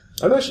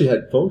 I've actually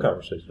had phone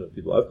conversations with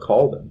people. I've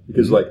called them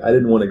because, like, I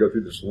didn't want to go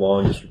through this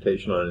long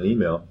dissertation on an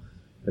email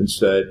and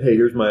said, "Hey,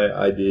 here's my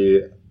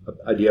idea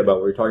about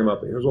what you're talking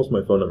about, but here's also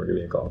my phone number. Give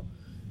me a call."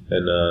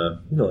 And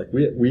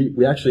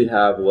we actually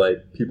have,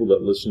 like, people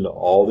that listen to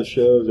all the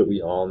shows that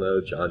we all know.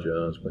 John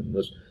Jones, Quentin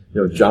List.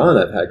 John,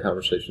 I've had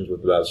conversations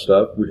with about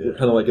stuff. We're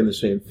kind of like in the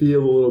same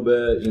field a little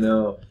bit.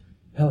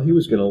 Hell, he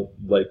was gonna,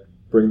 like,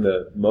 bring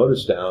the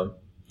Modus down.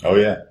 Oh,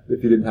 yeah.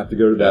 If you didn't have to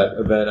go to that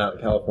event out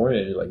in California,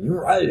 and you're like, "You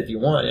ride it if you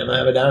want. I'm gonna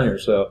have it down here."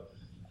 So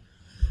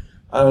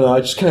I don't know.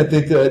 I just kind of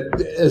think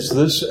that as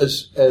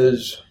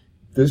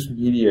this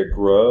media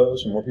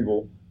grows and more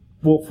people,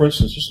 well, for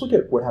instance, just look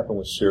at what happened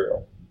with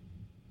Serial.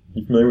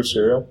 You familiar with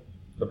Serial?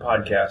 the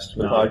podcast.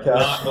 The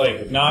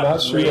podcast? Not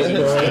reasons.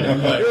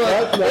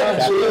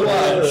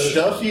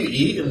 Stuff you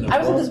eat in the I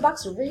was in bar. this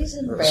box of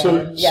Raisin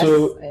Bran. Yes,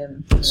 I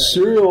am.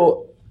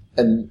 Serial,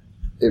 and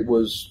it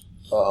was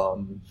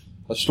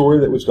a story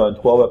that was done,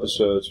 12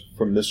 episodes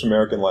from This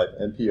American Life,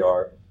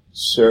 NPR.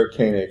 Sarah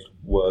Koenig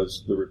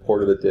was the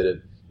reporter that did it.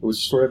 It was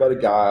a story about a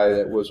guy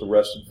that was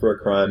arrested for a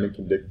crime and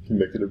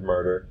convicted of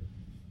murder.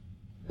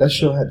 That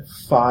show had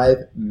 5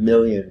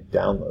 million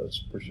downloads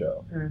per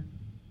show. Mm.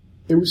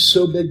 It was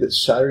so big that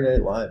Saturday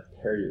Night Live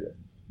parodied it.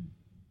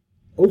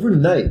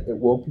 Overnight, it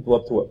woke people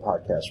up to what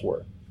podcasts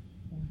were.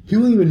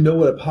 People didn't even know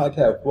what a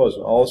podcast was,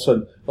 and all of a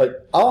sudden, like,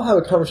 I'll have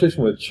a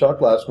conversation with Chuck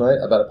last night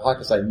about a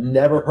podcast I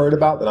never heard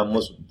about that I'm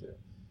listening to.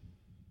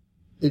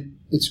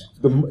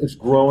 It's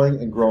growing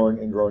and growing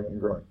and growing and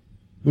growing.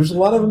 There's a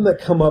lot of them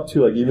that come up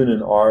to, like, even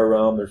in our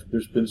realm.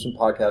 There's been some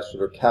podcasts that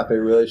are cafe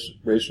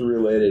racer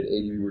related.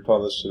 ADV, we were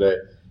talking this today.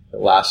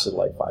 That lasted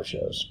like 5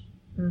 shows.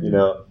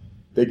 Mm-hmm.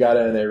 They got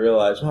in and they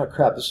realized, oh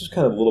crap, this is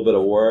kind of a little bit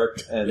of work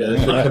and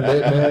there's a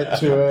commitment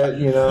to it,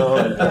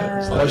 And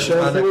my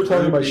show, people were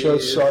talking my show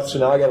sucks,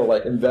 and now I got to,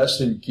 like,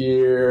 invest in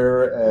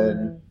gear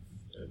and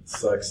it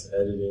sucks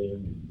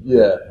editing.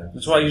 Yeah.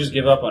 That's why you just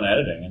give up on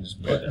editing and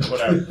just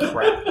put out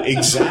crap.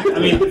 Exactly. I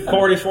mean,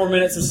 44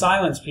 minutes of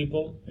silence,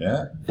 people.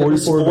 Yeah.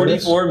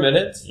 44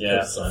 minutes?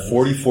 Yeah.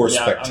 44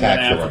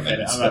 spectacular I'm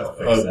minutes. going to have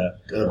to fix that.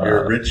 Of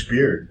your rich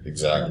beard.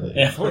 Exactly.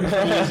 Yeah,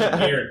 44 minutes of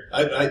beard.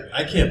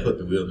 I can't put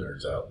the wheel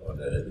nerds out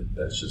on editing.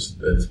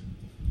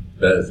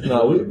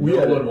 No, we no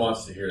edit. one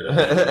wants to hear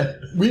that.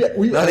 we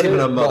Not edit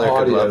even a mother the could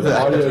audio. love The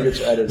that. audio gets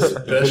edited. The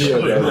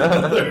video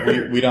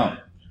doesn't. We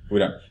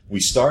don't. We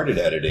started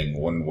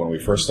editing when we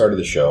first started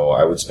the show.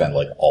 I would spend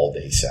like all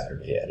day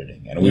Saturday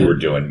editing, and we were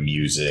doing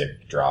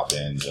music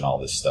drop-ins and all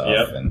this stuff.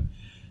 Yep. And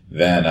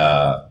then,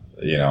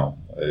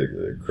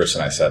 Chris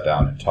and I sat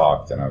down and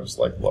talked, and I was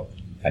like, "Look,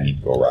 I need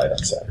to go ride on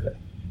Saturday."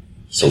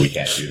 so we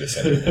can't do this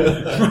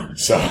anymore.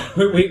 So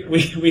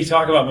we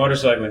talk about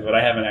motorcycling, but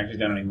I haven't actually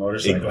done any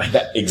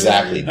motorcycling.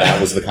 Exactly. That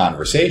was the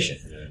conversation.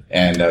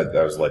 And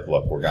I was like,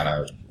 look, we're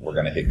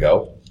gonna hit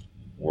go.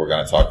 We're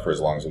gonna talk for as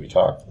long as we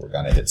talk. We're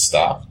gonna hit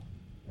stop.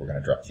 We're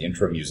gonna drop the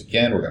intro music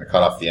in. We're gonna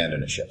cut off the end,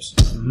 and it ships.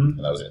 And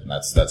that was it. And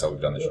that's how we've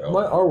done the show.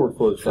 Our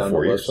workflow is down to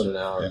 4 less years. than an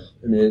hour. Yeah.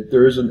 I mean,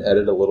 there is an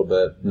edit a little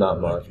bit,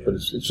 not much, but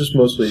it's just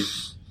mostly,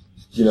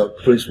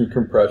 putting some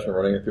compression,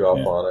 running it through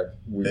Alphonic.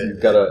 We've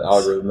got an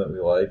algorithm that we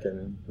like,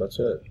 and that's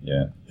it.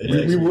 Yeah.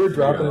 We were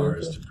dropping 3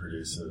 hours to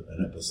produce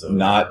an episode.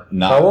 Not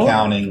How long?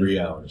 counting 3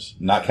 hours.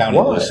 Not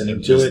counting Why?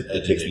 listening to it.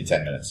 It takes me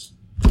 10 minutes.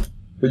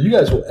 But you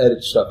guys will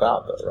edit stuff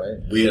out, though, right?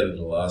 We edited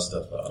a lot of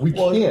stuff out. We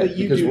can't but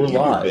you because do, we're you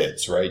live. do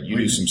bits, right? You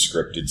do some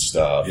scripted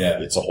stuff. Yeah.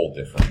 It's a whole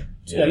different.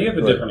 Yeah, you have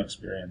a different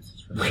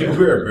experience.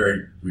 We're a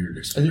very weird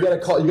experience. And you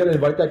got to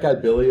invite that guy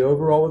Billy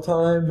over all the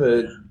time.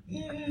 But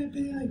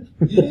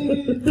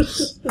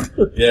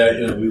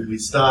Yeah, we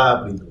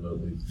stop,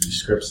 we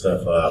script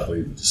stuff up,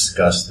 we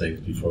discuss things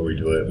before we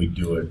do it. We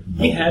do it.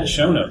 We had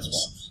show notes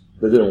once.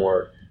 that didn't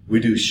work. We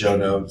do show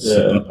notes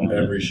Yeah.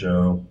 every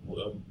show.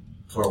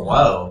 For a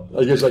while.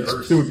 I guess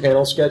doing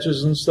panel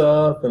sketches and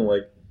stuff, and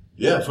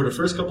Yeah, for the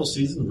first couple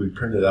seasons, we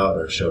printed out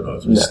our show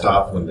notes. We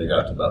stopped when they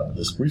got to about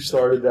this. we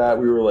started that.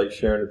 We were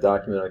sharing a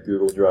document on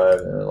Google Drive,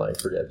 and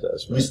forget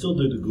this. We still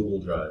do the Google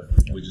Drive.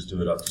 We just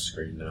do it off the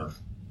screen now.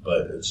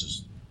 But it's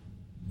just...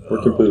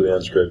 We're completely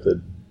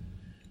unscripted.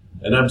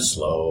 And I'm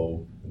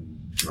slow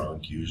and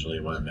drunk usually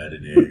when I'm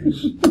editing.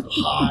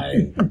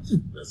 High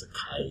as a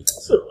kite.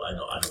 So I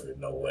don't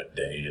even know what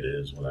day it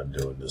is when I'm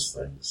doing this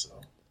thing. So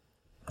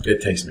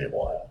it takes me a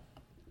while.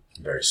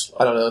 Very slow.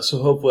 I don't know.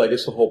 So hopefully, I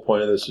guess the whole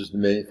point of this is the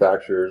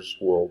manufacturers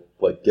will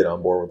get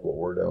on board with what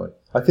we're doing.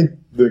 I think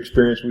the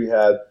experience we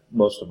had,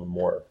 most of them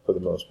were, for the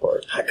most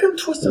part. How come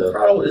Twisted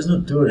Throttle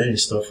isn't doing any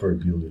stuff for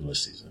Beauty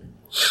Listies anymore?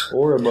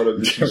 Or a Moto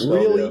Guzzi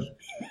Really?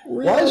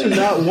 Why is there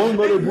not one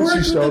Moto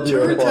Guzzi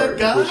Stelvio part?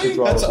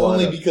 That's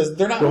only because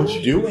they're not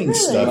doing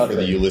stuff for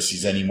the Really?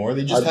 Ulysses anymore.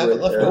 They just I'd have it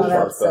rate left Air Oh, over.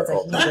 Force. that's a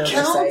huge That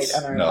oversight counts?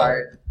 on our No.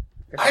 part.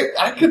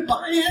 I could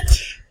buy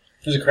it.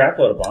 There's a crap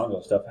load of bongo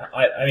stuff.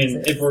 I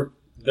mean,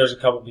 there's a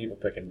couple people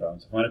picking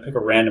bones. I'm going to pick a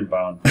random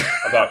bone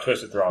about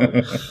Twisted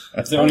Throttle.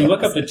 So when you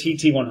look up the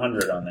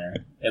TT100 on there,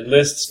 it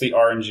lists the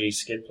RNG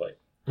skid plate.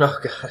 Oh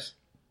god.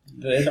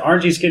 The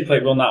RNG skid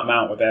plate will not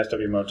mount with the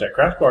SW Motec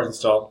crash bars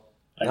installed.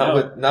 I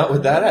know. Not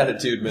with that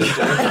attitude,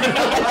 mister.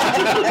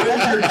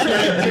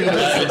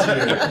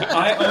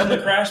 I own the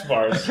crash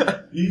bars,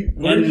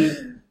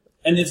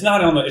 and it's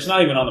not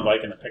even on the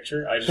bike in the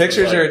picture. I just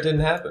Pictures was or like, it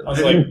didn't happen. I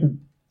was like,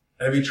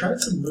 Have you tried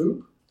some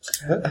lube?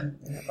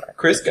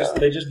 Chris got.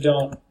 they just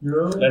don't.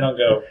 No. They don't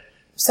go.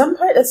 Some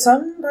parts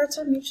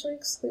are mutually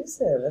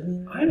exclusive. I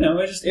mean, I know.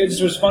 It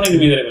just was funny to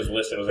me that it was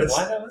listed. I was like,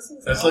 why did I listen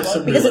to this? That's like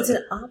some because it's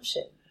an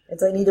option.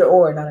 It's like either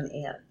or, not an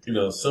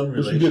and. Some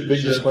There should be a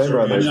big disclaimer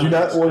on there. Do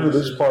not order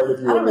this part if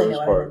you I don't order really this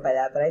know what I meant part. by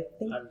that, but I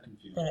think I'm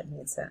confused. that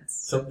made sense.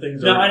 Some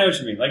things No, are. I know what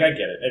you mean. Like, I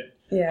get it.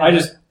 Yeah.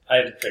 I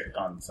had to pick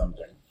on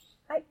something.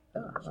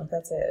 Well,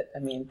 that's it. I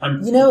mean, I'm-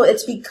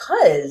 it's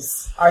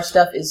because our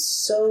stuff is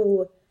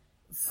so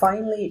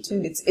finely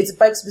tuned. It's a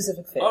bike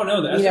specific fit. Oh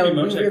no, the You SW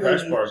know, we Motec really-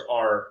 crash bars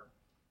are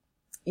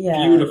Yeah.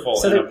 beautiful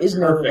So and there a is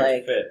no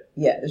perfect fit.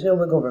 there's no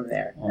wiggle room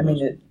there. I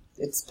mean,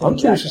 it's. I'm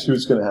pretty curious to see shocking.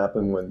 what's going to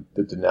happen when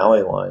the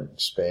Denali line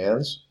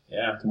expands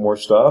Yeah. to more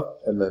stuff,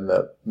 and then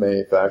the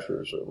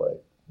manufacturers are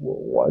like, well,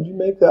 why'd you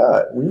make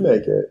that? We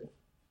make it.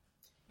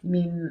 I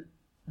mean,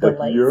 the Like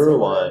lights your and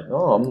the- line.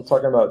 No, I'm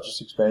talking about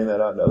just expanding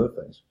that out into other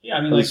things. Yeah,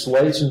 I mean, like It's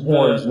lights and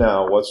horns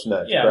now. What's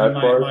next? Yeah, Crash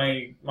my bars?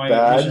 my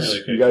Bags?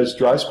 mission really You guys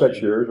dry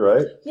spec yours,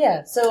 right?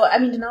 Yeah. So I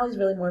mean, Denali's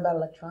really more about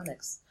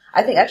electronics.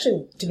 I think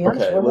actually, to be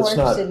honest, Okay, we're more let's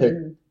not interested pick-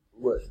 in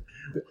What-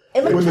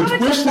 When the electronics.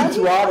 Twisted and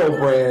Throttle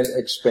brand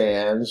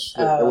expands,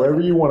 Oh, whatever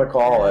okay. you want to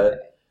call it,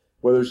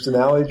 whether it's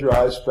Denali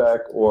dry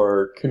spec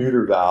or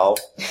Canuter valve,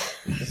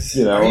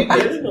 Are you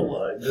getting a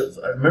lot?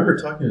 I remember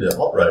talking to the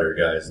alt-rider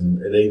guys,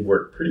 and they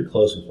work pretty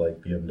close with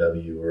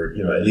BMW, or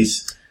at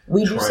least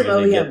We do some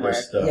trying to get OEM their work.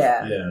 stuff.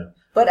 Yeah.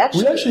 But we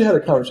actually, actually had a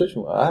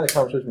conversation. I had a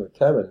conversation with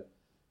Kevin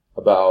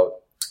about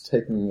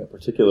taking a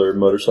particular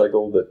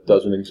motorcycle that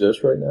doesn't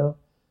exist right now,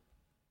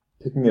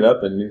 picking it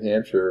up in New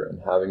Hampshire,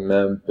 and having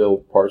them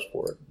build parts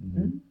for it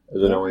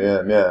as an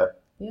OEM. Yeah.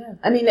 yeah.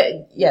 I mean,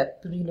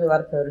 we can do a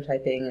lot of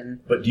prototyping and.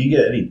 But do you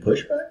get any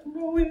pushback from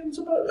OEMs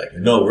about it? Like,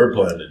 no, we're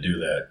planning to do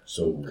that.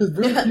 So Because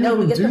very few No,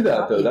 we people get do them that though.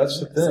 copying That's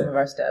the some of thing.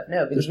 our stuff.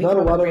 No, because There's we not a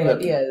come up lot of with them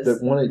great ideas.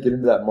 that want to get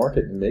into that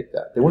market and make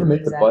that. They want to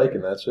make the Exactly. bike,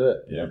 and that's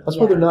it. yeah. That's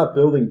why they're Yeah. not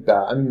building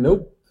bags. I mean,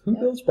 who Yeah.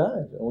 builds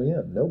bags?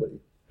 OEM, nobody.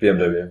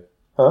 BMW.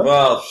 Huh?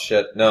 Well,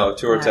 shit. No,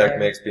 TourTech Fire.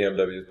 makes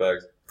BMW's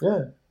bags.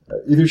 Yeah.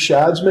 Either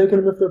Shad's making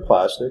them if they're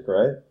plastic,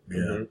 right?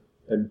 Yeah.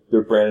 And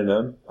they're branding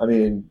them. I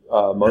mean,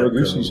 Moto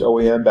Guzzi's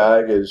OEM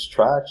bag is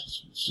Trax.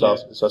 It's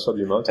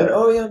SW Motec. An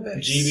OEM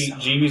bag.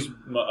 GV's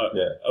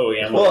Yeah.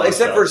 OEM. Well,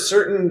 except for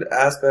certain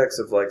aspects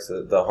of like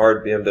the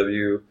hard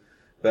BMW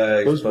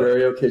bags. Those but-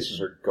 Vario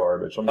cases are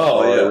garbage. I'm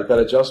Oh, sorry. yeah. With that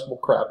adjustable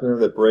crap in there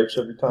that breaks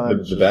every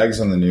time. The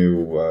bags on the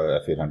new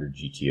F800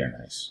 GT are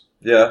nice.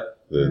 Yeah.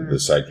 The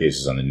side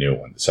cases on the new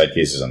one. The side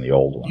cases on the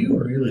old one You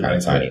were really kind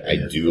of like tiny. that.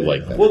 I do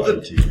like that. Well,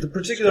 bike. the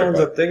particular ones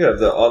I'm thinking of,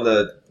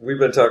 we've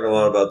been talking a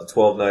lot about the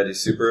 1290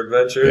 Super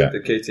Adventure, Yeah.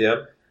 the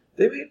KTM.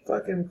 They made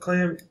fucking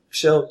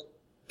clamshell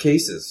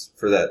cases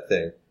for that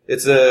thing.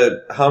 It's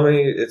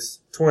it's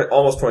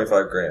almost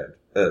 25 grand,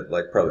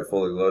 like probably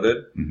fully loaded.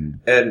 Mhm.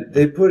 And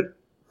they put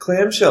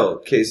clamshell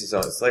cases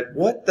on it. It's like,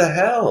 what the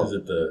hell? Is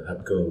it the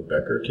Hepco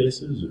Becker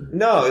cases? Or?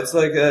 No, it's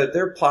like,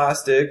 they're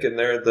plastic and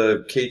they're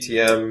the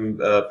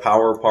KTM,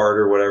 power part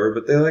or whatever,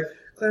 but they're like,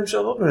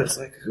 clamshell open. It's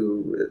like,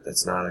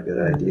 that's not a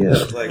good idea.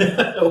 Like,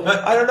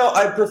 I don't know.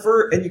 I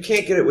prefer, and you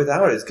can't get it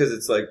without it because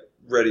it's like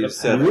ready to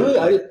set.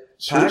 Really?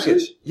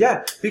 Package.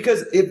 Yeah,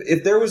 because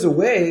if there was a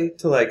way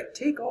to like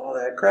take all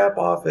that crap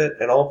off it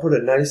and I'll put a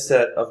nice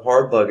set of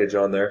hard luggage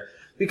on there,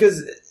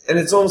 and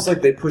it's almost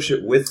like they push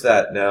it with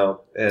that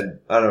now, and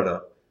I don't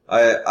know.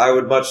 I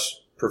would much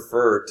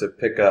prefer to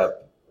pick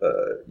up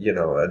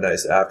a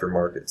nice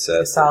aftermarket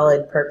set. A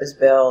solid purpose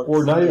build.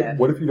 Or not even,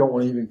 what if you don't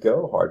want to even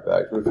go hard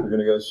bags? What if you're going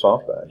to go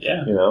soft bags?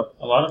 Yeah. You know?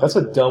 A lot of That's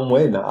a dumb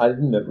way. Now, I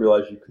didn't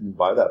realize you couldn't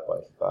buy that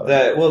bike without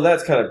it.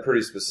 That's kind of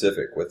pretty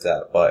specific with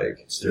that bike.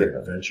 It's their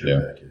adventure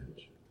Yeah. package.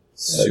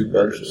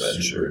 Super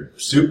adventure.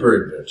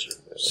 Super adventure.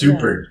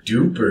 Super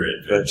duper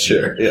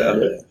adventure.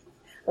 Yeah.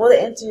 Well,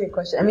 to answer your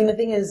question, I mean, the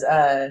thing is,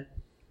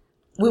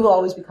 we will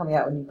always be coming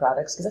out with new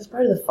products because that's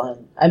part of the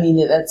fun. I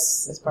mean,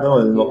 that's part No,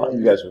 of and the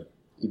you guys have,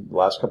 the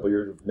last couple of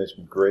years have made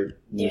some great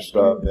new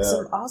stuff. and Yeah.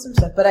 some awesome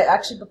stuff. But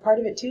but part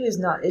of it too is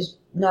not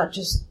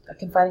just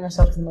confining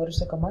ourselves to the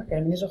motorcycle market. I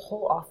mean, there's a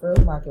whole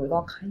off-road market with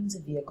all kinds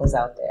of vehicles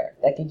out there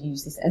that could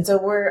use these. And so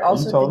we're Are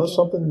also you telling us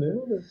thinking, something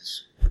new?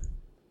 That's,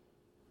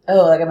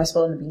 oh, like am I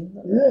spilling the beans?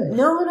 Yeah.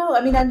 No.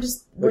 I mean, I'm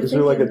just. like, is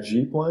there like a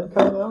Jeep line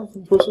coming out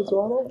from Twisted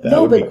Throttle? That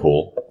No, would be but-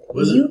 cool.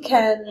 You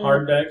can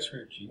hard bags for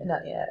a Jeep.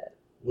 Not yet.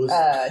 Was,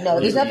 No,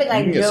 there's nothing I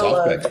you can get know soft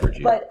of. bags for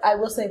Jeep. But I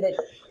will say that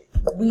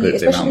But if they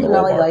especially mount the the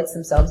roll Denali bar. lights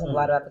themselves, have a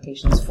lot of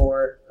applications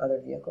for other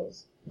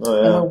vehicles. Oh,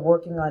 And yeah. we're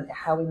working on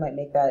how we might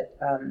make that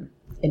an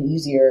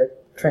easier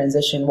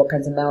transition, what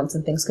kinds of mounts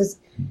and things. Because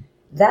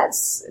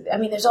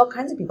there's all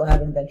kinds of people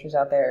having adventures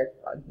out there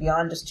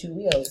beyond just two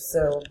wheels.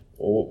 So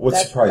Well, what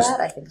that surprised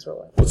I think is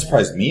what What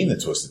surprised me in the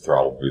Twisted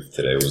Throttle booth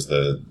today was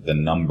the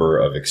number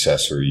of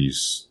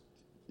accessories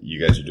you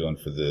guys are doing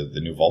for the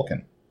new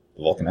Vulcan,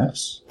 the Vulcan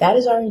S. That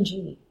is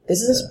RNG.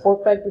 This is a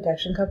sport bike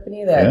protection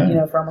company that,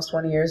 Yeah. for almost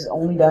 20 years has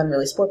only done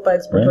really sport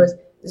bikes, sport Right. toys.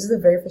 This is the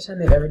very first time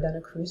they've ever done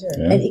a cruiser.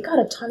 Yeah. And it got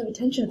a ton of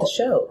attention at the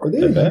show. Are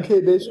they a Yeah.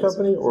 UK-based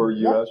company or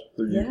Yeah. US?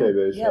 They're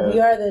UK-based. Yeah, we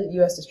are the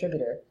US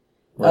distributor.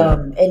 Right.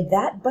 And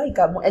that bike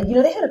got more, and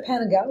they had a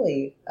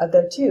Panigale out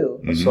there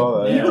too. I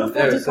saw that. Yeah. Beautiful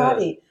Yeah, it's,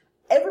 Ducati.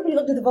 Everybody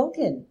looked at the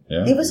Vulcan.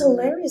 Yeah. It was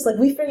hilarious. Like,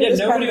 we figured Yeah, this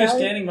nobody was Panigale-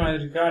 standing by the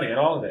Ducati at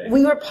all today.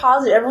 We were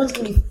positive everyone's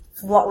going to be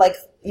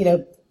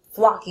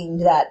flocking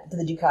to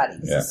the Ducati.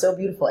 This Yeah. is so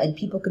beautiful, and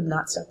people could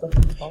not stop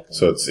looking at the Vulcan.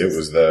 So it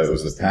was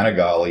the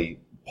Panigale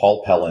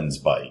Paul Pellin's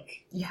bike,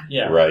 yeah.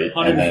 Yeah, Right, and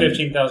then-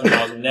 115,000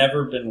 miles,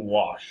 never been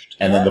washed.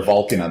 and then the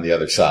Vulcan on the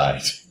other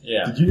side.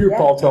 Yeah. Did you hear Yeah.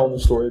 Paul telling the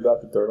story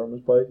about the dirt on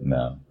his bike?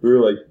 No. We were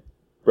like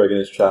breaking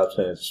his chops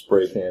saying it's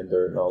spray can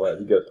dirt and all that.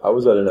 He goes, I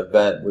was at an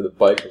event where the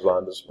bike was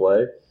on display,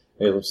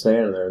 and he was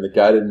standing there, and the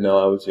guy didn't know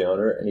I was the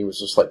owner, and he was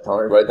just like telling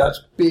everybody,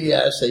 that's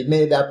BS. They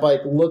made that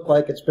bike look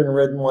like it's been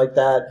ridden like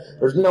that.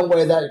 There's no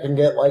way that it can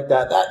get like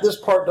that. This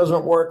part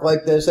doesn't work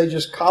like this. They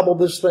just cobbled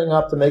this thing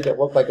up to make it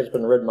look like it's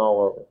been ridden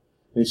all over.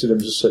 And he said, I'm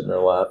just sitting there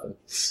laughing.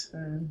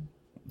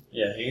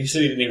 Yeah, he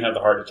said he didn't even have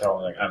the heart to tell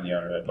him, like, I'm the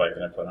owner of that bike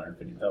and I put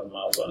 150,000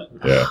 miles on it.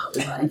 Yeah.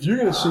 If you're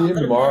going to see him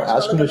tomorrow,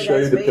 ask him to show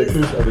you the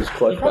pictures of his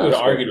clutch He probably would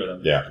have basket. argued with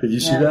him. Yeah. Did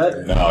you see Yeah.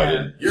 that? No, I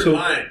didn't. You're So-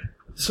 mine.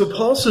 So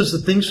Paul says the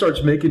thing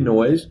starts making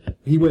noise.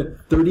 He went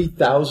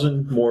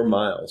 30,000 more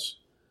miles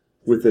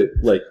with it,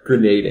 like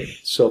grenading, Yeah,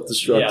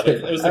 self-destructing.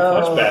 it was the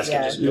clutch Oh, basket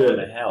yeah. just going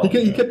to hell.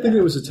 He kept thinking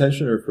it was a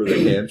tensioner for the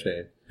cam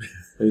chain.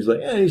 And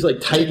he's like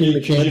tightening the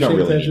cam You don't chain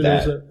really need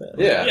tensioner.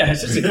 Yeah. Yeah,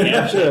 it's just a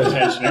cam chain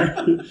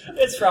tensioner.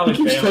 It's probably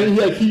He keeps failing.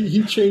 changing,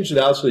 he changed it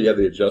out so you have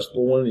the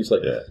adjustable one. And he's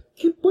like,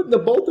 keep putting the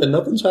bolt in,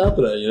 nothing's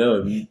happening,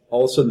 And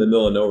all of a sudden, in the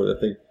middle of nowhere, that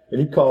thing. And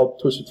he called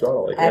Twisted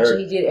Throttle. Like,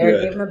 Actually, he did. Eric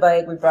Yeah. gave him a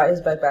bike. We brought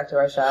his bike back to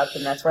our shop,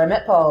 and that's where I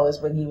met Paul.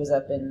 Was when he was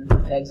up in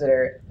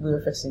Exeter. We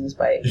were fixing his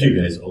bike.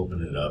 You guys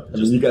open it up. I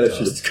mean, you got to dust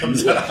just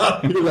comes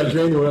out. He did that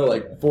drain oil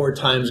like 4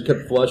 times. It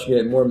kept flushing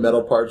it. More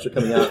metal parts are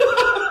coming out.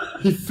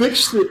 He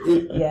fixed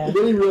it. Yeah.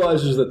 Then he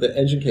realizes that the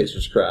engine case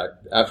was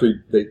cracked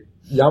after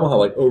Yamaha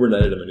like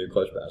overnighted him a new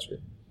clutch basket.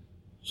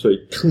 So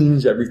he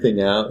cleans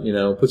everything out,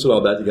 puts it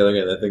all back together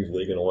again. That thing's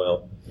leaking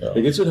oil. Oh.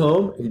 He gets it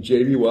home. He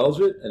JB welds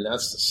it, and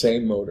that's the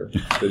same motor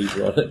that he's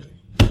running.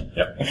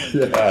 Yep.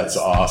 Yeah. That's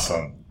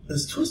awesome.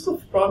 Is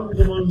Twisted Throttle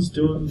the ones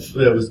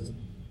that was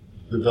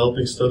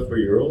developing stuff for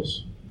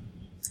Euros?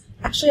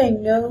 Actually, I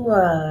know.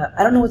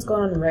 I don't know what's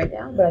going on right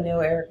now, but I know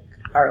Eric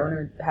our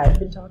owner had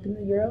been talking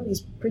to Euro.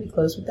 He's pretty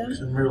close with them. I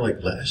remember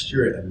like last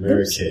year at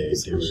Americade,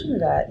 there was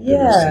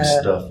some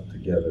stuff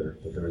together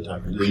that they were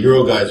talking. The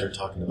Euro guys were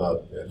talking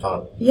about. I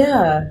thought,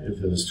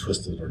 if it was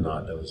Twisted or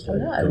not, that was going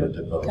to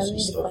develop some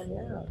stuff.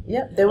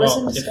 Yeah, there was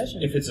some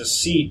discussion. If it's a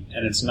seat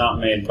and it's not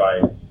made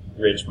by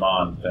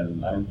Ridgemont,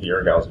 then I don't think the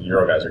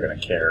Euro guys are going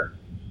to care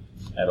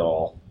at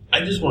all. I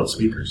just want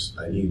speakers.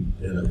 I need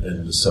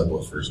and the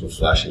subwoofers with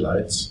flashy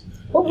lights.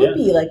 What would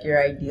be like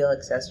your ideal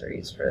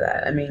accessories for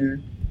that? I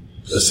mean,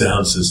 a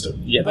sound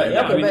system. Yeah, but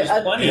there's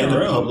plenty of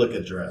room. Public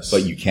address.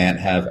 But you can't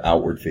have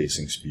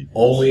outward-facing speakers.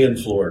 Only in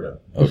Florida.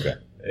 Okay.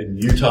 In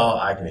Utah,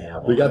 I can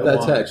have one. We got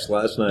that text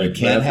last night. You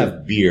can't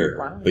have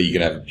beer, but you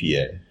can have a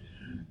PA.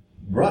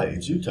 Right,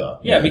 it's Utah.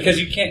 Yeah, because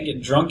you can't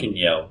get drunk and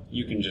yell.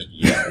 You can just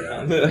yell.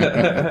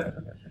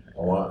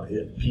 I want PA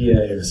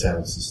and a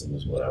sound system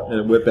is what I want.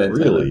 And a whip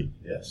antenna. Really?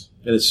 Yes.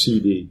 And a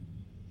CD.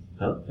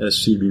 Huh? And a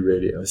CB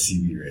radio. A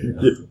CB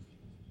radio.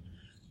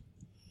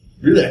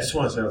 Really, I just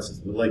want a sound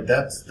system. Like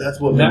that's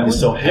what made me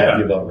so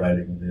happy about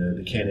riding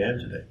the Can-Am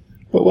today.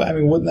 But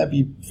wouldn't that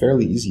be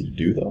fairly easy to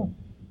do though?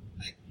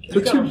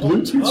 Put two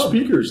Bluetooth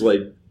speakers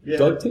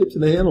duct taped to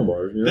the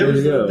handlebars. There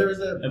was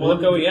that and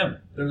look OEM.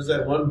 There was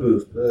that one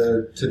booth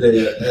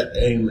today at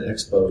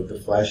AIMExpo, the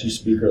flashy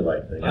speaker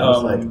light thing. I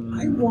was like,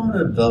 I want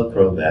to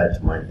Velcro that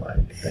to my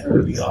bike. That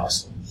would be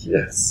awesome.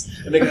 Yes.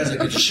 And the guy's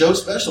like, it's a show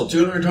special,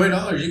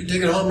 $220. You can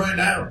take it home right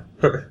now.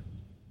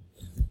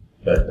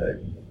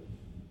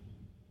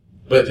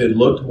 But if it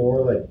looked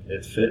more like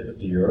it fit with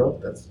the Euro,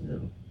 that's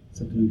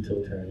something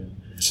utilitarian.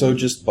 So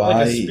just buy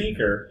like a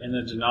speaker in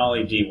the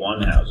Denali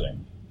D1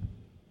 housing,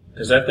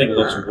 because that thing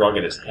looks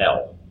rugged as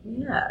hell.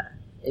 Yeah.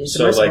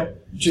 So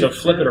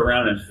flip it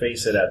around and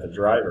face it at the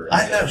driver.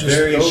 I have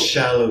very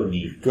shallow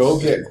knees.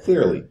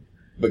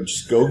 But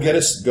just go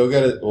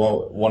get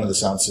one of the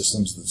sound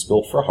systems that's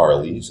built for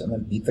Harleys, and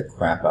then beat the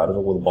crap out of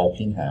it with a ball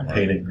peen hammer.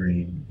 Paint it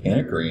green.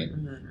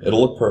 Mm-hmm.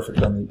 It'll look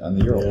perfect on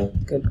the Euro.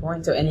 Good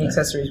point. So any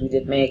accessories we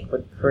did make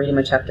would pretty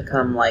much have to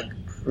come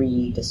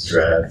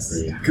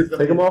pre-distressed.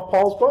 Take them off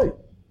Paul's bike.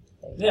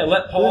 Yeah,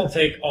 let Paul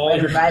take all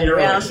your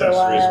Euro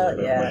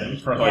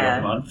accessories for like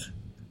a month.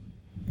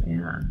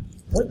 Yeah.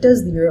 What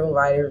does the Euro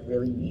rider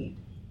really need?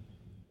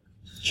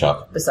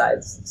 Chuck.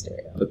 Besides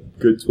stereo. A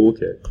good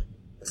toolkit.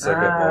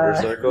 Second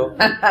motorcycle.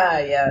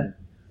 Yeah.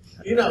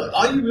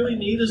 All you really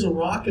need is a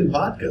rock and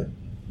vodka.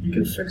 You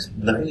can fix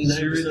 99%. Did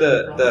you read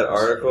that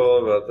article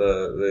about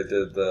they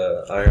did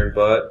the iron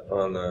butt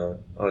on a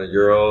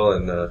Ural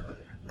and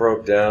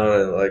broke down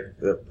and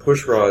the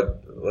push rod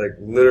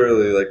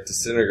literally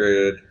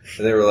disintegrated,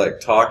 and they were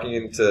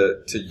talking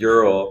to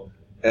Ural,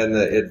 and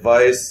the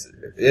advice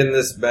in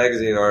this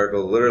magazine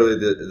article, literally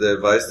the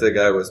advice to the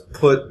guy was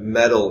put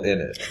metal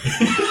in it.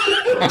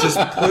 Just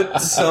put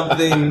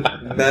something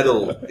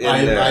metal in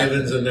there.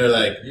 Ivan's in there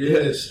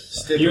yes,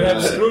 stick. You have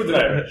a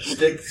screwdriver.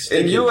 Stick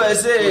in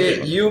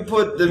USA, you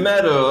put the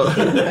metal.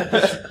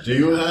 Do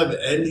you have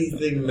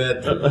anything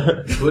metal?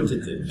 Put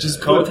it in.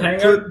 Just coat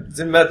hanger? Put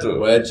the metal.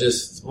 Well,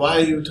 why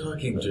are you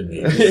talking to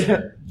me?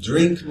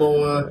 Drink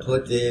more,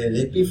 put in,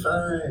 it'd be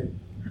fine.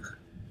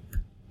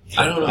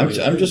 I don't know.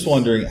 I'm just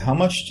wondering, how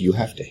much do you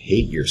have to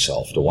hate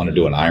yourself to want to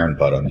do an iron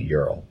butt on the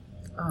Euro?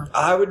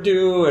 I would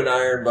do an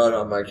iron butt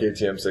on my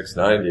KTM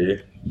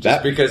 690.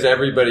 Just because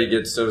everybody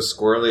gets so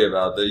squirrely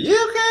about you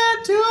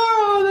can't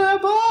tour on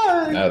that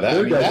bike. No,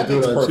 that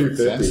makes perfect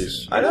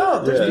sense. I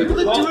know. There's people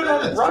that do it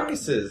on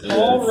ruckuses.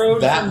 Paul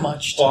rode that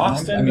much time.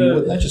 Boston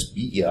wouldn't that just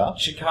beat you up?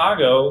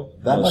 Chicago.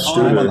 That much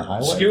time on the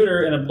highway?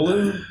 Scooter in a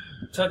blue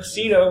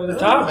tuxedo with a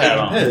top hat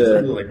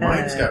on.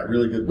 Mine's got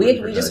really good.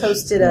 We just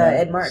hosted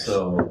Ed March.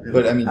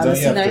 But don't you have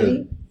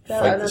C90? to I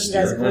fight don't know the if you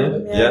guys steering have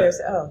wheel? heard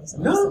of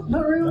No,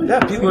 not really. Yeah,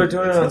 people are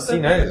doing it on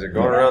C90s. They're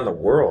going around the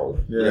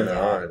world.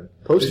 And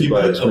Postie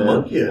bikes, a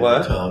monkey at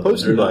What? the top.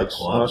 Postie bikes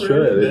in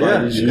Australia. They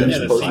buy these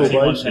used postal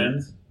bikes.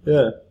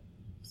 Yeah.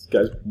 This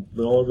guy's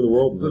been all over the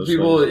world. But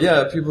people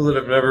that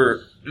have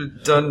never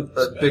done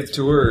a big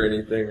tour or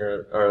anything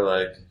are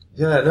like,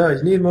 no,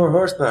 you need more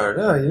horsepower.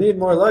 No, you need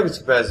more luggage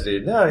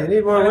capacity. No, you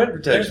need more wind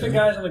protection. There's the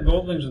guys on the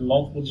Goldwings with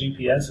multiple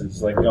GPSs,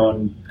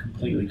 going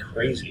completely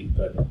crazy.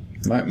 But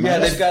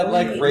they've got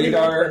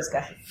radar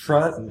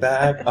front and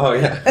back. Oh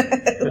yeah,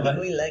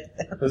 we like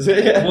them.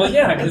 Well,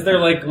 yeah, because they're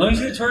let me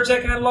see the tour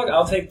tech catalog.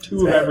 I'll take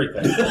 2 of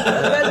everything.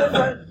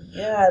 What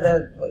you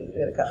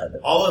gonna call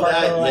it? All of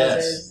that,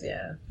 yes.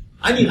 Yeah.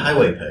 I need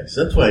highway pegs.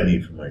 That's what I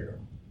need for my Euro.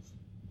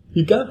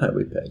 You got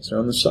highway pegs. They're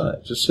on the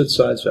side. Just sit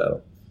side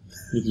saddle.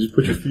 You can just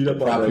put your feet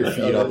up on the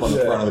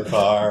front of the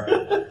car.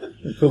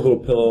 Put a little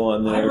pillow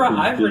on there.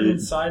 I've ridden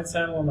side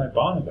saddle on my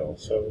Bonneville,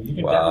 so you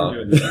can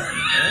definitely do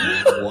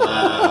it.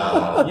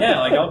 Wow. Yeah,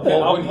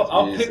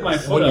 I'll pick my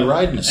foot when up. you're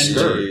riding a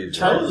skirt.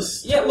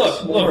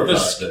 Look,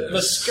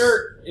 the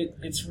skirt,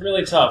 it's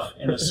really tough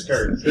in a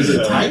skirt. Is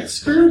it tight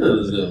skirt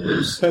or is it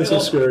loose? Pencil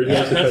skirt.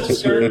 Yeah, pencil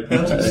skirt.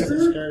 Pencil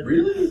skirt?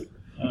 Really?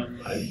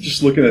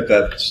 Just looking at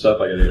that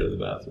stuff, I gotta go to the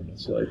bathroom.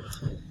 It's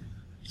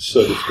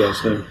so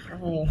disgusting.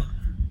 Oh,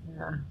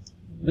 yeah.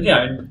 But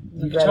yeah,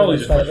 you can totally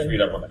just put your feet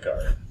up on the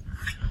car.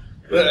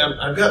 But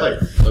I've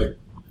got like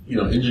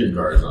engine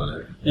guards on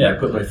it. Yeah. I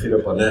put my feet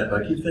up on that, and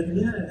I keep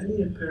thinking, I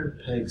need a pair of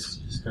pegs.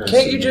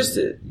 Can't you just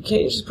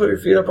put your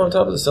feet up on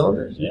top of the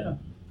cylinders? Yeah.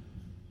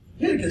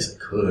 Yeah, I guess I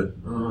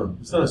could.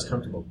 It's not as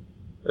comfortable.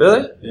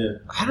 Really? Yeah.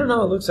 I don't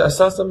know. I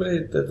saw somebody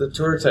at the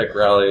Tour Tech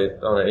rally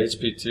on an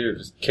HP2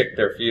 just kick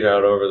their feet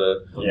out over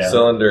the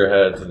cylinder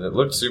heads, and it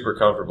looked super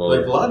comfortable.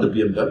 Like a lot of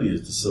the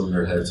BMWs, the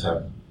cylinder heads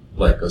have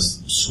like a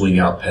swing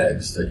out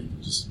pegs that you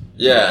can just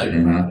kick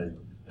around. And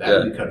that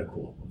would be kind of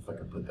cool if I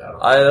could put that on.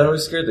 That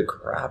always scared the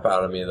crap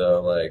out of me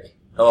though. Like,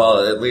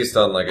 at least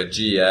on like a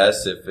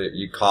GS, if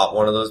you caught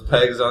one of those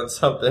pegs on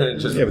something, it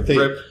just but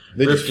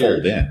they just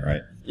fold in,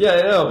 right? Yeah,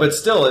 I know, but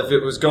still, if it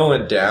was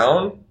going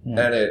down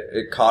and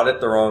it caught it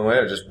the wrong way,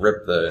 it would just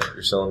rip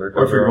your cylinder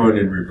cover. Or if you're going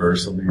in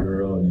reverse on the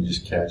Euro and you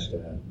just catch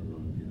that,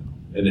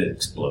 and it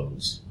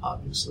explodes,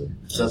 obviously.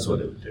 So that's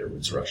what it would do.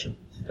 It's Russian.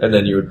 And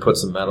then you would put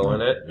some metal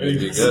in it. It'd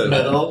be good.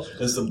 Metal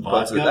and some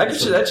vodka.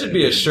 That should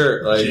be a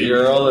shirt, like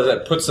Euro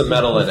that put some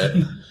metal in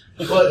it.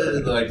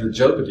 Well, like the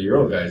joke with the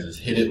Euro guys is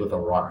hit it with a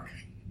rock.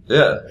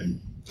 Yeah.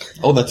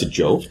 Oh, that's a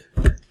joke?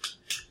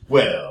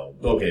 Well,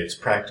 okay, it's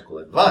practical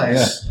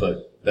advice,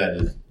 but that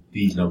is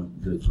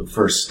the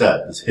first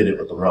step is hit it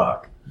with a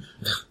rock.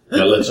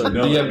 That lets them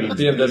know.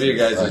 BMW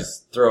guys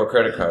just throw a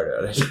credit card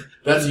at it.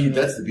 That's the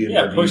BMW.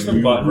 Yeah, push the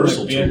button. Like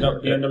Universal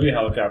tool. BMW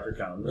helicopter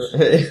comes.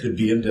 The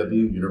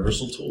BMW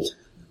Universal tool.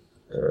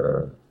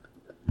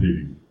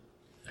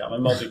 Got my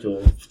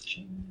multi-tool.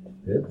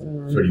 Yeah.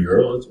 For the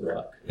Euro, it's a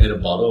rock. And a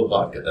bottle of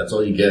vodka. That's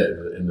all you get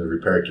in the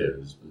repair kit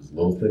is a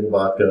little thing of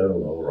vodka, a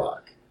little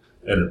rock,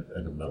 and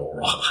a metal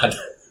rod.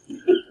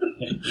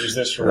 Use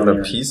this for and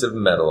a piece of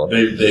metal.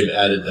 They've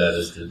added that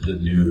as the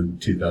new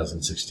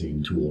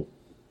 2016 tool.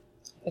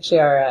 Actually,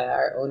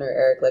 our owner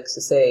Eric likes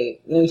to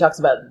say, he talks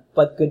about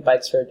like good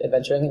bikes for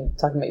adventuring and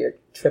talking about your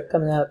trip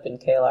coming up and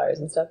KLRs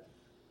and stuff.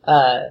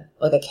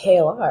 Like a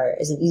KLR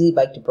is an easy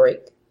bike to break,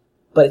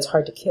 but it's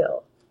hard to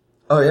kill.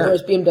 Oh yeah.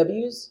 Whereas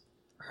BMWs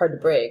are hard to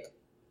break,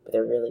 but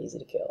they're really easy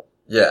to kill.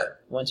 Yeah.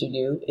 Once you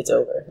do, it's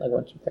over. Like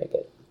once you break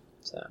it.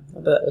 So I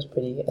thought that was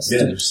pretty astute.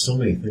 Yeah, there's so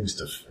many things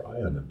to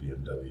fry on the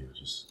BMW.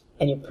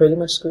 And you're pretty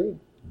much screwed.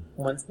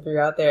 Once you're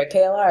out there at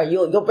KLR,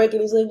 you'll break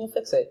it easily and you'll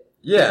fix it.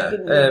 Yeah,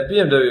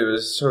 BMW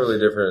is totally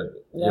different,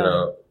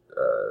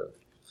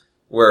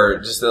 where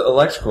just the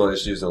electrical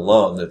issues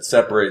alone that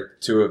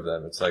separate two of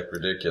them, it's like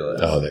ridiculous.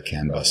 Oh, the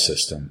CAN bus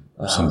system.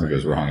 If something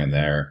goes wrong in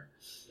there,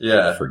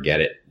 forget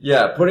it.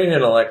 Yeah, putting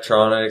in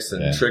electronics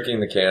and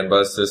tricking the CAN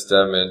bus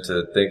system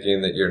into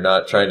thinking that you're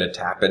not trying to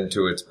tap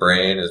into its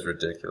brain is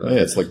ridiculous. Yeah,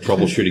 it's like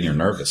troubleshooting your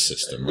nervous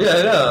system. Right? Yeah,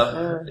 I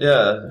know.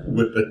 Yeah.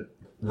 With a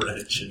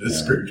wrench and a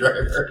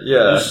screwdriver.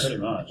 Yeah. Pretty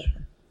much.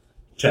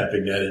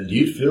 Tapping that in. Do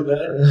you feel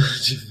that?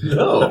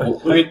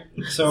 No. I mean,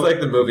 so it's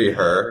like the movie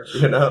Her,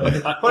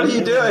 what are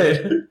you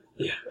doing?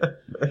 Yeah.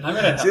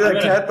 See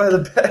that cat by the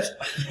bed?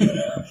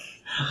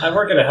 I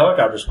work at a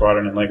helicopter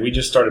squadron, and we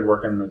just started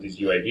working with these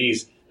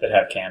UAVs that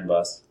have CAN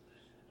bus,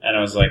 and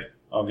I was like,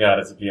 "Oh God,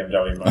 it's a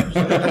BMW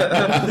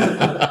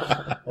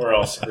motorcycle." We're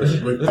all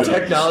screwed. The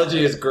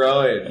technology is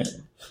growing.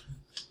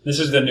 This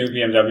is the new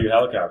BMW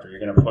helicopter. You're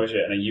going to push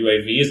it, and a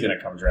UAV is going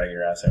to come drag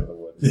your ass out of the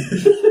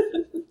woods.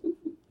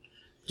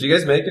 Do you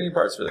guys make any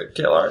parts for the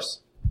KLRs?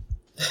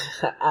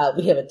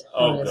 We have a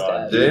ton of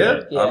stuff. Do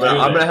you? Yeah.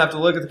 I'm gonna have to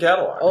look at the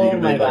catalog. Oh you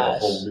can my make gosh. a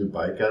whole new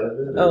bike out of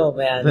it? Oh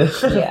man,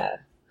 yeah.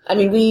 I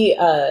mean, we,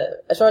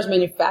 as far as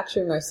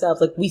manufacturing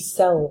ourselves, we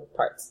sell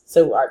parts.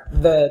 So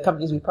the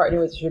companies we partner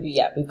with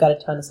we've got a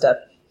ton of stuff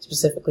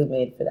specifically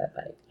made for that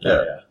bike.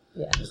 Yeah.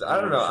 I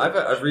don't know.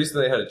 I've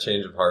recently had a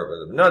change of heart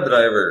with them. Not that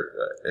I ever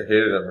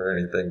hated them or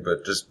anything,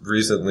 but just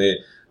recently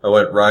I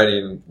went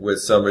riding with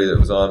somebody that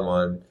was on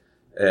one,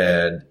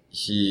 and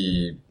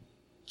he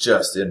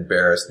just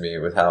embarrassed me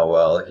with how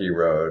well he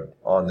rode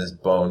on this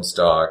bone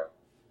stock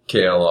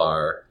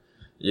KLR.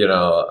 You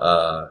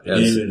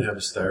didn't even have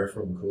a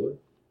styrofoam cooler?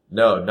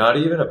 No, not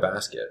even a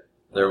basket.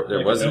 There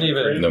wasn't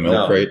even no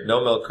milk crate.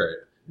 No milk crate.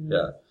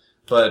 Yeah.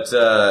 But,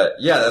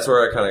 that's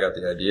where I kind of got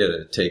the idea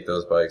to take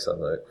those bikes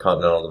on the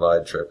Continental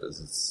Divide trip.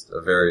 It's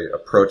a very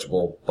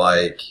approachable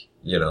bike.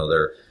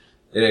 They're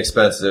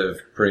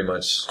inexpensive, pretty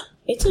much.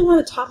 It's one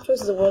of the top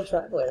choices of world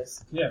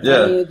travelers. Yeah.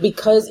 I mean,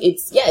 because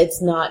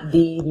it's not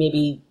the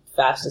maybe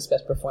fastest,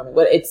 best performing,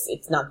 but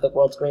it's not the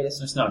world's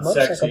greatest. It's not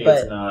motorcycle, sexy.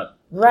 but, it's not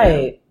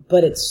right.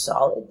 But it's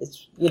solid.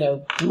 It's,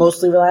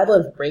 mostly reliable.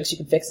 If it breaks, you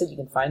can fix it. You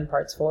can find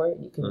parts for it.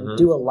 You can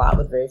do a lot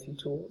with very few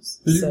tools.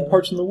 There's even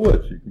parts in the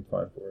woods you can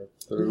find for it.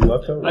 That are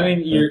left over. I mean,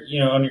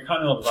 on your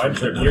Continental Divide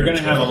trip, you're going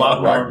to have a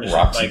lot more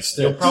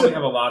you'll probably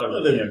have a lot of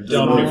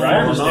dumb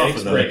driver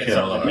mistakes breaking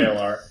something the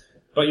KLR,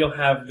 but you'll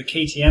have the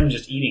KTM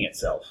just eating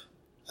itself.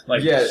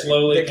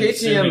 Slowly the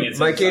KTM,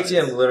 my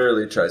KTM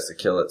literally tries to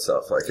kill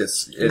itself.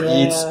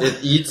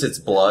 It eats its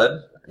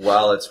blood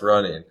while it's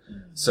running.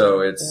 So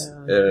it's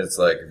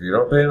like, if you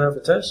don't pay enough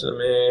attention to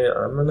me,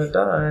 I'm gonna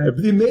die. Yeah,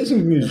 but the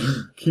amazing thing is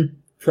you keep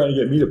trying to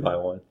get me to buy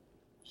one.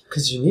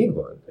 Cause you need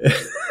one.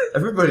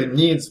 Everybody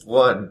needs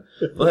one.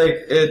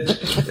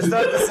 It's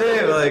not the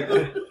same.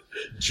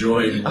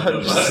 join.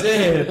 I'm just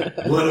saying,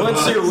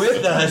 once you're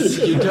with us,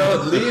 you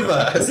don't leave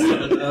us.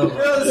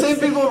 The same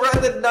people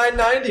ride the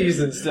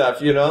 990s and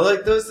stuff,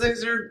 like those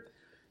things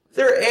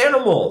they're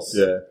animals.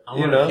 Yeah. I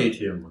want a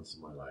KTM once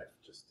in my life.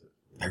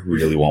 I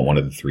really want one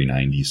of the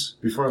 390s.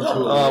 Before I'm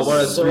too one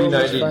of the So 390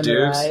 much fun to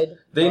Dukes. ride.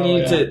 They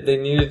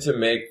needed to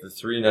make the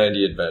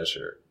 390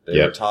 Adventure. They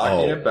were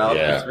talking about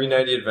the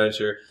 390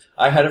 Adventure.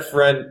 I had a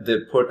friend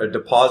that put a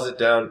deposit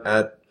down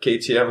at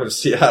KTM of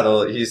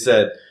Seattle. He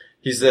said,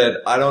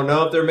 I don't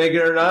know if they're making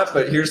it or not,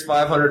 but here's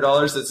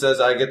 $500 that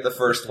says I get the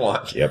first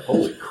one. Yep.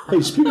 holy crap.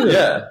 Hey, speaking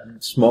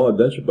of small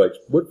adventure bikes,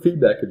 what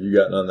feedback have you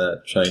gotten on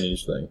that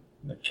Chinese thing?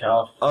 The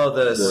California. Oh,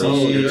 the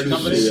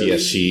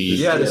CSC.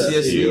 Yeah, the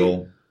CSC.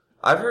 Seal.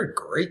 I've heard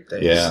great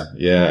things.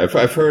 Yeah.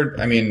 I've heard,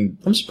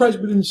 I'm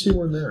surprised we didn't see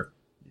one there.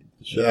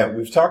 Yeah,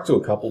 we've talked to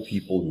a couple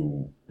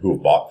people who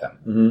have bought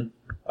them.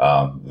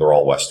 Mm-hmm. They're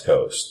all West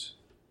Coast.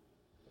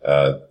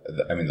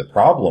 The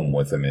problem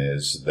with them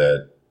is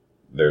that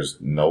there's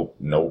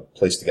no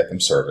place to get them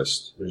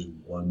serviced. There's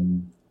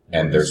one.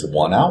 And there's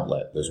one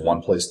outlet. There's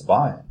one place to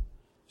buy them.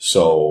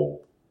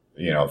 So,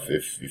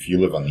 if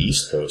you live on the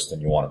East Coast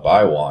and you want to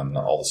buy one,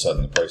 all of a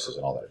sudden the price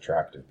isn't all that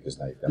attractive because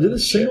now you've got. Is it a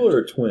single or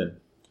a twin?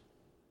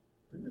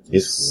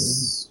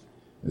 Is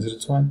it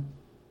a twin?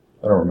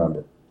 I don't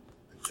remember.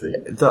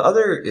 The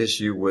other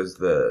issue was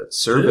the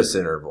service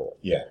interval.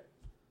 Yeah.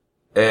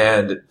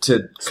 And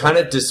to kind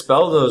of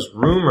dispel those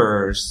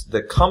rumors,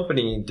 the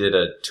company did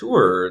a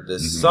tour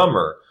this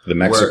summer. The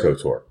Mexico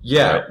tour.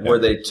 Yeah, Right, where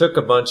they took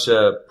a bunch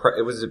of,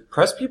 was it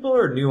press people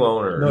or new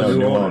owners? No,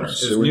 new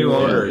owners. It was new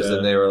owners,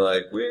 and they were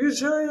like, we can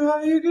show you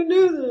how you can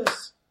do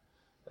this.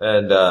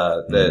 And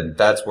then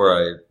that's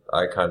where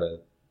I kind of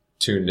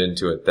tuned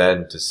into it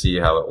then to see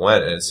how it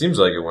went, and it seems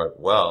like it went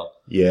well.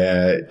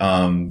 Yeah,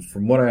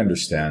 from what I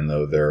understand,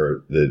 though,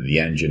 the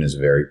engine is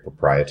very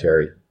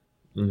proprietary.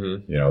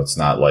 Mm-hmm. It's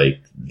not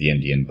like the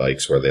Indian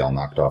bikes where they all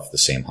knocked off the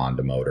same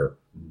Honda motor.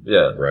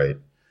 Yeah. Right?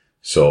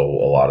 So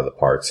a lot of the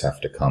parts have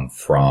to come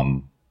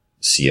from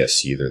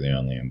CSC. They're the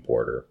only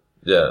importer.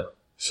 Yeah.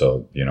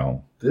 So,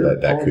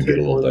 that could get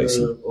a little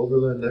dicey.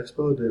 Overland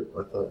Expo?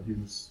 I thought he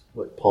was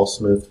like Paul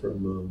Smith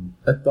from...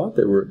 I thought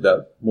they were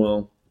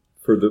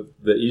for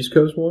the East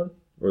Coast one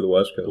or the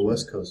West Coast? The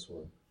West Coast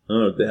one. I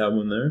don't know if they have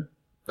one there.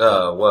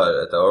 What,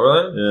 at the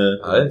Overland? Yeah.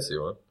 I didn't see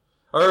one.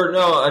 Or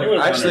no, I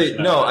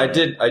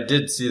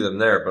did see them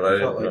there, but I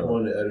didn't know.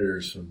 One of the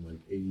editors from like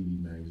AE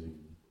magazine.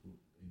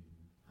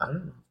 I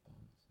don't know.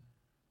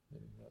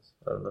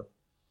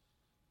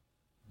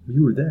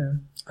 You were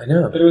there. I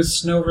know. But it was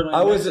Snowverland.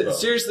 I was Expo.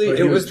 seriously.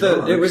 It was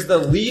the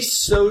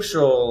least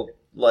social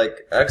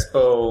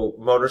expo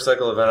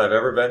motorcycle event I've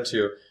ever been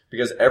to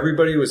because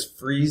everybody was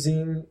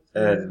freezing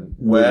and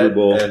wet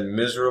and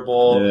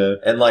miserable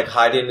and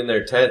hiding in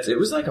their tents. It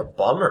was like a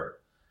bummer,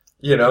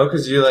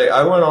 because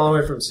I went all the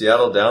way from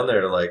Seattle down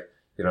there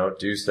to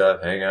do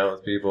stuff, hang out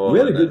with people. We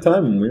had a good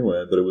time when we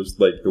went, but it was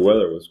the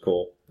weather was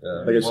cool.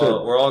 Yeah. Like I said,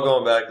 we're all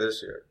going back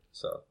this year,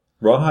 so.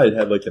 Rawhide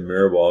had the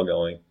mirror ball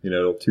going,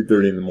 till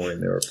 2:30 in the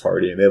morning. They were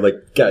partying. They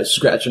had guys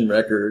scratching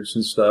records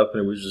and stuff,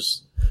 and it was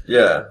just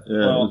Well,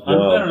 I'm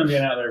planning on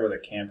being out there with a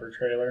camper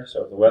trailer,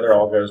 so if the weather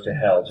all goes to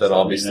hell, then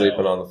I'll be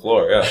sleeping on the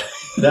floor. Yeah,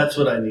 that's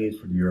what I need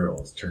for the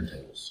Ural is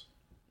turntables.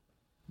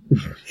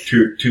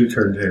 two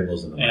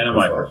turntables and a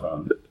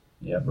microphone.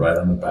 Yep, right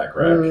on the back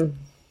rack.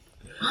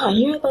 I thought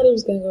he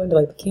was going to go into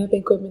the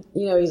camping equipment.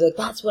 He's like,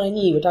 that's what I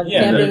need. We're talking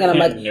camping, and I'm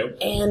like, nope.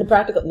 and the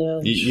practical. No,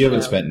 you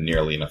haven't spent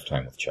nearly enough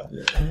time with Chuck.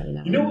 You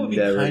know what would be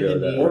kind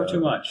of neat? Or too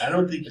much. I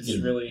don't think it's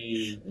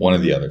really one or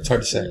the other. It's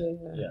hard to say.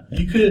 Yeah.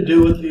 You could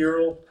do with the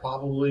Ural,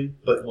 probably,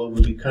 but what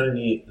would be kind of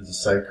neat is a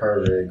sidecar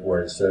rig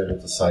where instead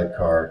of the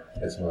sidecar,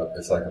 it's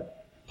like a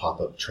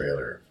pop-up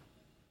trailer.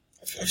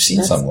 I've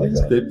seen something like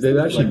that. They've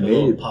actually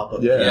made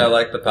pop-up. Yeah, I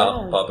like the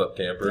pop-up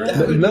camper. As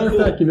a matter of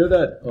fact,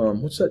 that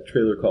what's that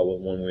trailer called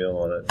with one wheel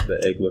on it?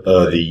 The egg looking.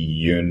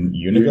 The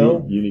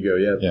Unigo.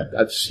 Unigo, yeah.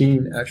 I've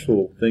seen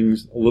actual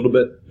things a little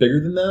bit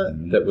bigger than that.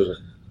 Mm-hmm. That was a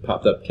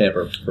popped-up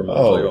camper for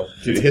motorcycle.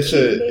 Dude,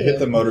 hit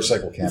the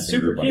motorcycle camping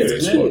group on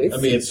Facebook. I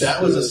mean, if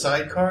that was a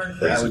sidecar,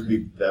 that would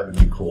be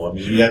cool. I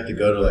mean, you have to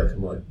go to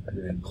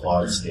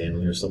Claude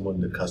Stanley or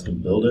someone to custom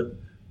build it.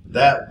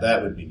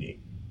 That would be neat.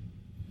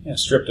 Yeah,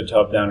 strip the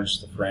top down to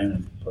just the frame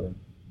and put a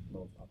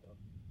little pop-up.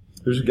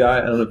 There's a guy,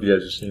 I don't know if you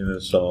guys have seen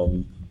this,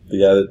 the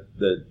guy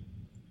that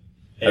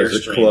has a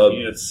Airstream. club. You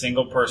need a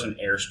single-person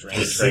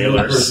Airstream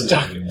trailer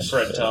stuck for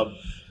a tub.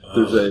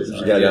 There's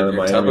a guy down in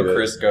Miami. Tub of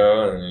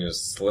Crisco, and you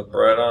just slip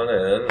right on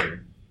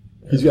in.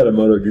 He's got a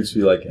Moto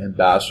Guzzi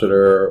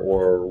Ambassador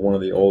or one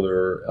of the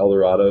older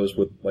Eldorados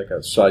with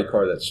a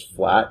sidecar that's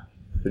flat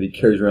that he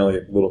carries around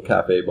like a little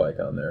cafe bike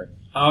on there.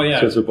 Oh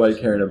yeah, so it's a bike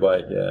carrying a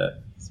bike. Yeah,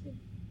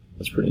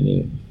 that's pretty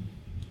neat.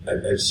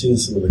 I've seen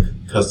some of the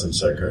custom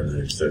sidecar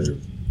rigs that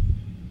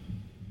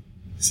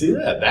see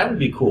that would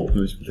be cool.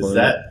 Is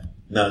that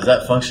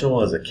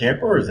functional as a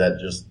camper, or is that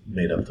just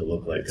made up to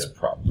look like it's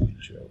probably a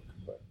joke?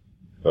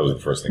 That was the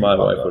first thing. My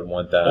wife would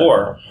want that.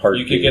 Or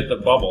Heartbeat. you could get the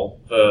bubble,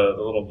 the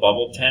little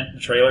bubble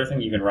tent trailer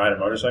thing you can ride a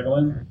motorcycle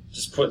in.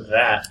 Just put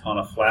that on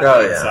a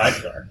flatbed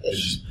sidecar.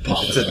 It's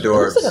It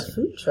adorable. looks like a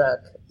food truck.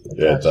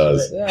 Yeah, it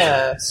does.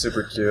 Yeah.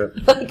 Super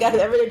cute. Like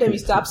every time you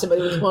stop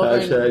somebody with one.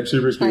 Hashtag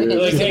super Trying cute. to-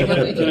 You're like,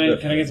 hey,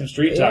 can I get some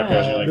street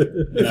tacos? You're like,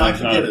 If no, I it's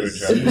could not get a a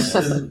food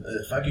truck.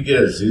 Zeus, if I could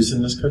get a Zeus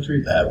in this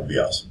country, that would be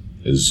awesome.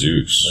 A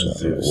Zeus. A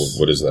Zeus.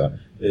 What is that?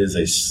 It is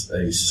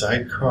a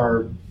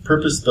sidecar,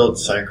 purpose-built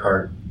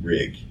sidecar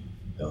rig.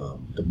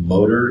 The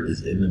motor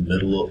is in the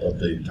middle of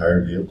the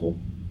entire vehicle.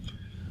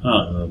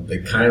 Huh.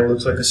 It kind of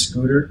looks like a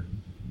scooter,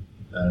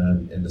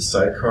 and the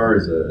sidecar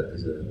is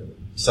a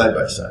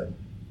side-by-side.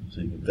 So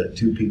you can fit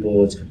two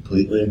people. It's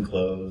completely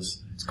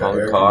enclosed. It's got called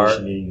a air car.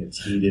 conditioning.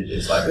 It's heated.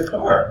 It's like a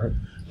car,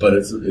 but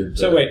it's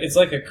So wait, it's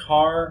like a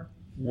car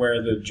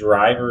where the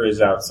driver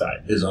is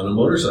outside. is on a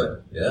motorcycle.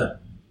 Yeah.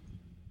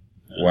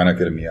 Why not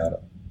get a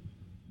Miata?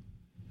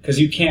 Because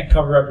you can't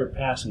cover up your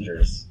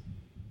passengers.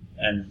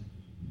 And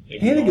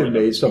Hannigan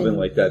made something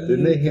like that,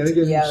 didn't they?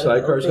 Hannigan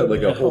sidecars had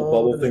like a whole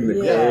bubble thing that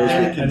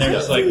Yeah. goes. And they're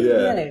just like,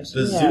 Yeah.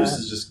 The Zeus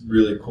is just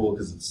really cool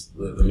because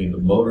the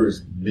motor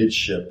is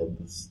midship of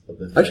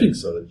the thing, Actually-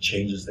 so it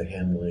changes the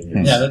handling.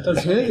 yeah, that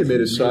does. Hannigan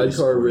made a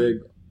sidecar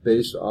rig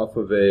based off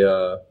of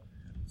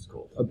It's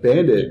cool. a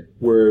Bandit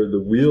where the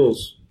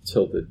wheels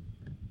tilted.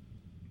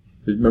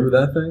 Do you remember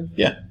that thing?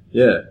 Yeah.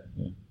 Yeah.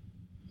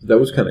 That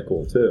was kind of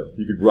cool too.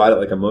 You could ride it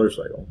like a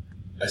motorcycle.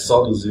 I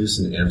saw the Zeus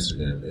in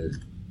Amsterdam. It was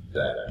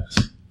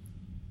badass.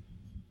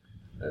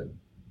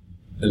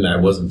 And I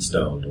wasn't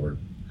stoned or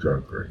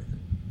drunk or anything.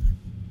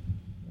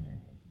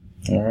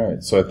 All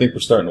right. So I think we're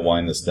starting to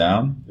wind this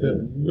down. Yeah.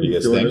 What do you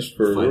guys Doing think? this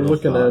for, we're Final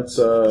looking thoughts.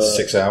 at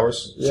 6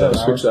 hours? yeah,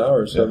 7 6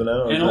 hours, Yeah. 7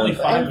 hours. And only Yeah.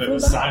 5 of it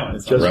was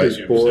silence. Just Right.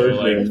 gets bored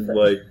and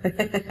like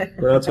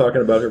we're not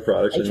talking about her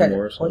products I tried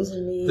anymore. to So.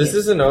 poison me. This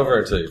isn't over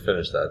until you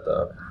finish that,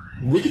 though.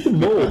 Look at the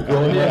mold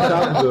growing on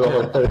top of it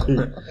already. You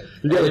gotta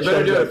You better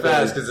check do that it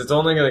fast thing. because it's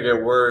only going to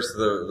get worse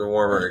the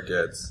warmer it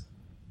gets.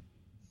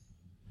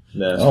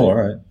 Nasty. Oh, all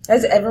right.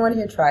 Has everyone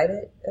here tried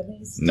it at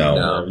least? No.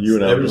 No. You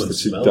and I were Everyone just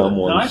the two smelled dumb it.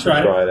 ones No, I to tried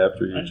it. try it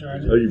after you. I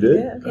tried it. Oh, you did?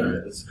 Yeah. All Okay.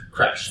 right, let's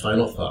crash.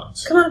 Final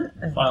thoughts. Come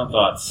on. Final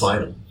thoughts.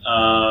 Final.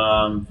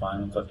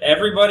 Final thoughts.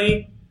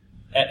 Everybody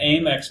at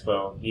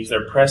AIMExpo needs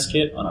their press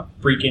kit on a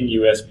freaking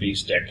USB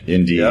stick.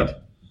 Indeed.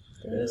 Yep.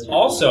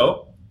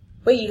 Also,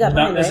 Wait, you got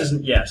mine, this right?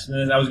 isn't, yes,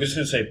 and I was just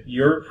going to say,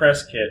 your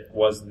press kit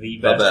was the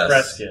best best.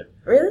 press kit.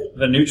 Really?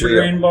 The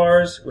Nutri-Grain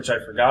bars, which I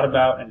forgot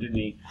about and didn't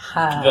eat.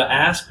 Ha. The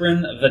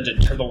aspirin,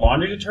 the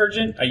laundry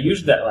detergent, I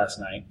used that last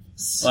night.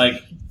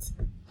 Like,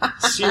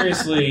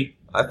 seriously,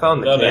 I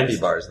found the The candy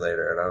best. bars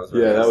later, and I was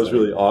Yeah, that was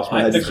really awesome.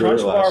 I had the dessert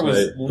Crunch last bar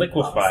was night.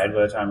 liquefied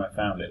by the time I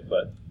found it,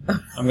 but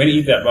I'm going to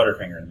eat that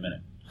Butterfinger in a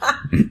minute.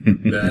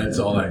 That's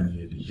all I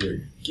needed to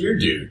hear. Gear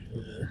dude.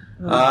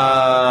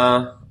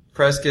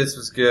 Press kits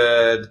was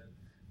good.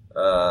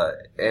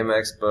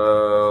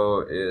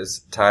 AIMExpo is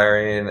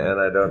tiring, and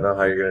I don't know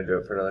how you're going to do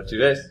it for another 2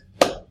 days.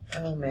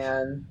 Oh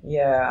man,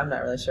 yeah, I'm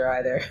not really sure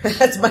either.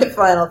 That's my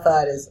final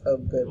thought. Is oh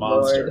good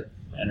Monster lord,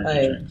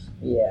 energy drinks.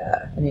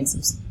 yeah, I need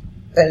some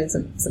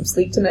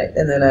sleep tonight,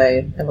 and then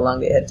I have a long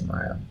day ahead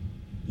tomorrow.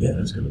 Yeah,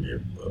 that's going to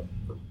be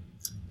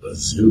a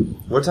zoo.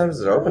 What time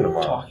does it open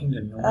tomorrow? Talking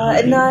to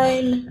At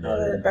 9,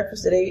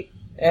 breakfast at 8,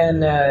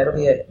 and it'll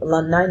be at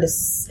 9 to.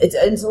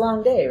 It's a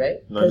long day,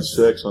 right? 9 to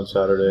 6 on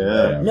Saturday,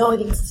 yeah. No, I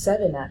think it's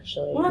 7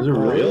 actually. Is it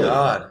really?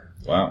 God.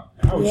 Wow.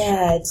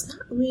 Yeah, it's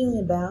not really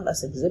about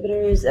us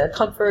exhibitors,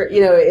 comfort.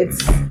 You know,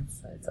 it's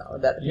all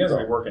about the You guys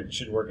people.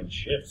 should work in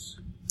shifts.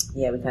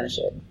 Yeah, we kind of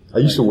should. I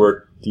used to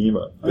work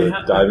DEMA, I mean,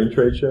 the diving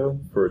trade show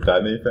for a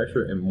dive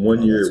manufacturer, and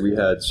one year we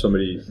had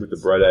somebody with the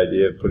bright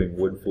idea of putting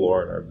wood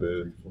floor in our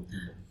booth.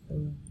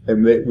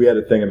 And we had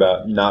a thing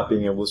about not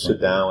being able to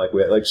sit down. Like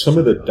we had, like some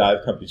of the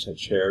dive companies had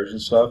chairs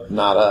and stuff.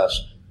 Not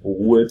us.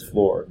 Wood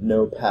floor,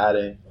 no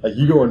padding. Like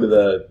you go into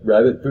the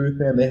rabbit booth,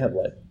 man, they have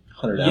like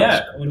 100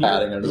 ounce When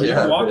padding under you're the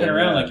carpet walking and,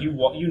 around, like you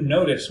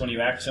notice when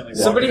you accidentally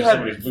walk Somebody into had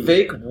somebody's booth.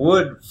 fake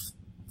wood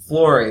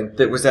flooring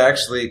that was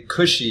actually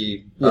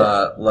cushy,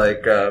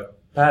 like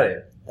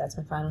padding. That's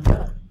my final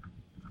thought.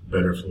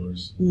 Better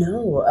floors.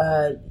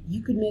 No,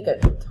 you could make a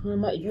ton of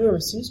money. If you were a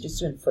masseuse just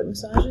doing foot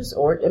massages,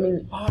 or, I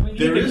mean, Oh, I mean,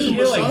 There you is can a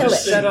kill it. massage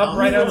Just set thing. up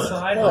right Oh,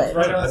 outside. kill it.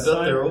 Right I outside.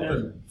 bet they're yeah.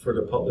 open for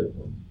the public.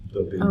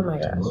 They'll be Oh my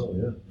gosh. tomorrow,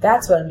 yeah.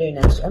 that's what I'm doing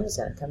next year. I'm just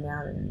going to come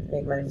down and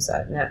make money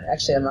massage. No,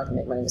 actually, I'm not going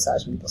to make money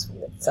massaging people's feet.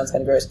 It sounds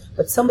kind of gross.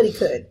 But somebody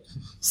could.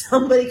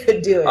 Somebody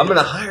could do it. I'm going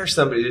to hire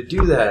somebody to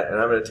do that, and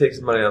I'm going to take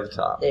some money on the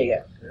top. There you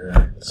go. Yeah.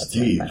 That's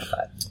Steve. my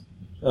final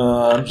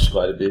thought. I'm just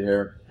glad to be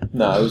here.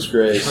 No, it was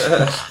great.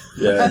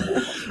 Yeah.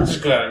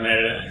 Just glad I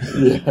made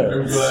it. Yeah.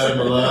 I'm glad I'm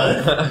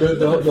alive.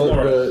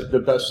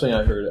 The best thing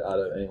I heard out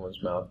of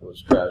anyone's mouth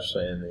was Crash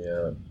saying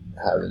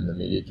having the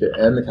media kit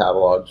and the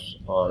catalogs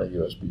on a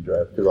USB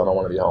drive because I don't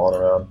want to be hauling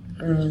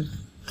around.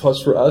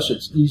 Plus, for us,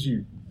 it's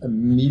easy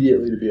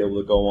immediately to be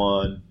able to go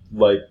on,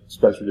 like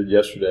Spencer did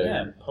yesterday,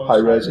 Yeah, and post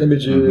high-res high-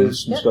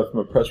 images and Yeah. stuff from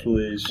a press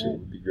release. It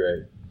would be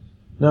great.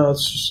 No,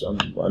 it's just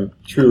I'm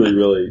truly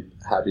really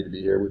happy to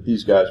be here with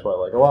these guys, who I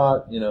like a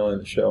lot,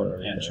 and the show and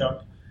everything. And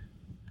Chuck.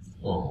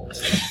 Oh.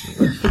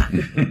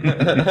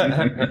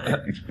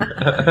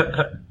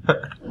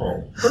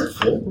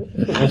 Hurtful.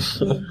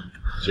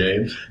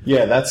 James?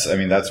 Yeah, that's a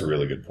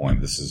really good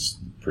point. This is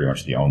pretty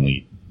much the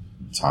only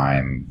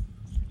time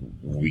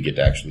we get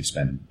to actually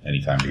spend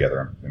any time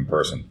together in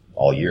person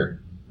all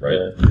year, right?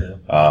 Yeah.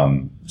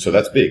 So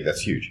that's big.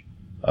 That's huge.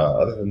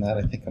 Other than that,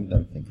 I think I'm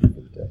done thinking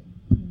for the day.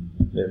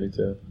 Yeah, me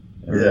too.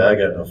 Yeah, I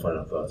got no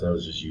final thoughts. I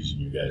was just using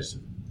you guys to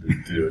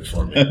do it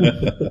for me.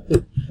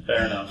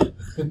 Fair enough.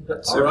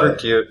 Super right.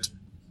 cute.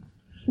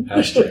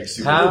 Hashtag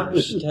super.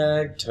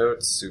 Hashtag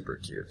totes super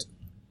cute.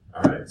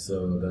 All right,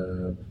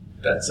 so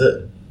that's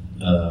it.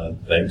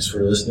 Thanks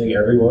for listening,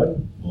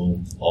 everyone.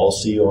 We'll all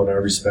see you on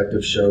our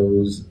respective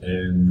shows,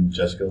 and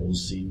Jessica will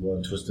see you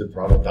on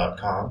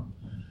TwistedThrottle.com.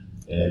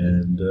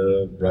 And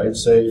ride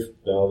safe,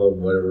 all the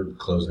whatever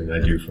closing I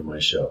do for my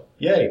show.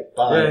 Yay!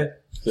 Bye. Yay.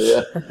 So,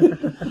 yeah.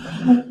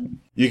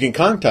 You can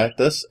contact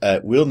us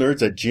at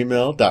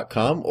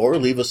wheelnerds@gmail.com or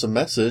leave us a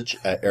message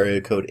at area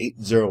code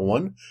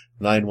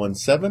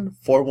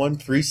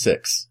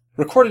 801-917-4136.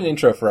 Record an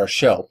intro for our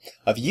show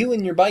of you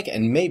and your bike,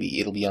 and maybe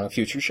it'll be on a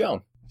future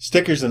show.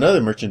 Stickers and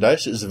other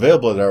merchandise is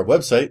available at our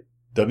website,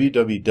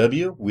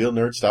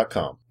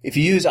 www.wheelnerds.com. If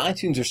you use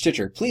iTunes or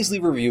Stitcher, please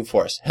leave a review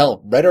for us.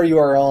 Hell, write our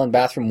URL on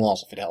bathroom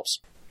walls if it helps.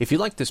 If you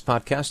like this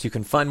podcast, you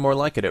can find more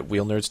like it at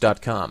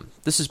wheelnerds.com.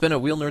 This has been a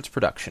Wheel Nerds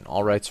production,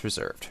 all rights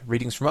reserved.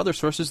 Readings from other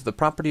sources are the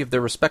property of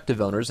their respective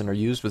owners and are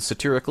used with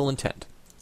satirical intent.